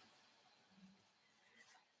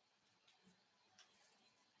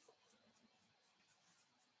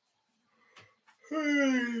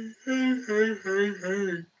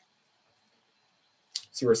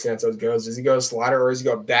 See where Santos goes. Does he go slider or does he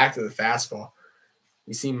go back to the fastball?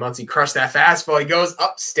 We see Muncy crush that fastball. He goes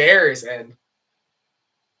upstairs and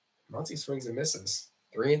Muncy swings and misses.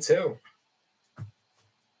 3-2.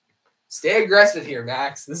 Stay aggressive here,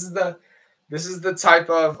 Max. This is the type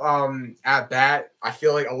of at bat. I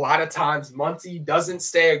feel like a lot of times Muncy doesn't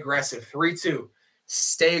stay aggressive. 3-2.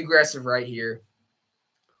 Stay aggressive right here.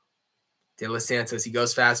 De Los Santos, he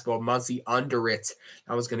goes fastball. Muncy under it.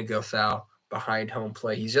 That was going to go foul behind home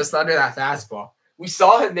plate. He's just under that fastball. We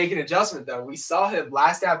saw him make an adjustment, though. We saw him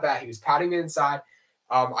last at bat. He was patting it inside,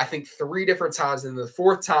 I think 3 different times. And the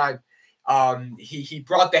 4th time, he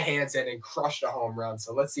brought the hands in and crushed a home run.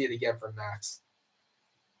 So let's see it again from Max.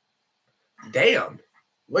 Damn.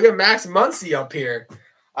 Look at Max Muncy up here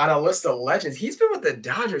on a list of legends. He's been with the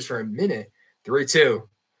Dodgers for a minute. 3-2.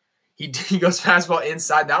 He goes fastball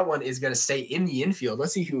inside. That one is going to stay in the infield.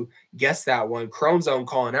 Let's see who gets that one. Chrome Zone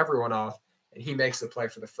calling everyone off, and he makes the play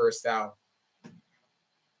for the first out.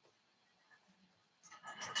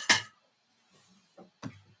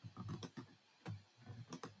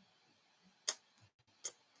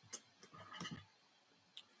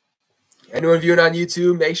 Anyone viewing on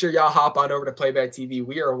YouTube, make sure y'all hop on over to Playback TV.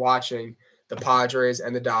 We are watching the Padres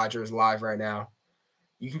and the Dodgers live right now.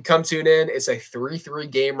 You can come tune in. It's a 3-3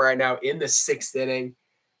 game right now in the 6th inning.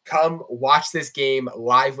 Come watch this game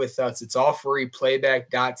live with us. It's all free.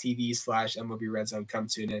 Playback.tv/MLB Red Zone. Come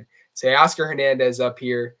tune in. Say Oscar Hernandez up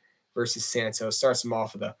here versus Santos. Starts him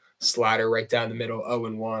off with a slider right down the middle,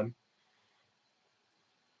 0-1.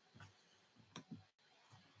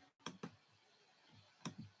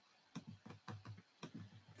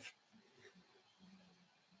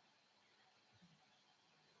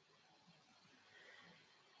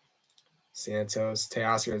 Santos,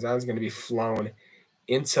 Teoscar, that's going to be flown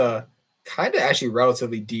into kind of actually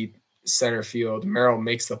relatively deep center field. Merrill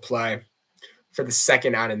makes the play for the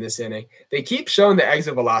 2nd out in this inning. They keep showing the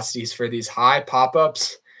exit velocities for these high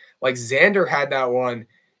pop-ups. Like Xander had that one.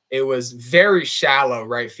 It was very shallow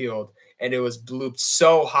right field, and it was blooped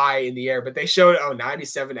so high in the air. But they showed,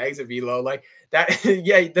 97 exit velo. Like that,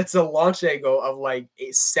 yeah, that's a launch angle of like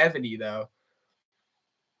 70, though.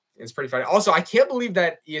 It's pretty funny. Also, I can't believe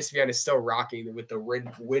that ESPN is still rocking with the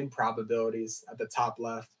win probabilities at the top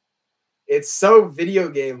left. It's so video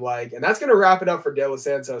game-like. And that's going to wrap it up for De Los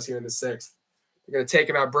Santos here in the 6th. They're going to take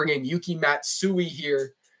him out, bring in Yuki Matsui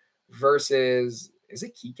here versus – is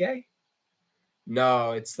it Kike?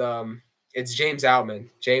 No, it's James Outman.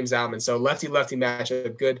 James Outman. So lefty-lefty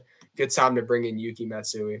matchup. Good time to bring in Yuki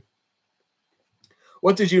Matsui.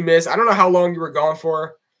 What did you miss? I don't know how long you were gone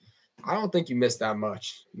for. I don't think you missed that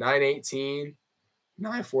much. 9:18,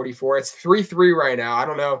 9:44. It's 3-3 right now. I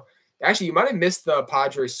don't know. Actually, you might have missed the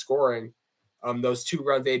Padres scoring those 2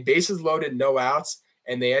 runs. They had bases loaded, no outs,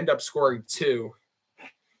 and they end up scoring 2.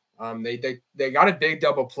 They got a big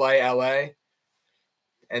double play, LA,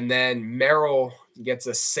 and then Merrill gets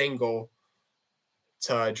a single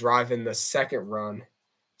to drive in the 2nd run.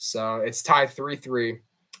 So it's tied 3-3,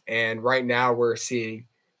 and right now we're seeing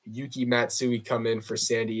Yuki Matsui come in for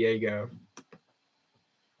San Diego.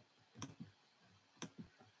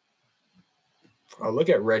 Oh, look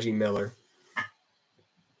at Reggie Miller.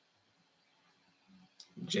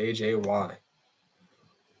 JJY.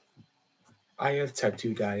 I have type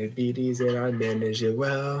 2 diabetes and I manage it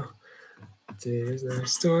well. There's a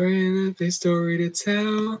story and a big story to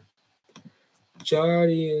tell.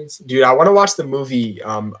 Jardians. Dude, I want to watch the movie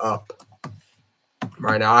Up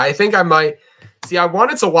right now. I think I might. See, I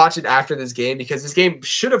wanted to watch it after this game because this game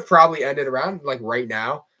should have probably ended around like right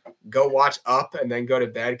now. Go watch Up and then go to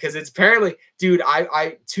bed because it's apparently, dude,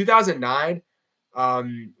 I 2009,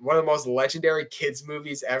 One of the most legendary kids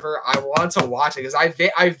movies ever. I want to watch it because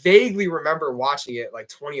I vaguely remember watching it like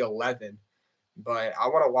 2011, but I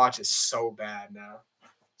want to watch it so bad now.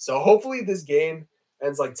 So hopefully this game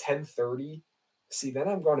ends like 10:30. See, then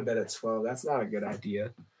I'm going to bed at 12. That's not a good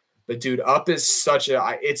idea. But dude, Up is such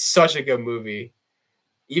a good movie.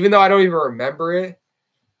 Even though I don't even remember it.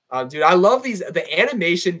 Dude, I love the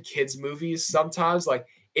animation kids movies sometimes. Like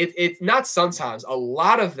it's not sometimes, a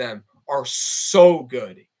lot of them are so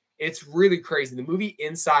good. It's really crazy. The movie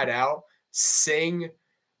Inside Out, Sing,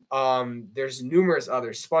 there's numerous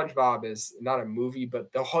others. SpongeBob is not a movie,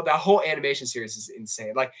 but that whole animation series is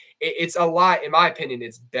insane. Like it's a lot, in my opinion,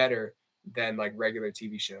 it's better than like regular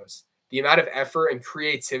TV shows. The amount of effort and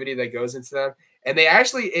creativity that goes into them, and they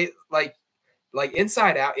actually like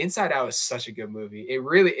Inside Out. Inside Out is such a good movie.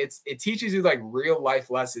 It teaches you like real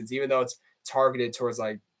life lessons, even though it's targeted towards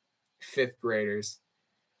like fifth graders,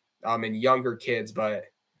 and younger kids, but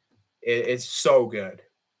it's so good.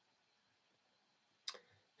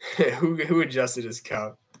 who adjusted his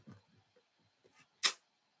cup?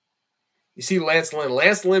 You see Lance Lynn.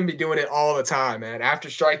 Lance Lynn be doing it all the time, man. After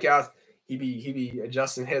strikeouts, he be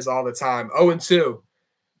adjusting his all the time. 0-2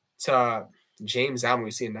 to James Albany.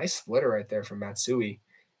 We see a nice splitter right there from Matsui.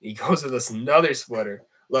 He goes with us another splitter.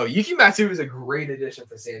 Yuki Matsui is a great addition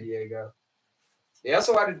for San Diego. They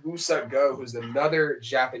also added Usa Go, who's another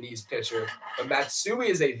Japanese pitcher. But Matsui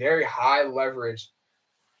is a very high leverage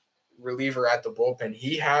reliever at the bullpen.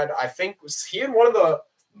 He had one of the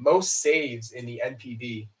most saves in the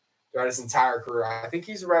NPB throughout his entire career. I think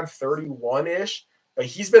he's around 31-ish, but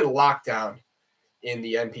he's been locked down in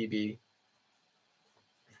the NPB.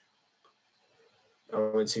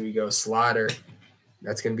 Here we go, slider.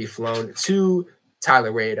 That's going to be flown to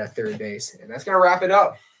Tyler Wade at third base. And that's going to wrap it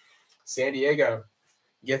up. San Diego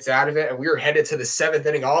gets out of it, and we are headed to the seventh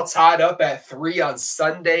inning, all tied up at 3 on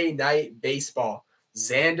Sunday Night Baseball.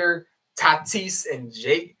 Xander Tatis and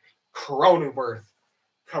Jake Cronenworth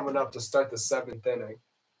coming up to start the seventh inning.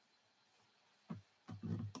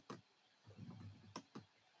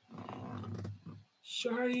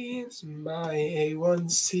 Shines my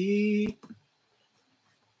A1C.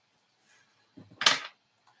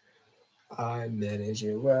 I manage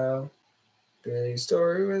it well. Big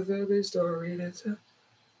story with a big story to tell.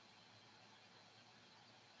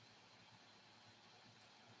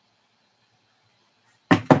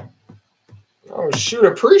 Oh, shoot.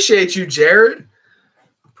 Appreciate you, Jared.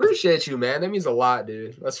 Appreciate you, man. That means a lot,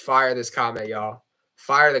 dude. Let's fire this comment, y'all.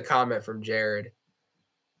 Fire the comment from Jared.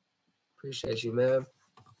 Appreciate you, man.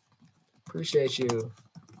 Appreciate you.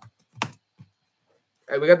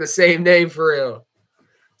 Hey, we got the same name for real.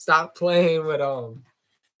 Stop playing with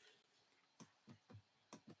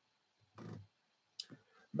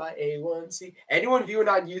my A1C. Anyone viewing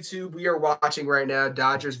on YouTube, we are watching right now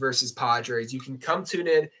Dodgers versus Padres. You can come tune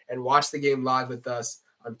in and watch the game live with us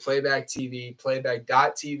on Playback TV,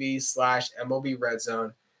 playback.tv/MLB Red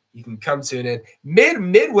Zone. You can come tune in.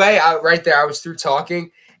 Midway out right there, I was through talking,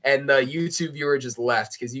 and the YouTube viewer just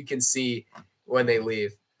left because you can see when they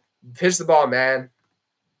leave. Pitch the ball, man.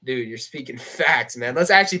 Dude, you're speaking facts, man. Let's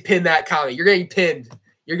actually pin that comment. You're getting pinned.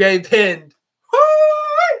 You're getting pinned. Woo!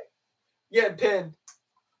 You're getting pinned.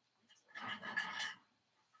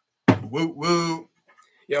 Woo woo.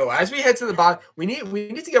 Yo, as we head to the bottom, we need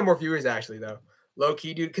to get more viewers actually though. Low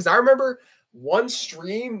key, dude. Because I remember one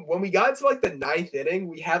stream when we got to like the 9th inning,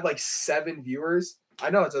 we had like 7 viewers. I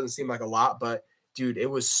know it doesn't seem like a lot, but dude, it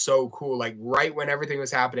was so cool. Like right when everything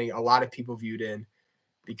was happening, a lot of people viewed in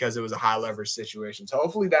because it was a high leverage situation. So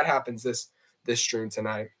hopefully that happens this stream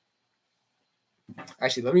tonight.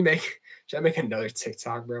 Actually, should I make another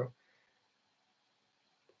TikTok, bro?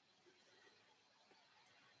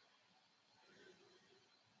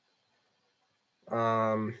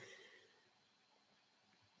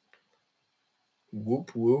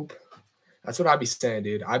 Whoop whoop. That's what I'd be saying,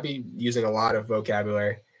 dude. I'd be using a lot of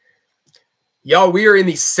vocabulary. Yo, we are in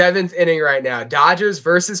the 7th inning right now. Dodgers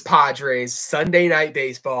versus Padres, Sunday Night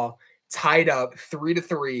Baseball, tied up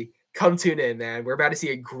 3-3. Come tune in, man. We're about to see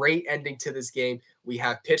a great ending to this game. We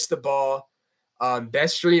have pitched the ball.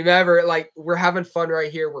 Best stream ever. Like, we're having fun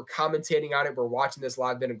right here. We're commentating on it. We're watching this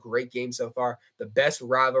live. Been a great game so far. The best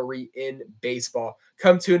rivalry in baseball.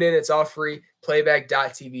 Come tune in. It's all free.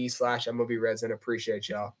 Playback.tv/MLB Red Zone. Appreciate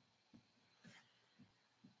y'all.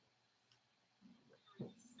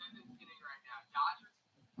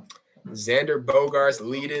 Xander Bogaerts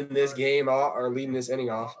leading this game off, or leading this inning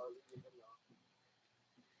off.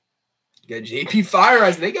 You got JP Fire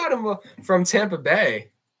Eyes. They got him from Tampa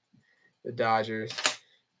Bay. The Dodgers.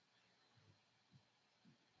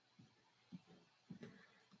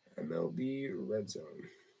 MLB Red Zone.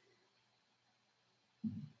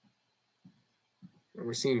 And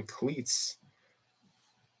we're seeing cleats.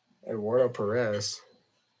 Eduardo Perez.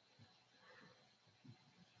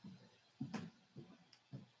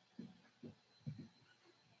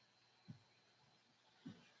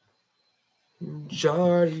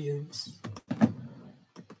 Guardians.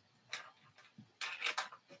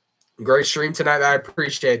 Great stream tonight. I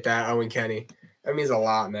appreciate that, Owen Kenny. That means a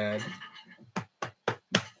lot, man.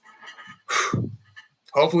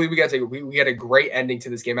 Hopefully we get a great ending to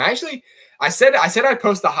this game. I said I'd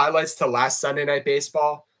post the highlights to last Sunday Night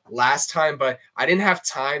Baseball last time, but I didn't have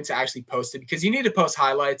time to actually post it because you need to post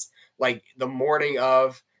highlights like the morning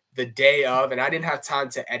of, the day of, and I didn't have time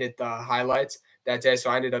to edit the highlights that day, so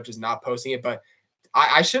I ended up just not posting it. But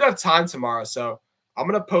I should have time tomorrow, so I'm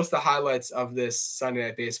going to post the highlights of this Sunday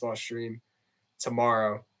Night Baseball stream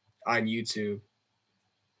tomorrow on YouTube.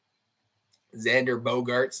 Xander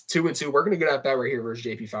Bogaerts, 2-2. We're going to get at that right here versus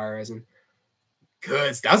JP Fireeisen.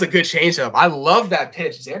 Good. That was a good changeup. I love that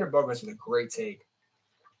pitch. Xander Bogaerts with a great take.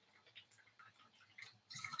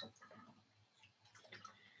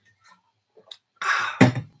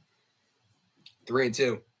 Three and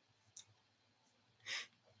two.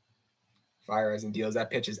 Fireeisen deals. That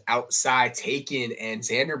pitch is outside, taken, and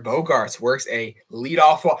Xander Bogaerts works a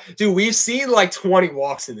leadoff walk. Dude, we've seen like 20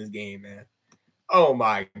 walks in this game, man. Oh,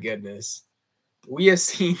 my goodness. We have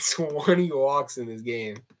seen 20 walks in this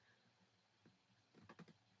game.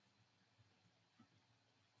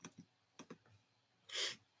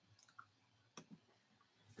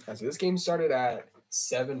 So this game started at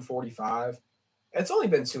 7:45. It's only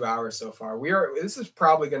been 2 hours so far. This is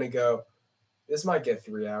probably going to go. This might get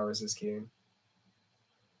 3 hours, this game.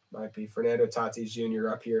 Might be. Fernando Tatis Jr.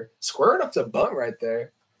 up here. Squaring up to bunt right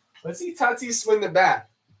there. Let's see Tatis swing the bat.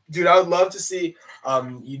 Dude, I would love to see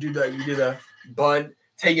you do the bunt,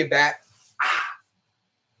 take it back.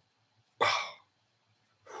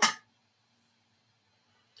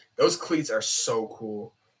 Those cleats are so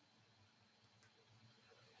cool.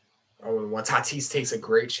 Oh, and one Tatis takes a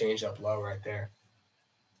great change up low right there.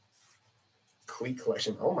 Cleat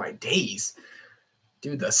collection. Oh my days.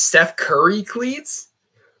 Dude, the Steph Curry cleats?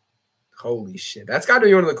 Holy shit. That's got to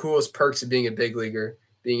be one of the coolest perks of being a big leaguer.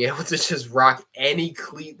 Being able to just rock any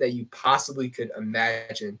cleat that you possibly could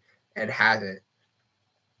imagine and have it.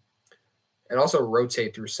 And also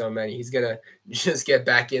rotate through so many. He's going to just get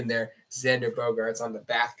back in there. Xander Bogaerts on the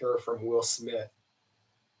back throw from Will Smith.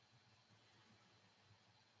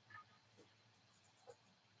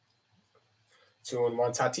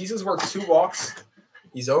 2-1. Tatis has worked 2 walks.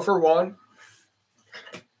 He's 0 for 1.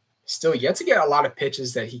 Still yet to get a lot of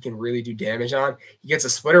pitches that he can really do damage on. He gets a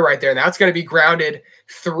splitter right there. Now it's going to be grounded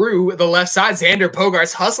through the left side. Xander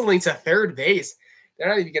Bogaerts hustling to third base. They're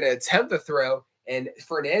not even going to attempt the throw. And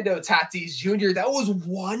Fernando Tatis Jr., that was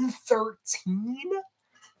 113?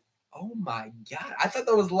 Oh, my God. I thought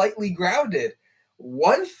that was lightly grounded.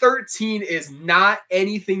 113 is not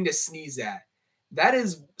anything to sneeze at. That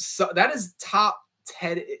is top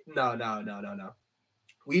 10. No.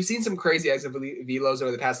 We've seen some crazy exit velos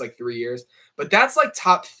over the past like 3 years, but that's like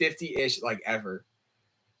top 50-ish like ever.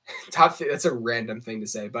 That's a random thing to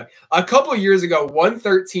say, but a couple of years ago,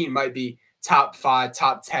 113 might be top 5,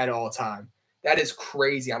 top 10 all time. That is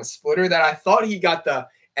crazy on a splitter that I thought he got the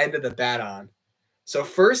end of the bat on. So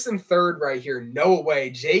first and third right here, no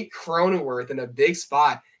way. Jake Cronenworth in a big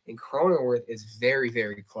spot, and Cronenworth is very,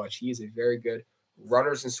 very clutch. He is a very good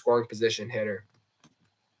runners in scoring position hitter.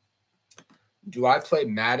 Do I play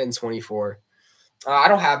Madden 24? I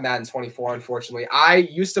don't have Madden 24, unfortunately. I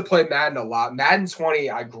used to play Madden a lot. Madden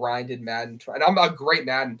 20, I grinded Madden 20. And I'm a great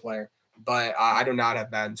Madden player, but I do not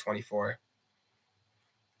have Madden 24.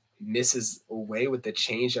 Misses away with the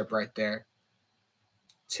changeup right there.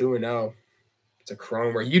 2-0. It's a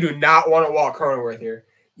Cronenworth. You do not want to walk Cronenworth here.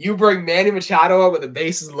 You bring Manny Machado up with the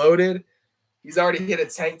bases loaded. He's already hit a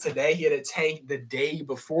tank today. He hit a tank the day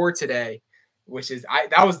before today, which is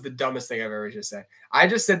that was the dumbest thing I've ever just said. I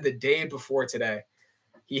just said the day before today.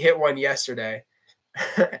 He hit one yesterday,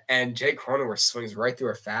 and Jake Cronenworth swings right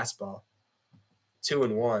through a fastball.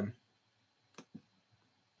 2-1.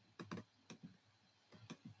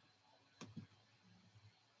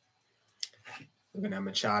 Looking at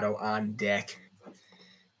Machado on deck.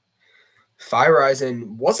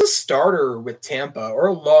 Fireeisen was a starter with Tampa or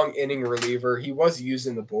a long inning reliever. He was used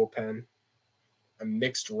in the bullpen. A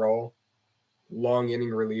mixed role. Long inning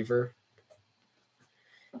reliever.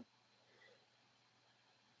 He's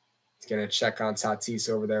going to check on Tatis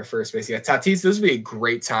over there first base. Yeah, Tatis, this would be a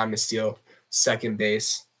great time to steal second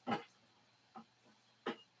base.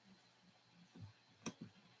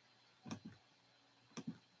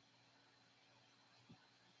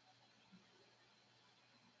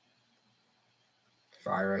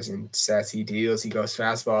 Fires and sets. He deals. He goes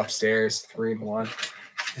fastball upstairs. 3-1.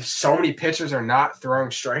 So many pitchers are not throwing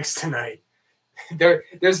strikes tonight.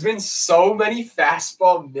 There's been so many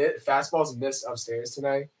fastballs missed upstairs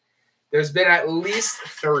tonight. There's been at least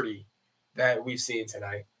 30 that we've seen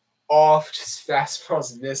tonight. All just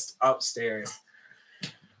fastballs missed upstairs.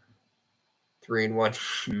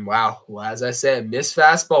 3-1. Wow. Well, as I said, missed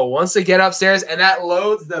fastball once again upstairs, and that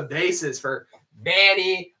loads the bases for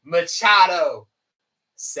Manny Machado.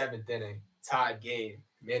 7th inning, tied game.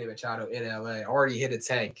 Manny Machado in LA already hit a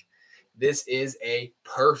tank. This is a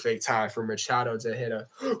perfect time for Machado to hit a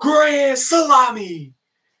grand salami.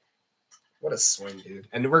 What a swing, dude.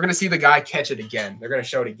 And we're going to see the guy catch it again. They're going to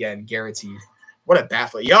show it again, guaranteed. What a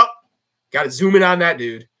bat flip. Yup. Got to zoom in on that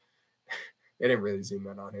dude. They didn't really zoom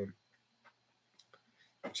in on him.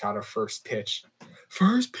 Machado first pitch.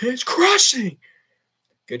 First pitch, crushing.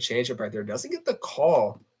 Good changeup right there. Doesn't get the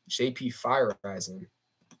call. JP Fire rising.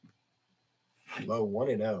 Low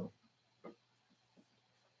 1-0.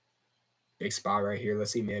 Big spot right here.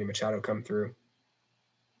 Let's see Manny Machado come through.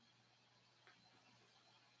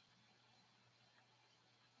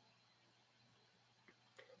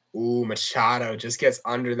 Ooh, Machado just gets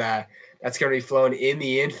under that. That's going to be flown in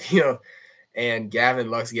the infield. And Gavin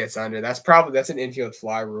Lux gets under. That's an infield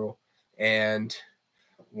fly rule. And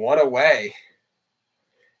 1 away.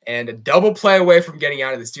 And a double play away from getting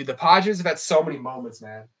out of this. Dude, the Padres have had so many moments,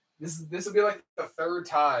 man. This will be like the 3rd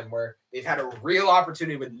time where they've had a real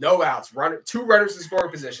opportunity with no outs, 2 runners in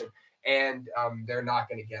scoring position, and they're not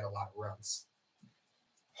going to get a lot of runs.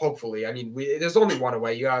 Hopefully. I mean, there's only 1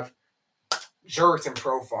 away. You have Jurickson and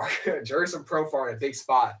Profar. Jurickson and Profar in a big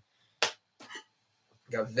spot. You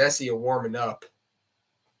got Vesia warming up.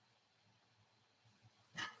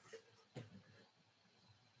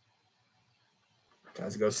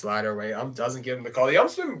 Does go slider away. Doesn't give him the call. The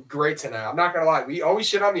ump's been great tonight. I'm not going to lie. We always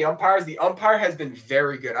shit on the umpires. The umpire has been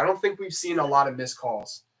very good. I don't think we've seen a lot of missed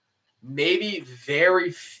calls. Maybe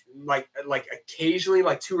very, like occasionally,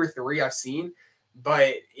 like 2 or 3 I've seen.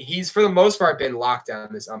 But he's, for the most part, been locked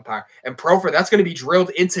down, this umpire. And Profar, that's going to be drilled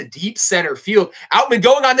into deep center field. Outman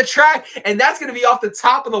going on the track, and that's going to be off the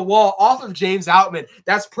top of the wall, off of James Outman.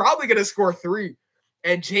 That's probably going to score 3.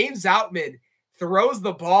 And James Outman throws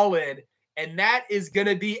the ball in. And that is going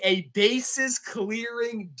to be a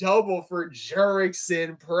bases-clearing double for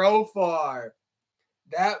Jurickson Profar.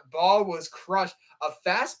 That ball was crushed. A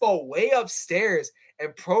fastball way upstairs,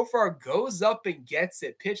 and Profar goes up and gets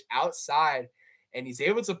it. Pitch outside, and he's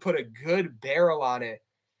able to put a good barrel on it.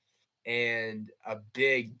 And a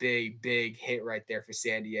big, big, big hit right there for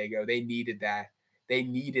San Diego. They needed that. They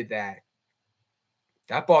needed that.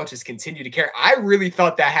 That ball just continued to carry. I really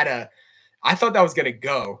thought that I thought that was going to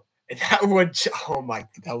go. And that one, oh my,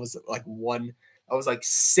 that was like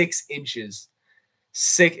 6 inches.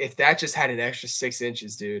 If that just had an extra 6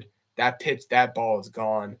 inches, dude, that ball is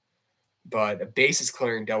gone. But a bases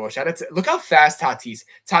clearing double. Shout out to, look how fast Tatis.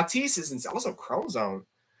 Tatis is also Cronenworth.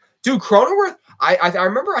 Dude, Cronenworth, I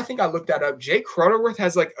remember, I think I looked that up. Jake Cronenworth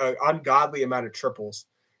has like an ungodly amount of triples.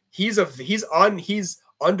 He's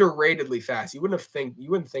underratedly fast. You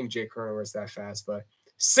wouldn't think Jake Cronenworth's that fast, but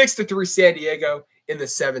 6-3 San Diego in the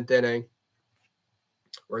 7th inning.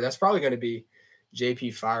 Or that's probably going to be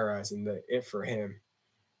JP Fire Eyes and it for him.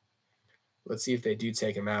 Let's see if they do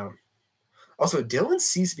take him out. Also, Dylan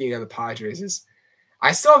Cease being on the Padres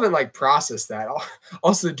I still haven't processed that.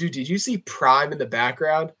 Also, dude, did you see Prime in the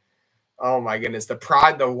background? Oh my goodness, the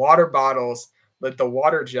water bottles, the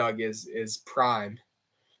water jug is Prime.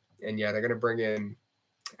 And yeah, they're gonna bring in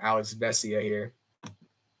Alex Vesia here.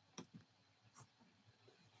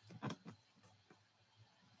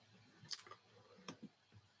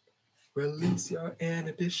 Release your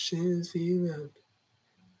inhibitions, feel up,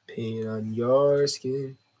 pain on your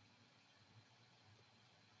skin.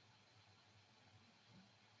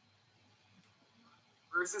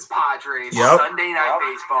 Versus Padres, Sunday Night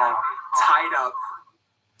Baseball, tied up.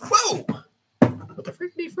 Whoa! What the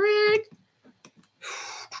frickety frick?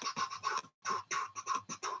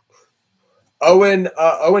 Owen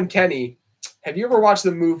Kenny, have you ever watched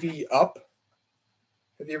the movie Up?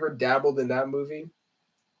 Have you ever dabbled in that movie?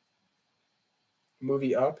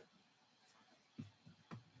 Movie Up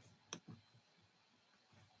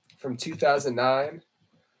from 2009.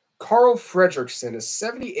 Carl Fredrickson, a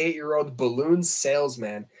 78-year-old balloon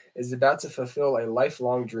salesman, is about to fulfill a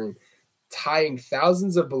lifelong dream. Tying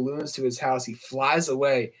thousands of balloons to his house, he flies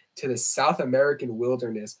away to the South American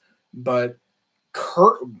wilderness. But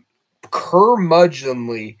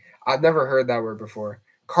curmudgeonly, I've never heard that word before.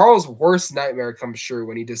 Carl's worst nightmare comes true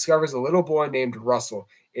when he discovers a little boy named Russell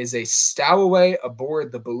is a stowaway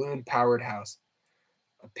aboard the balloon-powered house.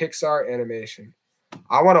 A Pixar animation.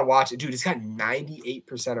 I want to watch it. Dude, it's got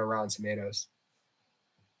 98% of Rotten Tomatoes.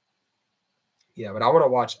 Yeah, but I want to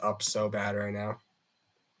watch Up so bad right now.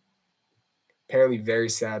 Apparently very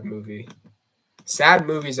sad movie. Sad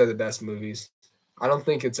movies are the best movies. I don't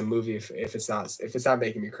think it's a movie if it's not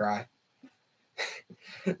making me cry.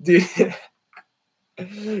 Dude.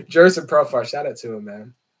 Jerson Profar, shout out to him,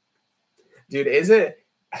 man. Dude, is it?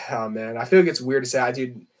 Oh man, I feel like it's weird to say.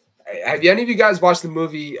 Dude, have any of you guys watched the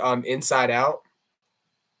movie Inside Out?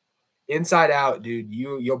 Inside Out, dude,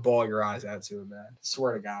 you'll bawl your eyes out to it, man.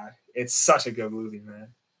 Swear to God, it's such a good movie, man.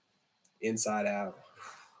 Inside Out,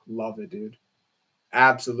 love it, dude.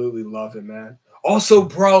 Absolutely love it, man. Also,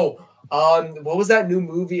 bro, what was that new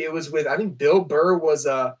movie? It was with, I think Bill Burr was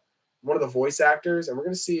one of the voice actors, and we're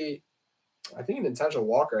gonna see, I think, an intentional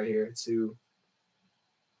walk right here to.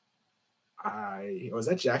 Was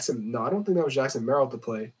that Jackson? No, I don't think that was Jackson Merrill to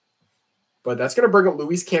play. But that's gonna bring up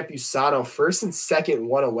Luis Campusano, first and second,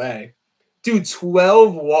 one away. Dude,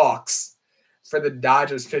 12 walks for the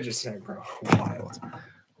Dodgers pitchers tonight, bro.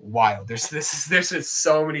 Wild. There's just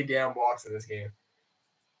so many damn walks in this game.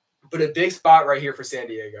 But a big spot right here for San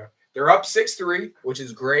Diego. They're up 6-3, which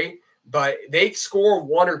is great. But they score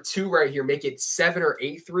 1 or 2 right here, make it 7 or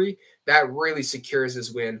 8-3. That really secures this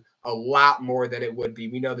win a lot more than it would be.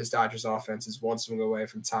 We know this Dodgers offense is one swing away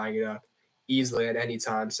from tying it up easily at any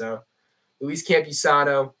time. So Luis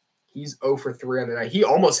Campusano, he's 0 for 3 on the night. He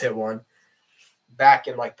almost hit one back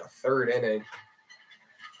in like the 3rd inning.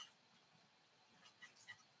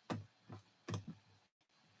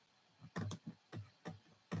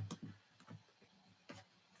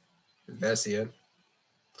 Vesia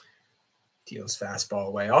deals fastball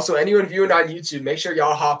away. Also, anyone viewing on YouTube, make sure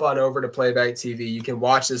y'all hop on over to Playback TV. You can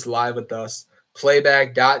watch this live with us.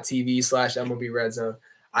 Playback.tv/MLB Red Zone.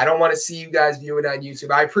 I don't want to see you guys viewing on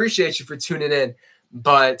YouTube. I appreciate you for tuning in,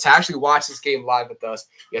 but to actually watch this game live with us,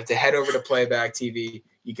 you have to head over to Playback TV.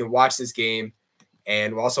 You can watch this game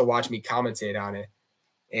and also watch me commentate on it.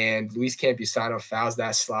 And Luis Campusano fouls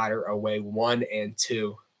that slider away 1 and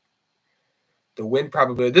 2. The win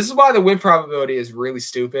probability. This is why the win probability is really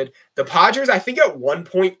stupid. The Padres, I think at one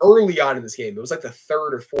point early on in this game, it was like the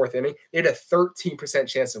 3rd or 4th inning, they had a 13%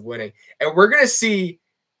 chance of winning. And we're going to see,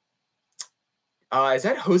 is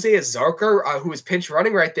that Jose Azarcar, who was pinch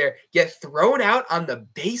running right there, get thrown out on the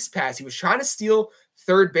base pass. He was trying to steal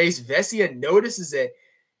third base. Vesia notices it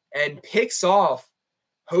and picks off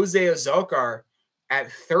Jose Azarcar at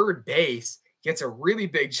third base, gets a really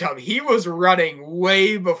big jump. He was running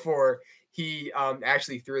way before he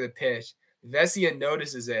actually threw the pitch. Vesia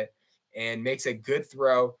notices it and makes a good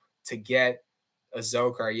throw to get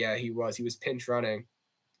Azarcar. Yeah, he was pinch running.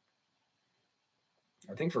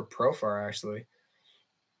 I think for Profar, actually.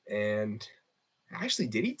 And actually,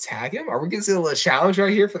 did he tag him? Are we going to see a little challenge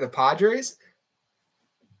right here for the Padres?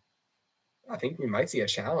 I think we might see a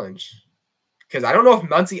challenge. Because I don't know if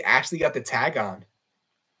Muncy actually got the tag on.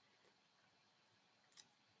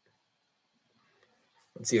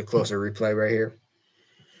 Let's see a closer replay right here.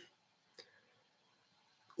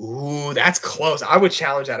 Ooh, that's close. I would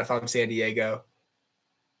challenge that if I'm San Diego.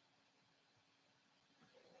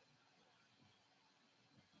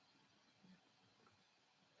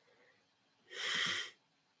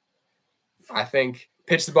 I think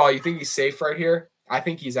pitch the ball. You think he's safe right here? I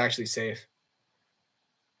think he's actually safe.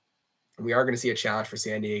 We are going to see a challenge for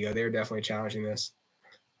San Diego. They're definitely challenging this.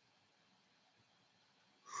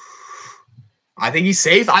 I think he's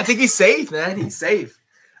safe. I think he's safe, man. He's safe.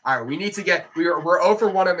 All right, we need to get – we're 0 for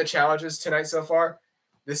 1 on the challenges tonight so far.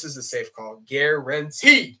 This is a safe call.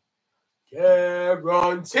 Guaranteed.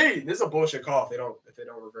 Guaranteed. This is a bullshit call if they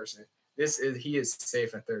don't reverse it. He is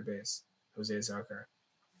safe at third base, Jose Azarcar.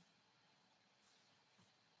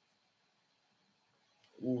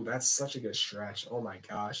 Ooh, that's such a good stretch. Oh, my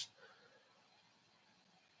gosh.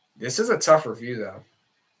 This is a tough review, though.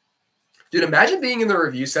 Dude, imagine being in the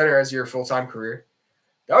review center as your full-time career.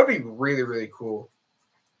 That would be really, really cool.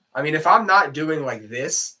 I mean, if I'm not doing like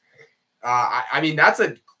this, I mean, that's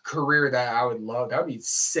a career that I would love. That would be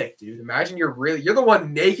sick, dude. Imagine you're the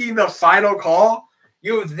one making the final call.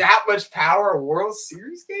 You have that much power, a World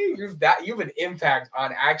Series game. You have an impact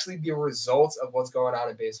on actually the results of what's going on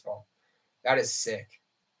in baseball. That is sick.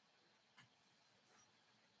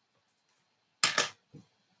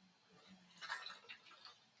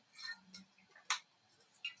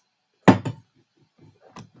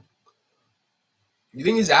 You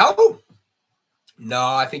think he's out? No,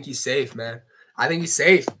 I think he's safe, man. I think he's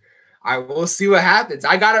safe. I will see what happens.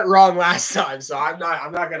 I got it wrong last time, so I'm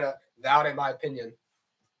not gonna doubt in my opinion.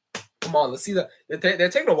 Come on, let's see they're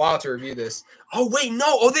taking a while to review this. Oh wait, no.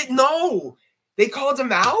 Oh, no. They called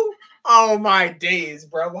him out? Oh, my days,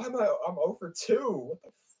 bro. Why am I'm 0 for 2. What the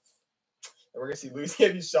and we're going to see Luis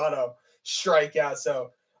Campusano strike out.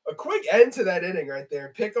 So a quick end to that inning right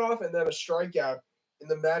there. Pickoff and then a strikeout in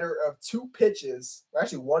the matter of 2 pitches. Or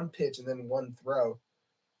actually 1 pitch and then 1 throw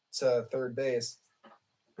to third base.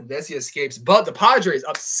 And Vesey escapes. But the Padres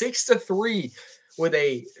up 6-3 with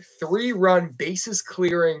a 3-run bases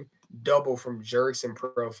clearing double from Jurickson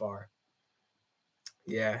Profar.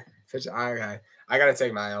 Yeah. I got to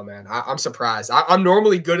take my L, man. I'm surprised. I'm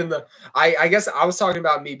normally good in the I guess I was talking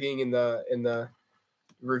about me being in the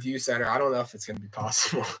review center. I don't know if it's going to be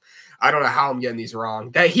possible. I don't know how I'm getting these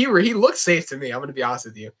wrong. That he looks safe to me. I'm going to be honest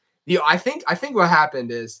with you. I think what happened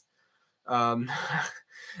is I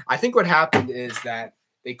think what happened is that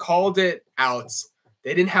they called it out.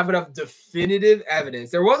 They didn't have enough definitive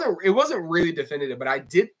evidence. It wasn't really definitive, but I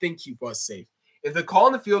did think he was safe. If the call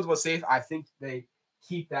in the field was safe, I think they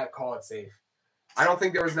keep that call it safe. I don't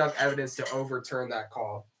think there was enough evidence to overturn that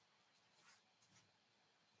call.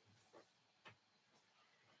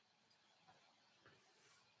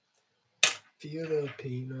 Feel the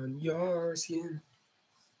pain on your skin.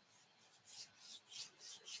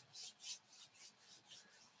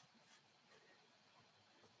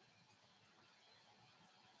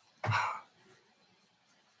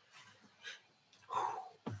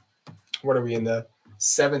 What are we in the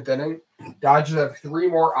 7th inning? Dodgers have 3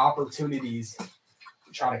 more opportunities to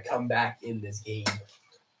try to come back in this game.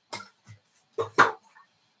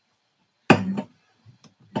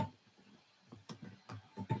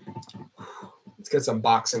 Let's get some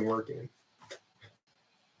boxing work in.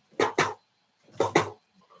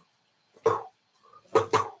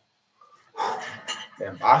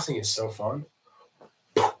 Man, boxing is so fun.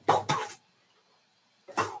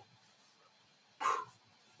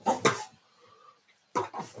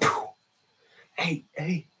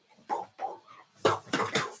 Hey.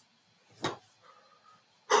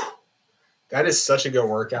 That is such a good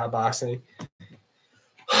workout, boxing.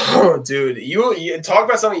 Oh, dude, you talk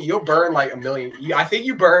about something, you'll burn like 1 million. I think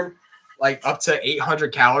you burn like up to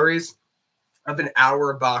 800 calories of an hour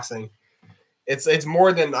of boxing. It's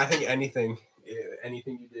more than I think anything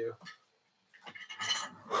you do.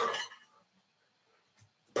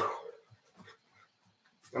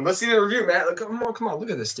 And let's see the review, man. Look, come on, look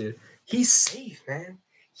at this dude. He's safe, man.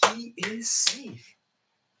 He is safe.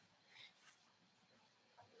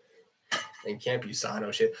 And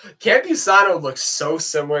Campusano shit. Campusano looks so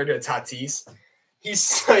similar to Tatis.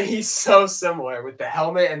 He's so similar with the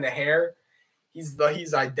helmet and the hair. He's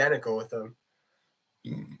identical with him.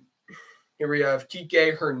 Here we have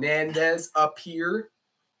Kike Hernandez up here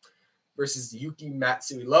versus Yuki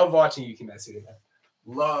Matsui. Love watching Yuki Matsui, man.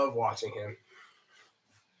 Love watching him.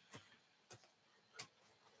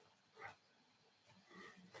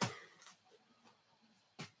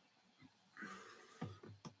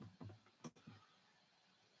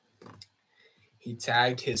 He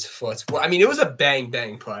tagged his foot. Well, I mean, it was a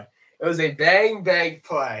bang-bang play. It was a bang-bang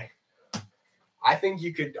play. I think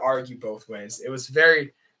you could argue both ways. It was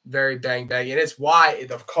very, very bang-bang. And it's why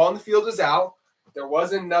the call in the field was out. There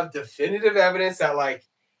wasn't enough definitive evidence that, like,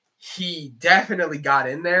 he definitely got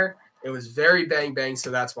in there. It was very bang-bang, so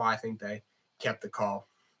that's why I think they kept the call.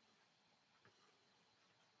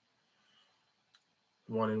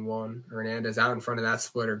 1-1. Hernandez out in front of that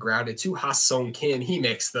splitter. Grounded to Ha-Sung Kim. He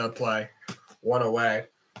makes the play. 1 away.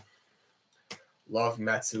 Love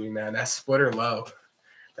Matsui, man. That splitter low.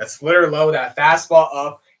 That fastball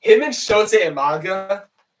up. Him and Shota Imanaga.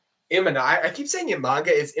 I keep saying Imanaga.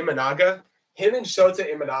 It's Imanaga. Him and Shota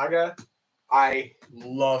Imanaga. I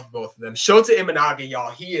love both of them. Shota Imanaga,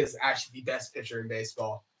 y'all. He is actually the best pitcher in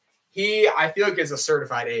baseball. I feel like, is a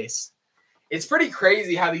certified ace. It's pretty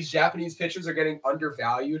crazy how these Japanese pitchers are getting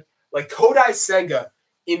undervalued. Like Kodai Senga,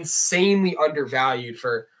 insanely undervalued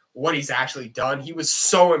for what he's actually done. He was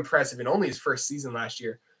so impressive in only his first season last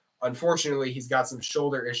year. Unfortunately, he's got some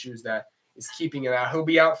shoulder issues that is keeping him out. He'll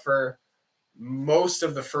be out for most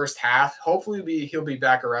of the first half. Hopefully, he'll be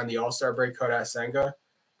back around the All-Star break, Kodai Senga,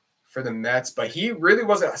 for the Mets. But he really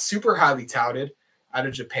wasn't super highly touted out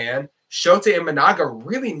of Japan. Shota Imanaga,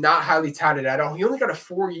 really not highly touted at all. He only got a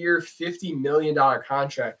 4-year, $50 million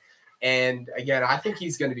contract. And, again, I think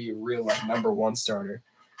he's going to be a real number 1 starter.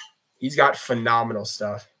 He's got phenomenal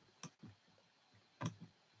stuff.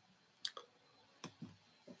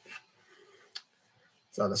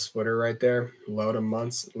 Saw the splitter right there. Low to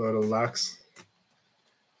Muntz, low to Lux.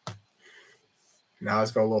 Now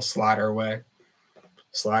let's go a little slider away.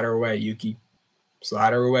 Slider away, Yuki.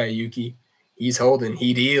 Slider away, Yuki. He's holding.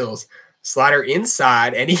 He deals. Slider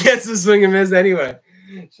inside, and he gets the swing and miss anyway.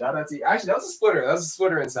 Shout out to you. Actually, that was a splitter. That was a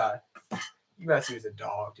splitter inside. Matsui's a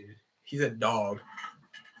dog, dude. He's a dog.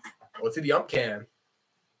 Let's see the ump cam.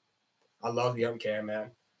 I love the ump cam,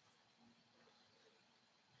 man.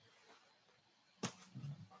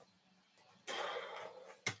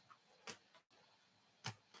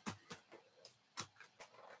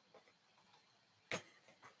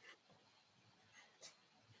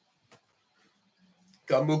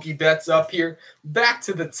 Got Mookie Betts up here. Back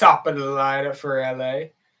to the top of the lineup for LA.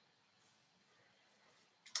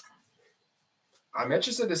 I'm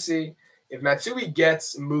interested to see if Matsui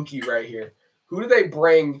gets Mookie right here. Who do they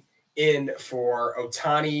bring in for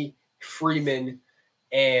Ohtani, Freeman,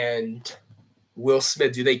 and Will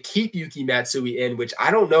Smith? Do they keep Yuki Matsui in, which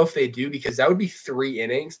I don't know if they do because that would be 3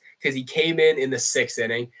 innings because he came in the 6th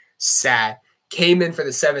inning, sat, came in for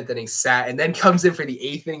the 7th inning, sat, and then comes in for the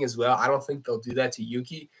 8th inning as well. I don't think they'll do that to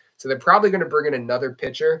Yuki. So they're probably going to bring in another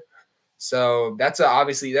pitcher. So that's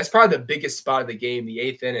obviously that's probably the biggest spot of the game, the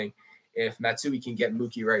 8th inning, if Matsui can get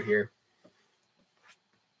Mookie right here.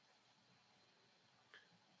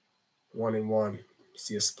 1-1.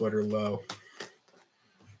 See a splitter low.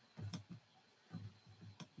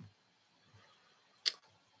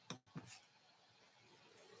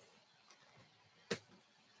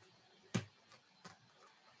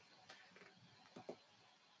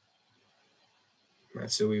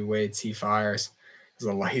 Matsui waits, he fires.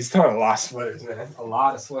 He's throwing a lot of splitters, man. A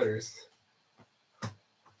lot of splitters.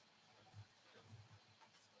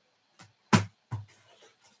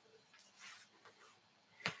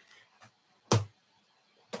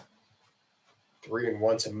 Three and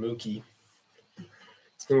one to Mookie.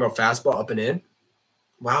 It's going to go fastball up and in.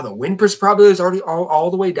 Wow, the win probability is already all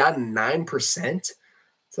the way down to 9%.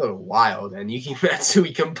 It's a little wild. And Yuki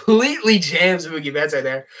Matsui completely jams Mookie Betts right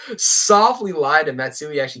there. Softly lined, and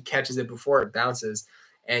Matsui actually catches it before it bounces.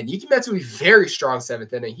 And Yuki Matsui, very strong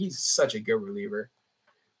 7th inning. He's such a good reliever.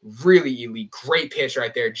 Really elite. Great pitch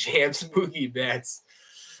right there. Jams Mookie Betts.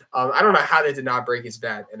 I don't know how they did not break his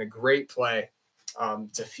bat. And a great play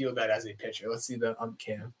to field that as a pitcher. Let's see the ump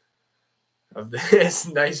cam of this.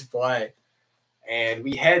 Nice play. And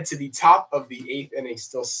we head to the top of the 8th inning.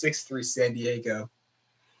 Still 6-3 San Diego.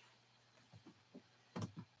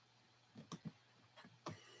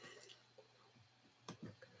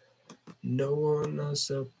 No one else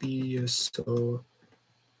will be a soul.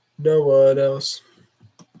 No one else.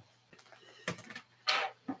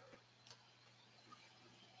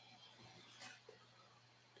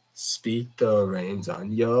 Speak the reins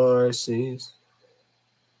on your seas.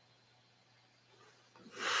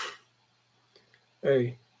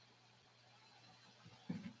 Hey.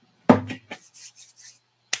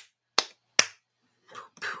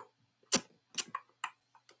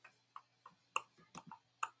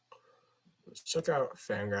 Let's check out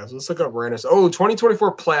Fangraphs. Let's look up randoms. Oh,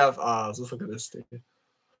 2024 playoff odds. Let's look at this thing.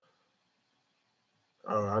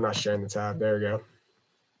 Oh, I'm not sharing the tab. There we go.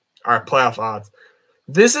 All right, playoff odds.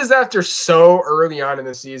 This is after so early on in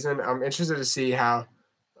the season. I'm interested to see how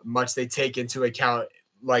much they take into account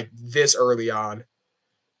like this early on.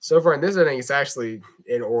 So far in this inning, it's actually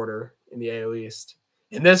in order in the AL East.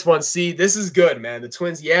 In this one, see, this is good, man. The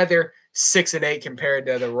Twins, yeah, they're 6-8 compared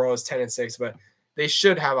to the Royals 10-6, but they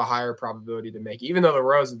should have a higher probability to make it. Even though the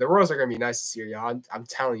Royals are going to be nice this year, y'all. I'm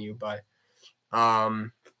telling you, but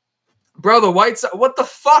bro, the White Sox, what the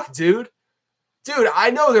fuck, dude? Dude, I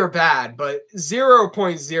know they're bad, but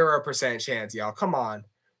 0.0% chance, y'all. Come on.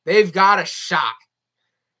 They've got a shot.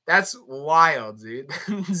 That's wild, dude.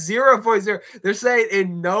 0.0. They're saying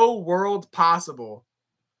in no world possible.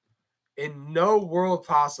 In no world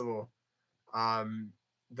possible,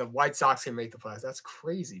 the White Sox can make the playoffs. That's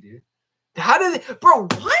crazy, dude. How did they, bro?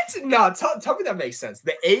 What? No, tell me that makes sense.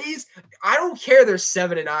 The A's, I don't care. They're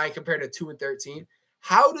 7-9 compared to 2-13.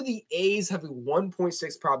 How do the A's have a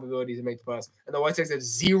 1.6 probability to make the playoffs, and the White Sox have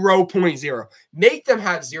 0.0? Make them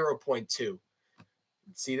have 0.2.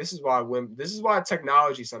 See, this is why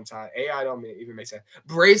technology sometimes AI don't even make sense.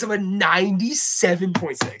 Braves have a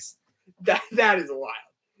 97.6. That is wild.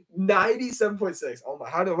 97.6. Oh my!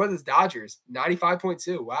 What is Dodgers?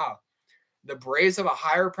 95.2. Wow. The Braves have a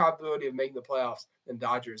higher probability of making the playoffs than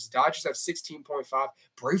Dodgers. Dodgers have 16.5.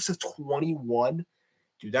 Braves have 21.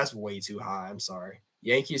 Dude, that's way too high. I'm sorry.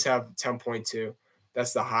 Yankees have 10.2.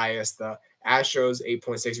 That's the highest. The Astros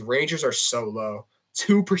 8.6. Rangers are so low.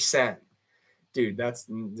 2%. Dude, that's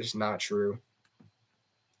just not true.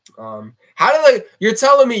 You're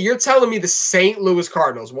telling me the St. Louis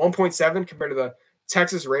Cardinals 1.7 compared to the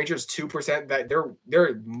Texas Rangers 2%, that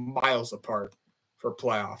they're miles apart for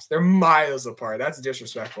playoffs. They're miles apart. That's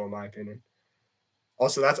disrespectful in my opinion.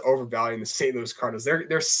 Also, that's overvaluing the St. Louis Cardinals.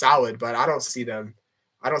 They're solid, but I don't see their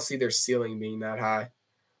ceiling being that high.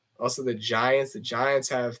 Also, the Giants. The Giants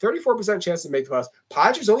have 34% chance to make the playoffs.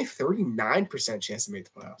 Padres only 39% chance to make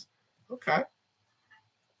the playoffs. Okay.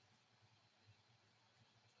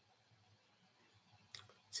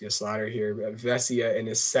 See a slider here. Vesia in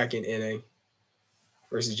his second inning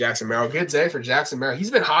versus Jackson Merrill. Good day for Jackson Merrill.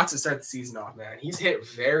 He's been hot to start the season off, man. He's hit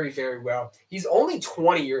very, very well. He's only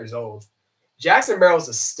 20 years old. Jackson Merrill's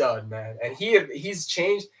a stud, man. And he's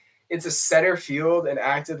changed into center field and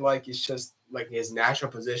acted like it's just like his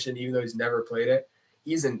natural position, even though he's never played it.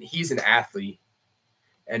 He's an athlete.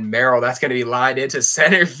 And Merrill, that's going to be lined into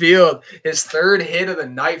center field. His third hit of the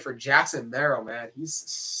night for Jackson Merrill, man. He's a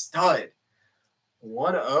stud.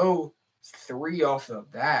 1-0-3 off the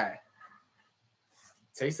bat.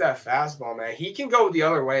 Takes that fastball, man. He can go the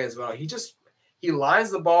other way as well. He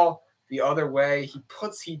lines the ball the other way.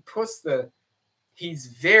 He's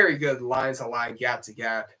very good line to line, gap to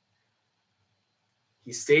gap.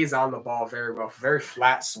 He stays on the ball very well. Very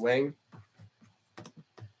flat swing.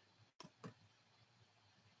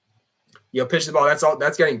 Yo, pitch the ball.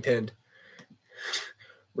 That's getting pinned.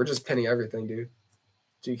 We're just pinning everything, dude.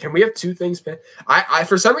 Dude, can we have two things pinned? I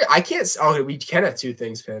for some reason I can't. Oh, we can have two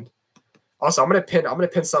things pinned. Also, I'm gonna pin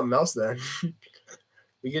something else then.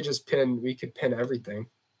 We could pin everything.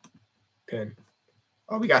 Pin.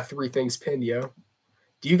 Oh, we got 3 things pinned, yo.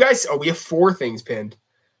 Do you guys? Oh, we have 4 things pinned.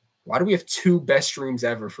 Why do we have 2 best streams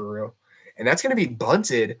ever for real? And that's gonna be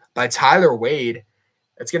bunted by Tyler Wade.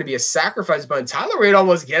 That's gonna be a sacrifice bunt. Tyler Wade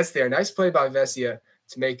almost gets there. Nice play by Vesia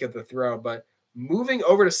to make it the throw. But moving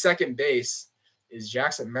over to second base is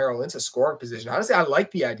Jackson Merrill into scoring position. Honestly, I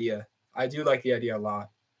like the idea. I do like the idea a lot.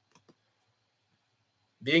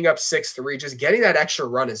 Being up 6-3, just getting that extra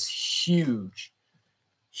run is huge.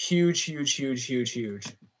 Huge, huge, huge, huge, huge.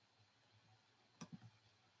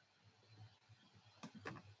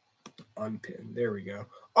 Unpin. There we go.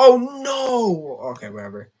 Oh, no. Okay,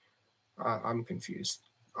 whatever. I'm confused.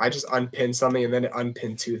 I just unpinned something and then it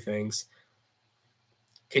unpinned 2 things.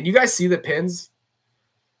 Can you guys see the pins?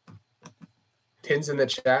 Pins in the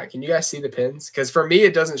chat. Can you guys see the pins? Because for me,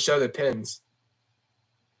 it doesn't show the pins.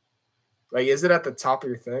 Like, is it at the top of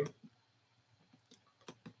your thing?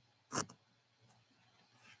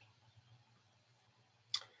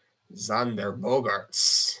 Xander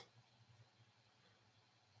Bogaerts.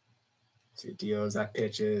 See, Dios, that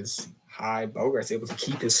pitch is high. Bogaerts able to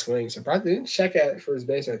keep his swing. Surprised they didn't check at first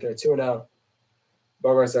base right there. 2-0.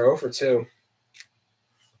 Bogaerts are 0 for 2.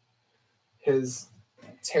 His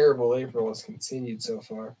terrible April has continued so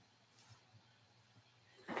far.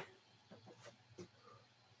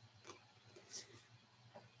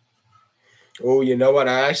 Oh, you know what?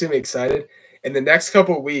 I actually am excited. In the next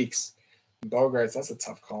couple of weeks, Bogaerts, that's a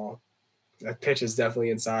tough call. That pitch is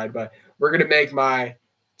definitely inside, but we're going to make my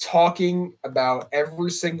talking about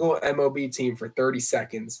every single MLB team for 30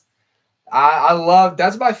 seconds. I love –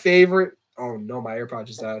 that's my favorite – oh, no, my AirPod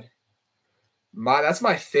just died. That's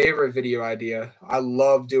my favorite video idea. I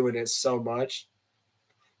love doing it so much.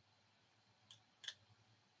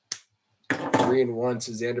 3-1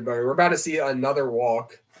 to Xander Bogaerts. We're about to see another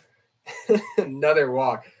walk. Another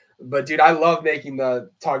walk. But, dude, I love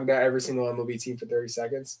talking about every single MLB team for 30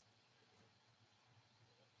 seconds.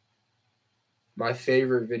 My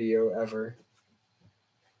favorite video ever.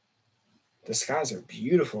 The skies are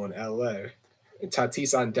beautiful in LA.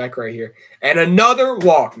 Tatis on deck right here. And another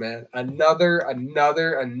walk, man. Another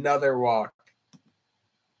walk.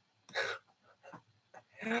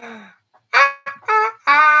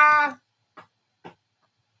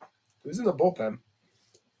 Who's in the bullpen?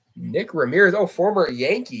 Nick Ramirez. Oh, former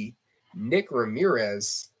Yankee. Nick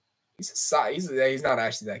Ramirez. He's not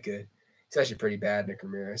actually that good. He's actually pretty bad, Nick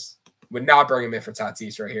Ramirez. Would not bring him in for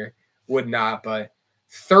Tatis right here. Would not, but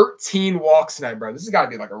 13 walks tonight, bro. This has got to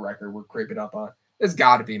be like a record we're creeping up on. It's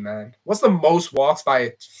got to be, man. What's the most walks by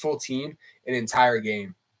a full team in an entire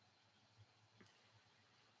game?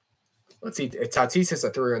 Let's see. If Tatis hits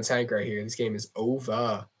a 3-run tank right here, this game is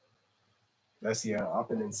over. Let's see,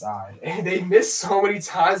 up and inside. And they miss so many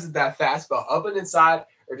times with that fastball. Up and inside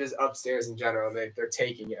or just upstairs in general. They're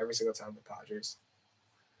taking it every single time, the Padres.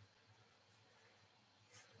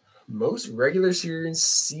 Most regular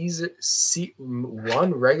season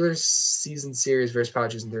one regular season series versus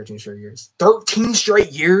Padres in 13 straight years. 13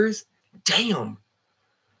 straight years? Damn.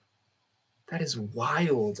 That is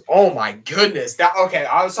wild. Oh my goodness. Okay,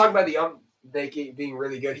 I was talking about the being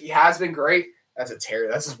really good. He has been great. That's a terror.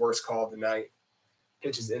 That's his worst call of the night.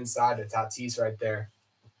 Pitches inside to Tatis right there.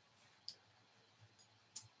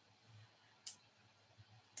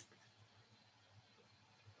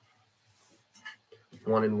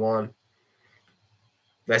 One and one.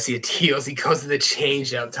 Vesia deals. He goes to the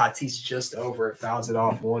changeup. Tatis just over it. Fouls it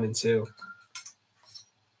off 1-2.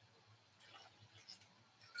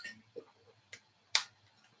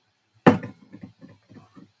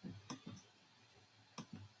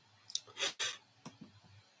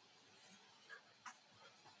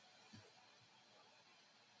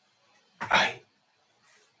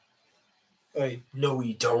 Hey, no,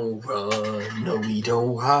 we don't run. No, we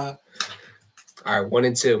don't hide. All right,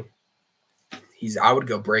 1-2. I would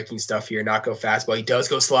go breaking stuff here, not go fastball. He does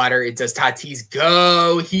go slider. It does Tatis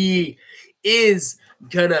go. He is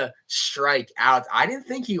gonna strike out. I didn't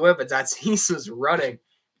think he went, but Tatis was running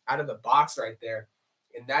out of the box right there.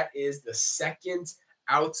 And that is the second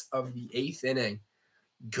out of the 8th inning.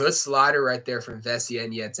 Good slider right there from Vesia,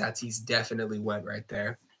 and yet Tatis definitely went right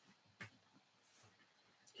there.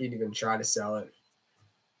 He didn't even try to sell it.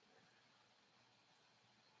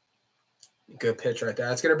 Good pitch right there.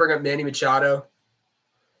 That's going to bring up Manny Machado.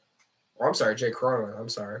 Or I'm sorry, Jay Cronenworth. I'm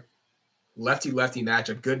sorry. Lefty-lefty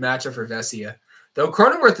matchup. Good matchup for Vesia. Though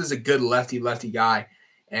Cronenworth is a good lefty-lefty guy.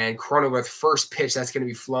 And Cronenworth first pitch, that's going to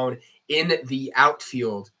be flown in the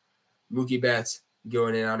outfield. Mookie Betts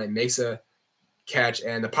going in on it. Makes a catch.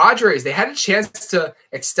 And the Padres, they had a chance to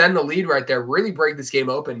extend the lead right there. Really break this game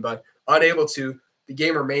open, but unable to. The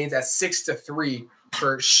game remains at 6-3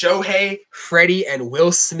 for Shohei, Freddie, and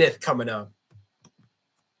Will Smith coming up.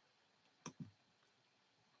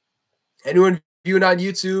 Anyone viewing on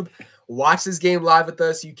YouTube, watch this game live with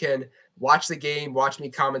us. You can watch the game, watch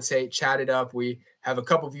me commentate, chat it up. We have a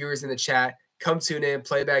couple viewers in the chat. Come tune in,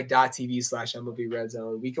 playback.tv/MLB Red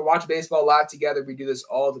Zone. We can watch baseball live together. We do this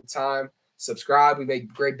all the time. Subscribe. We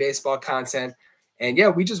make great baseball content. And, yeah,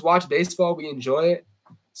 we just watch baseball. We enjoy it.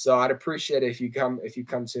 So I'd appreciate it if you come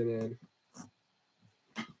tune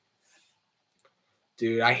in.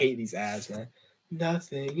 Dude, I hate these ads, man.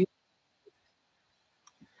 Nothing.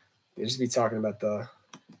 They just be talking about the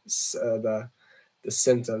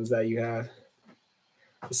symptoms that you have.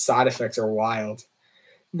 The side effects are wild.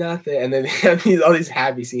 Nothing. And then they have all these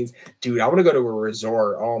happy scenes. Dude, I want to go to a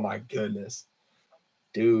resort. Oh, my goodness.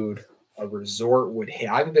 Dude, a resort would hit.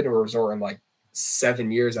 I haven't been to a resort in like 7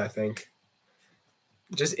 years, I think.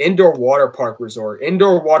 Just indoor water park resort.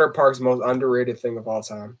 Indoor water park's the most underrated thing of all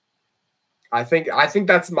time. I think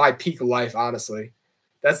that's my peak life, honestly.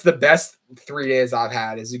 That's the best 3 days I've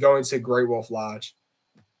had is going to Great Wolf Lodge.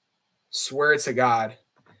 Swear to God.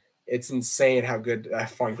 It's insane how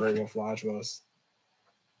fun Great Wolf Lodge was.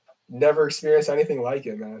 Never experienced anything like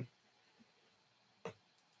it, man.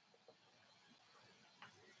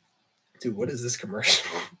 Dude, what is this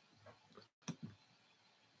commercial?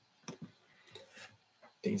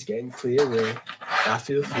 Things getting clearer. I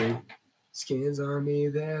feel free. Skins on me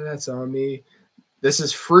there. That's on me. This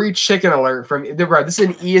is free chicken alert from bro. This is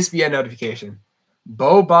an ESPN notification.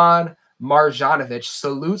 Boban Marjanovic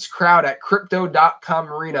salutes crowd at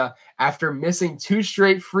Crypto.com Arena after missing 2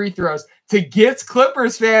 straight free throws to gift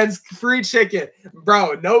Clippers fans free chicken.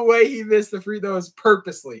 Bro, no way he missed the free throws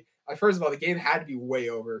purposely. First of all, the game had to be way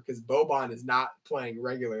over because Boban is not playing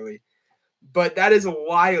regularly. But that is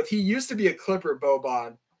wild. He used to be a Clipper,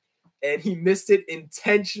 Boban, and he missed it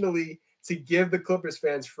intentionally to give the Clippers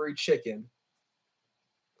fans free chicken.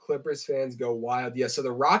 Clippers fans go wild. Yeah, so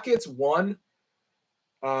the Rockets won.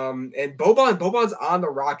 And Boban's on the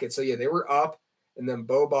Rockets. So, yeah, they were up, and then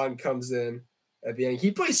Boban comes in at the end. He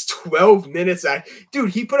plays 12 minutes. Dude,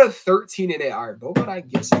 he put a 13 in it. All right, Boban, I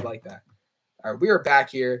guess is like that. All right, we are back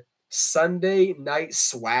here. Sunday night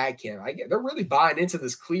swag cam. They're really buying into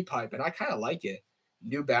this cleat pipe, and I kind of like it.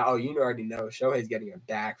 New Balance. Oh, you already know. Shohei's getting it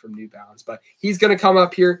back from New Balance, but he's going to come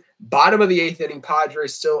up here. Bottom of the 8th inning.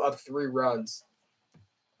 Padres still up 3 runs.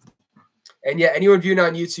 And yeah, anyone viewing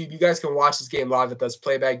on YouTube, you guys can watch this game live with us.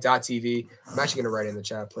 Playback.tv. I'm actually going to write in the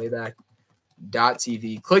chat.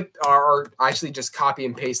 Playback.tv. Click or actually just copy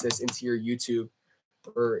and paste this into your YouTube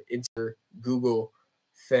or into your Google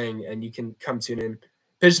thing, and you can come tune in.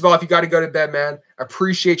 Pitchball, if you got to go to bed, man,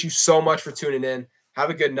 appreciate you so much for tuning in.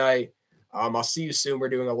 Have a good night. I'll see you soon. We're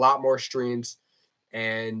doing a lot more streams.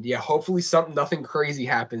 And, yeah, hopefully nothing crazy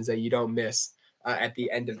happens that you don't miss at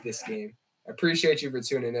the end of this game. I appreciate you for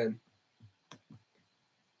tuning in.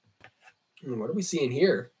 What are we seeing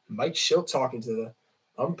here? Mike Schilt talking to the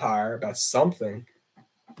umpire about something.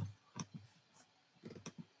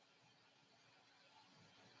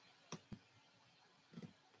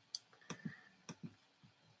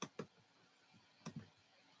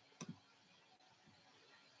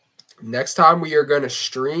 Next time we are going to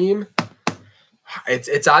stream,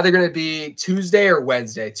 It's either going to be Tuesday or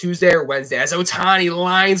Wednesday. Tuesday or Wednesday. As Ohtani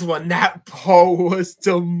lines one, that ball was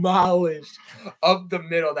demolished up the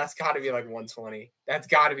middle. That's got to be like 120. That's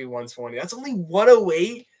got to be 120. That's only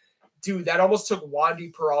 108. Dude, that almost took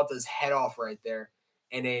Wandy Peralta's head off right there.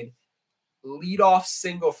 And then leadoff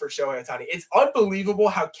single for Shohei Ohtani. It's unbelievable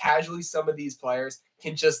how casually some of these players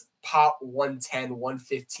can just pop 110,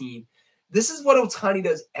 115. This is what Ohtani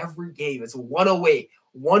does every game. It's 108,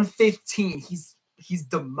 115. He's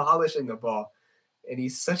demolishing the ball, and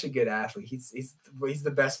he's such a good athlete. He's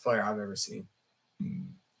the best player I've ever seen.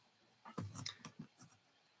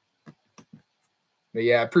 But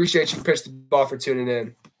yeah, appreciate you, Pitch the Ball, for tuning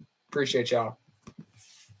in. Appreciate y'all.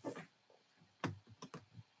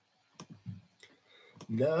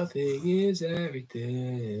 Nothing is everything.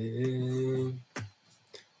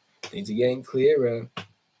 Things are getting clearer,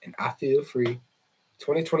 and I feel free.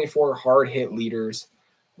 2024 hard hit leaders.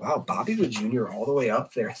 Wow, Bobby Witt Jr. all the way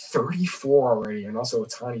up there, 34 already, and also a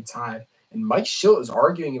tiny tied. And Mike Schilt is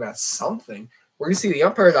arguing about something. We're going to see the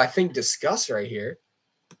umpires, I think, discuss right here.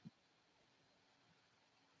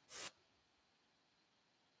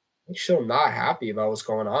 Mike Schilt not happy about what's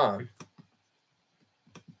going on.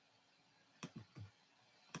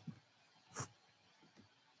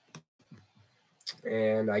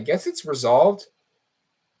 And I guess it's resolved.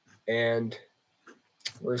 And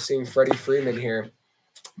we're seeing Freddie Freeman here.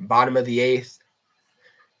 Bottom of the 8th.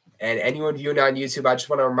 And anyone viewing on YouTube, I just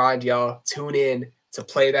want to remind y'all, tune in to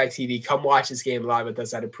Playback TV. Come watch this game live with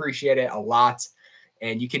us. I'd appreciate it a lot.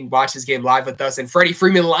 And you can watch this game live with us. And Freddie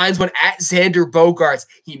Freeman lines one at Xander Bogaerts.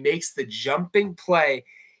 He makes the jumping play.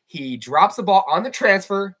 He drops the ball on the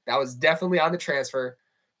transfer. That was definitely on the transfer.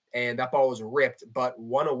 And that ball was ripped, but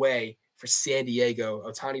one away for San Diego.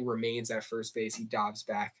 Ohtani remains at first base. He dives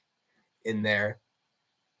back in there.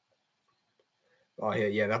 Oh,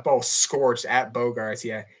 yeah, that ball scorched at Bogaerts.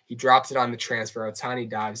 Yeah, he drops it on the transfer. Ohtani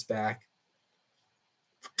dives back.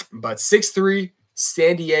 But 6-3,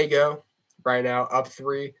 San Diego right now up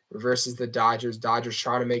 3 versus the Dodgers. Dodgers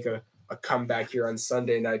trying to make a comeback here on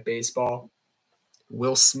Sunday Night Baseball.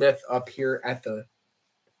 Will Smith up here at the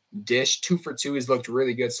dish. 2 for 2. He's looked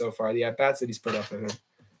really good so far. The at-bats that he's put up with him,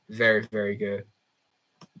 very, very good.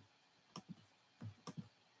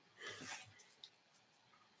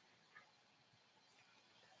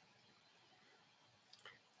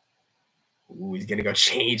 Ooh, he's going to go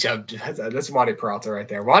change up. That's Wandy Peralta right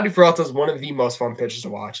there. Wandy Peralta is one of the most fun pitchers to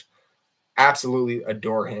watch. Absolutely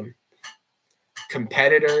adore him.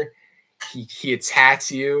 Competitor. He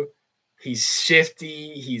attacks you. He's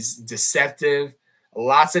shifty. He's deceptive.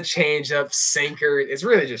 Lots of changeups, sinkers. It's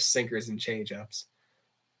really just sinkers and changeups.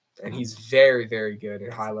 And he's very, very good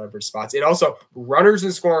at high leverage spots. And also runners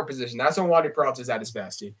in scoring position. That's when Wandy Peralta is at his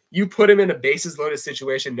best. Dude. You put him in a bases loaded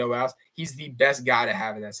situation, no outs. He's the best guy to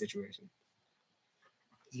have in that situation.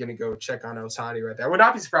 He's going to go check on Ohtani right there. I would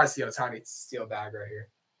not be surprised to see Ohtani steal a bag right here.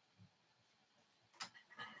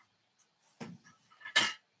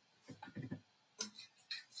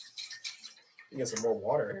 Get some more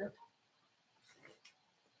water here.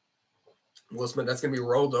 Will Smith, that's going to be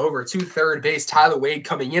rolled over to third base. Tyler Wade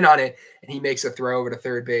coming in on it, and he makes a throw over to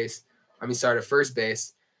third base. To first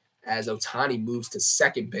base as Ohtani moves to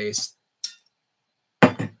second base.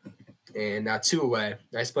 And now 2 away.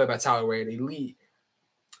 Nice play by Tyler Wade. Elite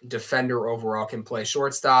defender overall, can play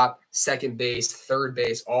shortstop, second base, third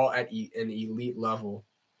base, all at an elite level.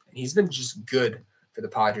 And he's been just good for the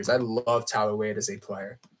Padres. I love Tyler Wade as a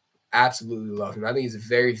player. Absolutely love him. I think he's a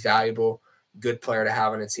very valuable, good player to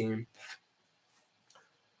have on a team.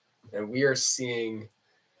 And we are seeing,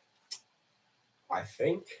 I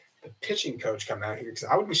think, the pitching coach come out here because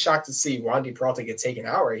I would be shocked to see Wandy Peralta get taken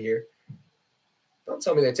out right here. Don't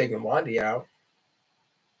tell me they're taking Wandy out.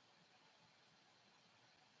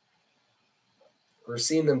 We're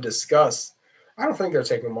seeing them discuss. I don't think they're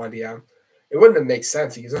taking Wandy out. It wouldn't have made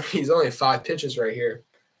sense. He's only 5 pitches right here,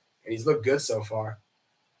 and he's looked good so far.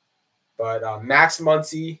 But Max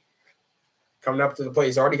Muncy coming up to the plate.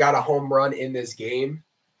 He's already got a home run in this game.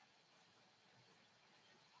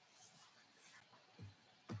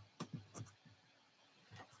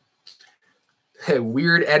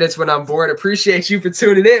 Weird edits when I'm bored. Appreciate you for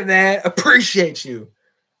tuning in, man. Appreciate you.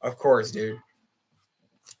 Of course, dude.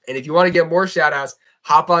 And if you want to get more shout-outs,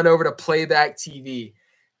 hop on over to Playback TV.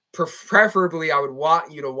 Preferably, I would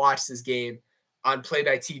want you to watch this game on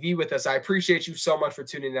Playback TV with us. I appreciate you so much for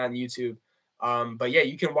tuning in on YouTube. But, yeah,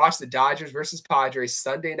 you can watch the Dodgers versus Padres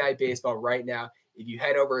Sunday Night Baseball right now. If you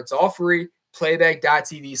head over, it's all free,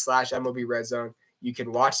 playback.tv/MLB Red Zone. You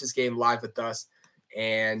can watch this game live with us.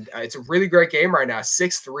 And it's a really great game right now.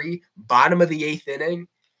 6-3, bottom of the 8th inning.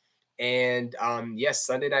 And yes,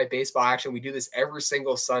 Sunday Night Baseball action. We do this every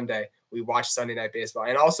single Sunday. We watch Sunday Night Baseball.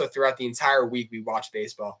 And also throughout the entire week, we watch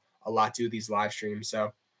baseball a lot, do these live streams.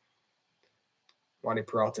 So Wandy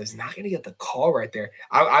Peralta is not going to get the call right there.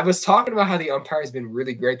 I was talking about how the umpire has been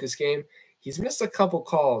really great this game. He's missed a couple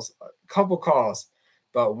calls,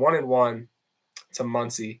 but 1-1 to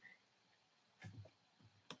Muncy.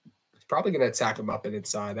 He's probably going to attack him up and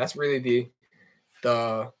inside. That's really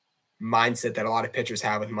the mindset that a lot of pitchers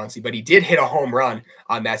have with Muncy. But he did hit a home run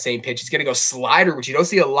on that same pitch. He's going to go slider, which you don't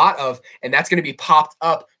see a lot of, and that's going to be popped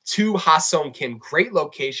up to Ha-Seong Kim. Great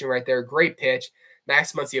location right there. Great pitch.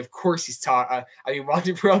 Max Muncy, of course, he's talking.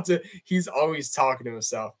 Wandy Peralta, he's always talking to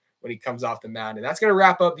himself when he comes off the mound. And that's going to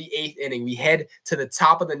wrap up the 8th inning. We head to the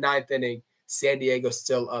top of the 9th inning. San Diego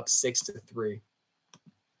still up 6-3.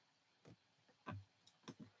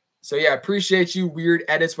 So, yeah, appreciate you, Weird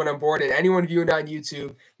Edits, when I'm bored. And anyone viewing on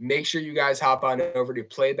YouTube, make sure you guys hop on over to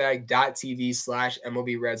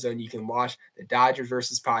playback.tv/MLB Red Zone. You can watch the Dodgers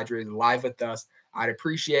versus Padres live with us. I'd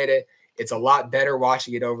appreciate it. It's a lot better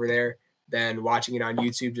watching it over there than watching it on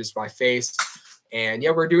YouTube just by face. And,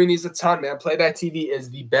 yeah, we're doing these a ton, man. Playback TV is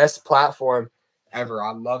the best platform ever.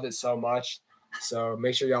 I love it so much. So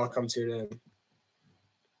make sure y'all come tune in.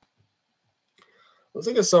 Let's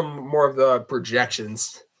look at some more of the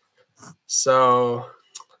projections. So,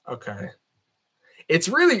 okay. It's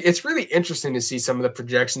really interesting to see some of the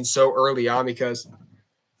projections so early on because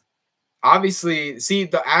obviously, see,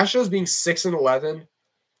 the Astros being 6-11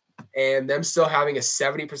 and them still having a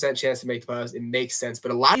 70% chance to make the playoffs, it makes sense. But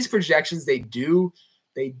a lot of these projections, they do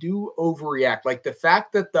overreact. Like the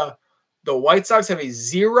fact that the White Sox have a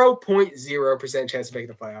 0.0% chance to make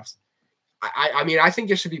the playoffs. I mean, I think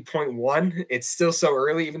it should be 0.1. It's still so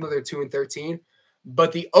early, even though they're 2-13.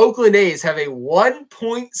 But the Oakland A's have a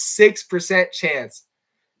 1.6% chance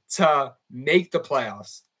to make the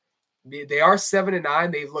playoffs. They are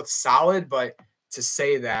 7-9. They've looked solid, but to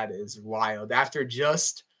say that is wild. After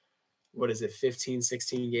just, 15,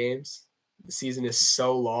 16 games? The season is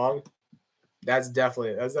so long. That's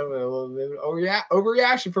definitely a little bit of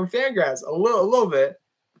overreaction from Fangraphs. A little bit.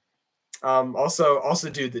 Also,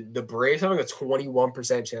 dude, the Braves having a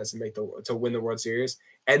 21% chance to win the World Series,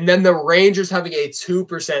 and then the Rangers having a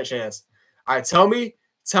 2% chance. All right, tell me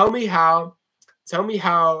how.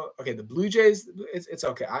 Okay, the Blue Jays, it's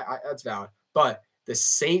okay. That's valid, but the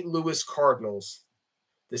St. Louis Cardinals,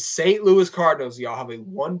 y'all have a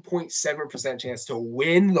 1.7% chance to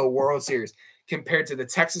win the World Series compared to the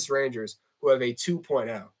Texas Rangers, who have a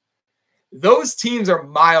 2.0. Those teams are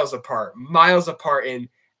miles apart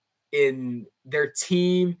in their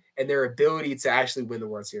team and their ability to actually win the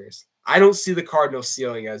World Series. I don't see the Cardinals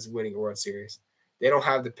ceiling as winning a World Series. They don't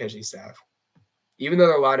have the pitching staff. Even though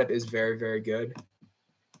their lineup is very, very good,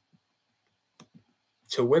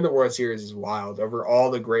 to win the World Series is wild over all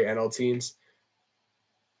the great NL teams.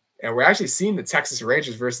 And we're actually seeing the Texas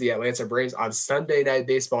Rangers versus the Atlanta Braves on Sunday Night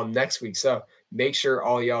Baseball next week. So make sure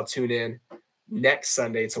all y'all tune in next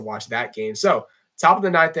Sunday to watch that game. So top of the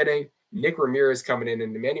 9th inning, Nick Ramirez coming in,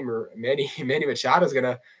 and Manny Machado is going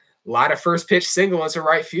to line a first pitch single into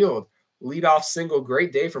right field. Leadoff single,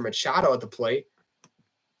 great day for Machado at the plate.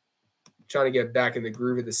 Trying to get back in the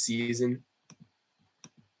groove of the season.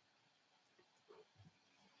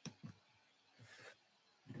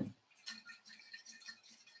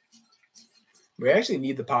 We actually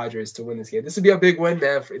need the Padres to win this game. This would be a big win,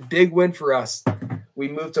 man. Big win for us. We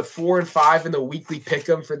moved to 4-5 in the weekly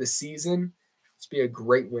pick'em for the season. This would be a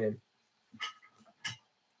great win.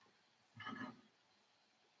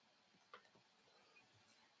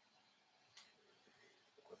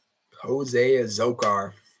 Jose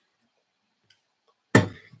Azocar.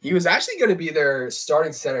 He was actually going to be their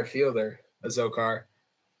starting center fielder, Azocar,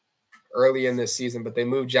 early in this season, but they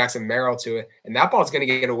moved Jackson Merrill to it. And that ball's going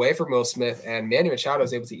to get away from Will Smith, and Manny Machado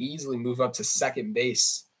is able to easily move up to second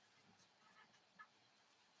base.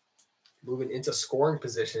 Moving into scoring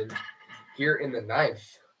position here in the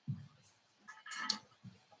 9th.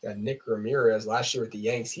 Got Nick Ramirez last year with the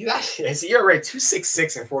Yanks. His ERA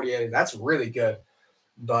 2.66 in 48. That's really good.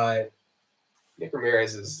 But Nick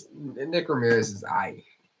Ramirez is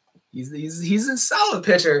he's a solid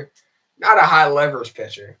pitcher, not a high leverage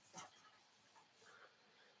pitcher.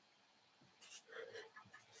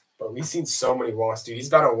 But we've seen so many walks, dude. He's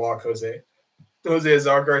about to walk Jose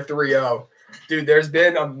Azocar 3-0. Dude, there's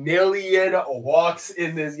been a million walks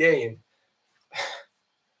in this game.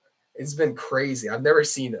 It's been crazy. I've never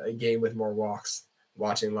seen a game with more walks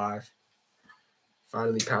watching live.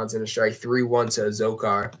 Finally pounds in a strike. 3-1 to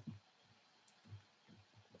Azocar.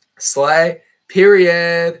 Slay,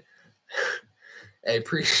 period. Hey,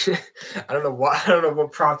 appreciate. I don't know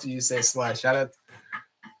what prompted you to say slash. Shout out.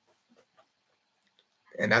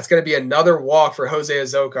 And that's going to be another walk for Jose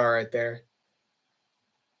Azocar right there.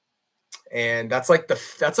 And that's like the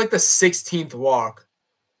 16th walk.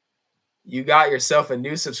 You got yourself a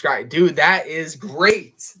new subscriber. Dude, that is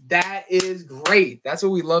great. That is great. That's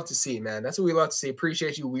what we love to see, man. That's what we love to see.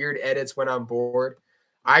 Appreciate you weird edits when I'm bored.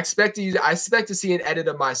 I expect to see an edit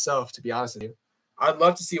of myself, to be honest with you. I'd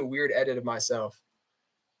love to see a weird edit of myself.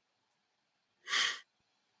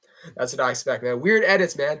 That's what I expect, man. Weird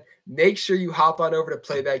edits, man. Make sure you hop on over to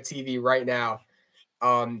Playback TV right now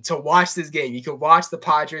to watch this game. You can watch the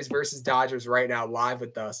Padres versus Dodgers right now live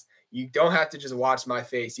with us. You don't have to just watch my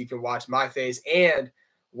face. You can watch my face and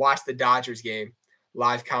watch the Dodgers game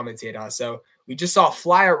live commentate on. So we just saw a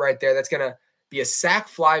flyout right there. That's going to be a sac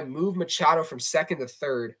fly, move Machado from second to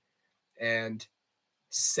third, and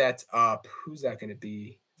set up. Who's that going to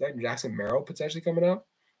be? Is that Jackson Merrill potentially coming up?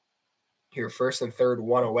 Here, first and third,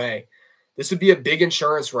 one away. This would be a big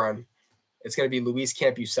insurance run. It's going to be Luis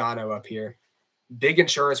Campusano up here. Big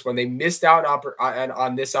insurance when they missed out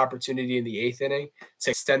on this opportunity in the 8th inning to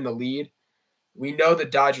extend the lead. We know the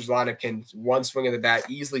Dodgers lineup can one swing of the bat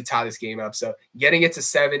easily tie this game up. So getting it to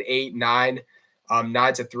 7, 8, 9,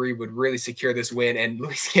 9-3 would really secure this win. And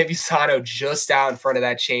Luis Campusano just out in front of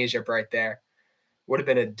that changeup right there. Would have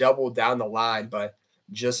been a double down the line, but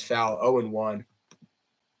just foul 0-1.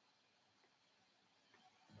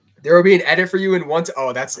 There will be an edit for you in one.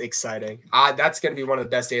 Oh, that's exciting. That's going to be one of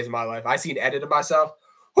the best days of my life. I see an edit of myself.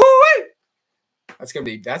 Woo-wee!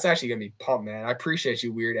 That's actually going to be pumped, man. I appreciate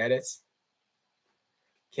you, weird edits.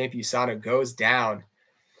 Campusano goes down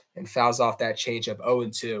and fouls off that changeup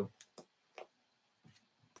 0-2.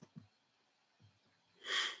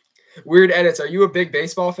 Weird edits. Are you a big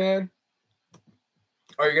baseball fan?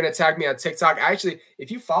 Or you're going to tag me on TikTok? Actually,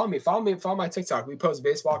 if you follow my TikTok. We post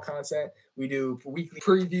baseball content. We do weekly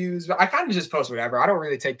previews. I kind of just post whatever. I don't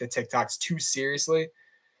really take the TikToks too seriously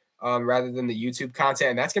rather than the YouTube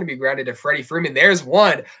content. And that's going to be grounded to Freddie Freeman. There's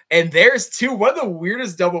one. And there's two. One of the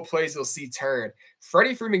weirdest double plays you'll see turn.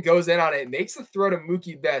 Freddie Freeman goes in on it, makes the throw to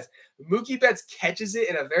Mookie Betts. Mookie Betts catches it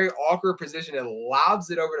in a very awkward position and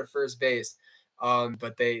lobs it over to first base.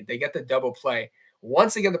 But they get the double play.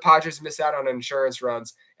 Once again, the Padres miss out on insurance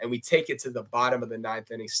runs, and we take it to the bottom of the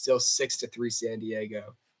 9th inning, still 6-3 San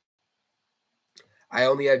Diego. I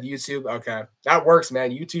only have YouTube. Okay, that works,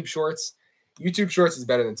 man. YouTube Shorts is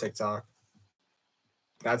better than TikTok.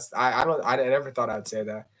 I never thought I'd say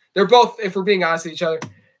that. They're both, if we're being honest with each other,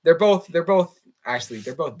 they're both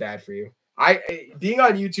bad for you. Being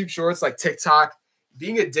on YouTube Shorts like TikTok,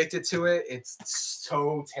 being addicted to it, it's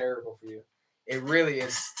so terrible for you. It really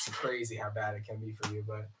is crazy how bad it can be for you,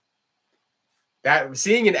 but that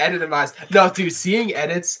seeing an edit of mine, no, dude, seeing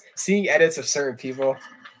edits of certain people,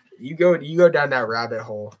 you go down that rabbit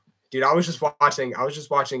hole, dude. I was just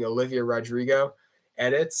watching Olivia Rodrigo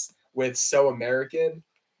edits with So American.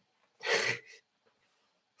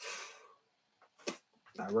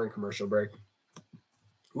 We're in commercial break.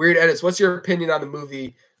 Weird edits. What's your opinion on the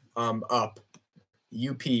movie Up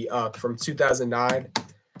from 2009?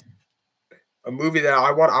 A movie that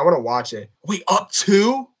I want to watch it. Wait, Up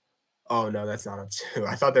 2? Oh, no, that's not Up 2.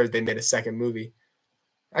 I thought they made a second movie.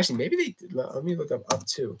 Actually, maybe they did. Let me look up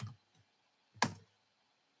 2.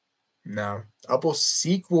 No. Up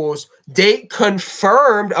sequels. Date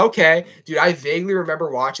confirmed. Okay. Dude, I vaguely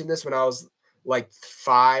remember watching this when I was like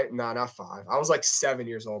 5. No, not 5. I was like 7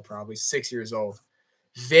 years old, probably 6 years old.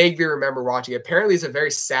 Vaguely remember watching it. Apparently, it's a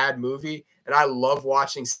very sad movie, and I love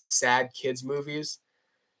watching sad kids movies.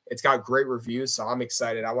 It's got great reviews, so I'm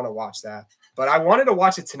excited. I want to watch that. But I wanted to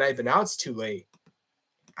watch it tonight, but now it's too late.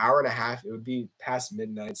 Hour and a half. It would be past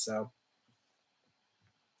midnight, so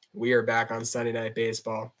we are back on Sunday Night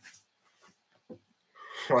Baseball.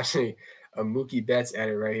 Watching a Mookie Betts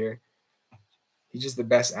edit right here. He's just the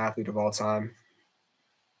best athlete of all time.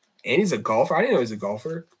 And he's a golfer. I didn't know he was a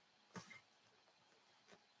golfer.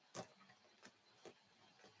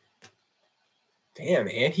 Damn,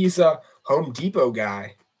 and he's a Home Depot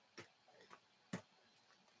guy.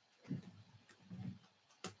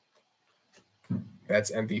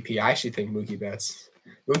 Betts MVP. I actually think Mookie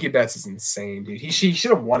Betts is insane, dude. He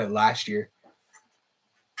should have won it last year.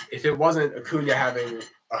 If it wasn't Acuna having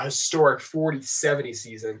a historic 40-70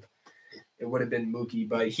 season, it would have been Mookie.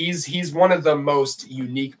 But he's one of the most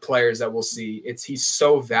unique players that we'll see. He's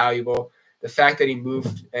so valuable. The fact that he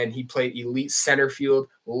moved and he played elite center field,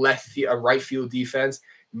 right field defense,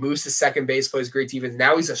 moves to second base, plays great defense.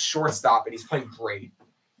 Now he's a shortstop and he's playing great.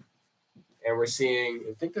 And we're seeing,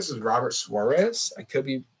 I think this is Robert Suarez. I could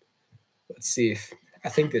be, let's see if, I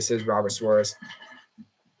think this is Robert Suarez.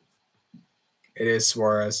 It is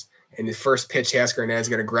Suarez. And the first pitch, Teoscar Hernandez is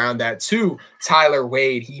going to ground that to Tyler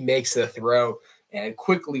Wade. He makes the throw. And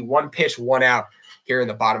quickly, 1 pitch, 1 out here in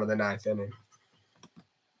the bottom of the 9th inning.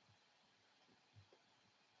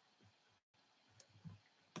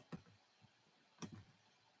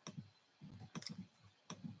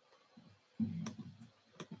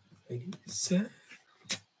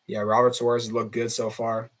 Yeah, Robert Suarez has looked good so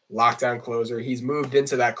far. Lockdown closer. He's moved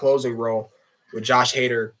into that closing role with Josh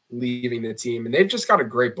Hader leaving the team. And they've just got a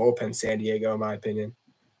great bullpen, San Diego, in my opinion.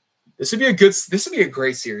 This would be a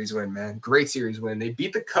great series win, man. Great series win. They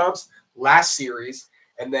beat the Cubs last series,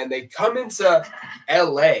 and then they come into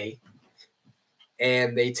LA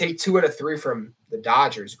and they take 2 out of 3 from the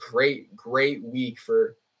Dodgers. Great week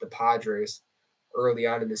for the Padres early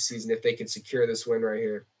on in the season if they can secure this win right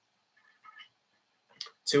here.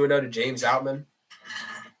 2-0 to James Outman.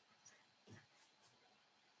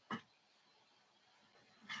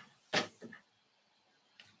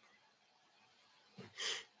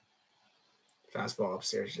 Fastball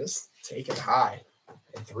upstairs, just take it high.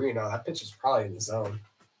 And 3-0. That pitch is probably in the zone.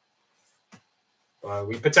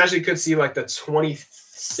 We potentially could see like the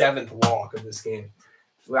 27th walk of this game.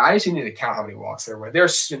 I actually need to count how many walks there were.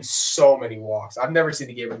 There's been so many walks. I've never seen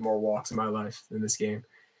a game with more walks in my life than this game.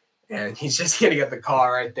 And he's just going to get the call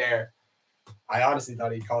right there. I honestly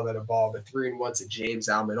thought he'd call that a ball, but 3-1 to James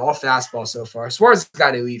Outman. All fastball so far. Suarez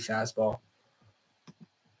got an elite fastball.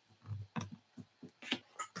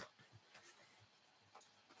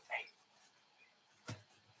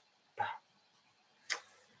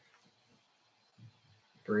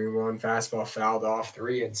 3-1 fastball fouled off.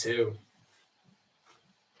 3-2.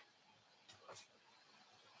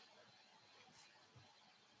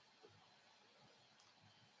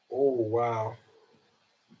 Oh, wow.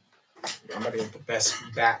 I'm going to get the best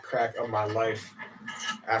back crack of my life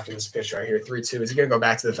after this pitch right here. 3-2. Is he going to go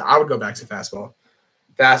back to the – I would go back to fastball.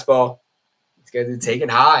 Fastball. It's going to be taken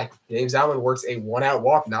high. James Outman works a 1-out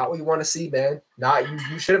walk. Not what you want to see, man. Not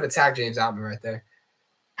you should have attacked James Outman right there.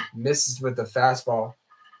 Misses with the fastball.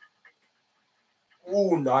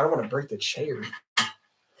 Oh, no, I don't want to break the chair.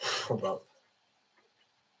 Hold up.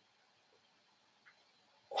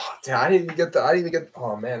 Oh, damn, I didn't even get –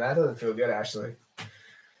 oh, man, that doesn't feel good, actually.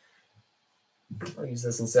 I'll use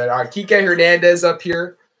this instead. All right, Kike Hernandez up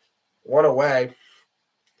here. 1 away.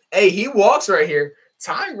 Hey, he walks right here.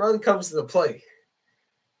 Tying run comes to the plate.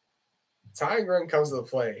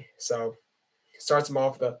 So starts him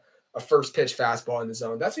off with a first pitch fastball in the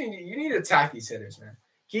zone. That's what you need to attack these hitters, man.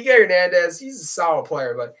 Kike Hernandez, he's a solid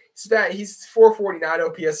player, but he's 449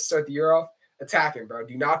 OPS to start the year off. Attack him, bro.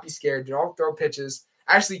 Do not be scared. Don't throw pitches.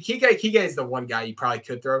 Actually, Kike is the one guy you probably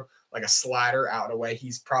could throw like a slider out and away.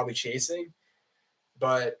 He's probably chasing.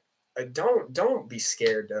 But don't be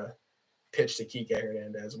scared to pitch to Kike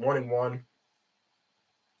Hernandez. 1-1.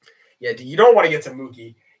 Yeah, you don't want to get to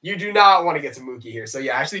Mookie. You do not want to get to Mookie here. So,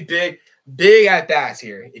 yeah, actually big at bats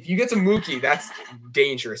here. If you get to Mookie, that's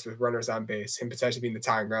dangerous with runners on base. Him potentially being the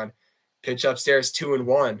tying run. Pitch upstairs,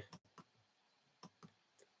 2-1.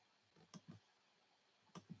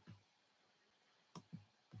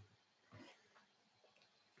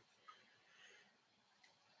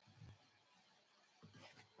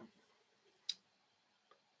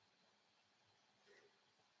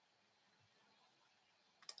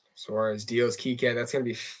 Suarez deals Kike. That's going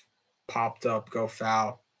to be popped up. Go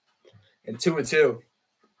foul. And 2-2.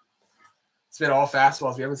 It's been all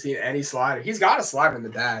fastballs. We haven't seen any slider. He's got a slider in the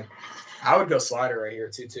bag. I would go slider right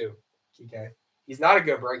here, 2-2. Kike. He's not a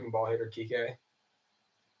good breaking ball hitter, Kike.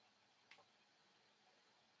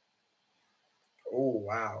 Oh,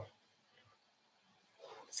 wow.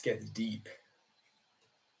 It's getting deep.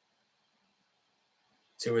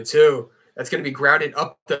 2-2. That's going to be grounded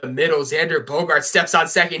up the middle. Xander Bogaerts steps on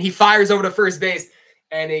second. He fires over to first base.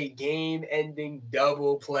 And a game-ending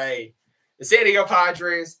double play. The San Diego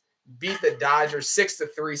Padres beat the Dodgers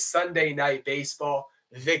 6-3 Sunday Night Baseball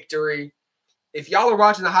victory. If y'all are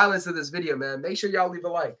watching the highlights of this video, man, make sure y'all leave a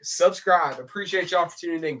like. Subscribe. Appreciate y'all for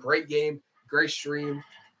tuning in. Great game. Great stream.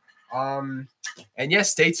 And,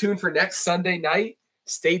 yes, stay tuned for next Sunday night.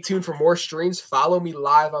 Stay tuned for more streams. Follow me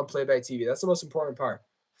live on Playback TV. That's the most important part.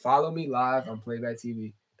 Follow me live on Playback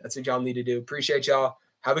TV. That's what y'all need to do. Appreciate y'all.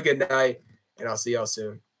 Have a good night, and I'll see y'all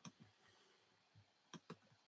soon.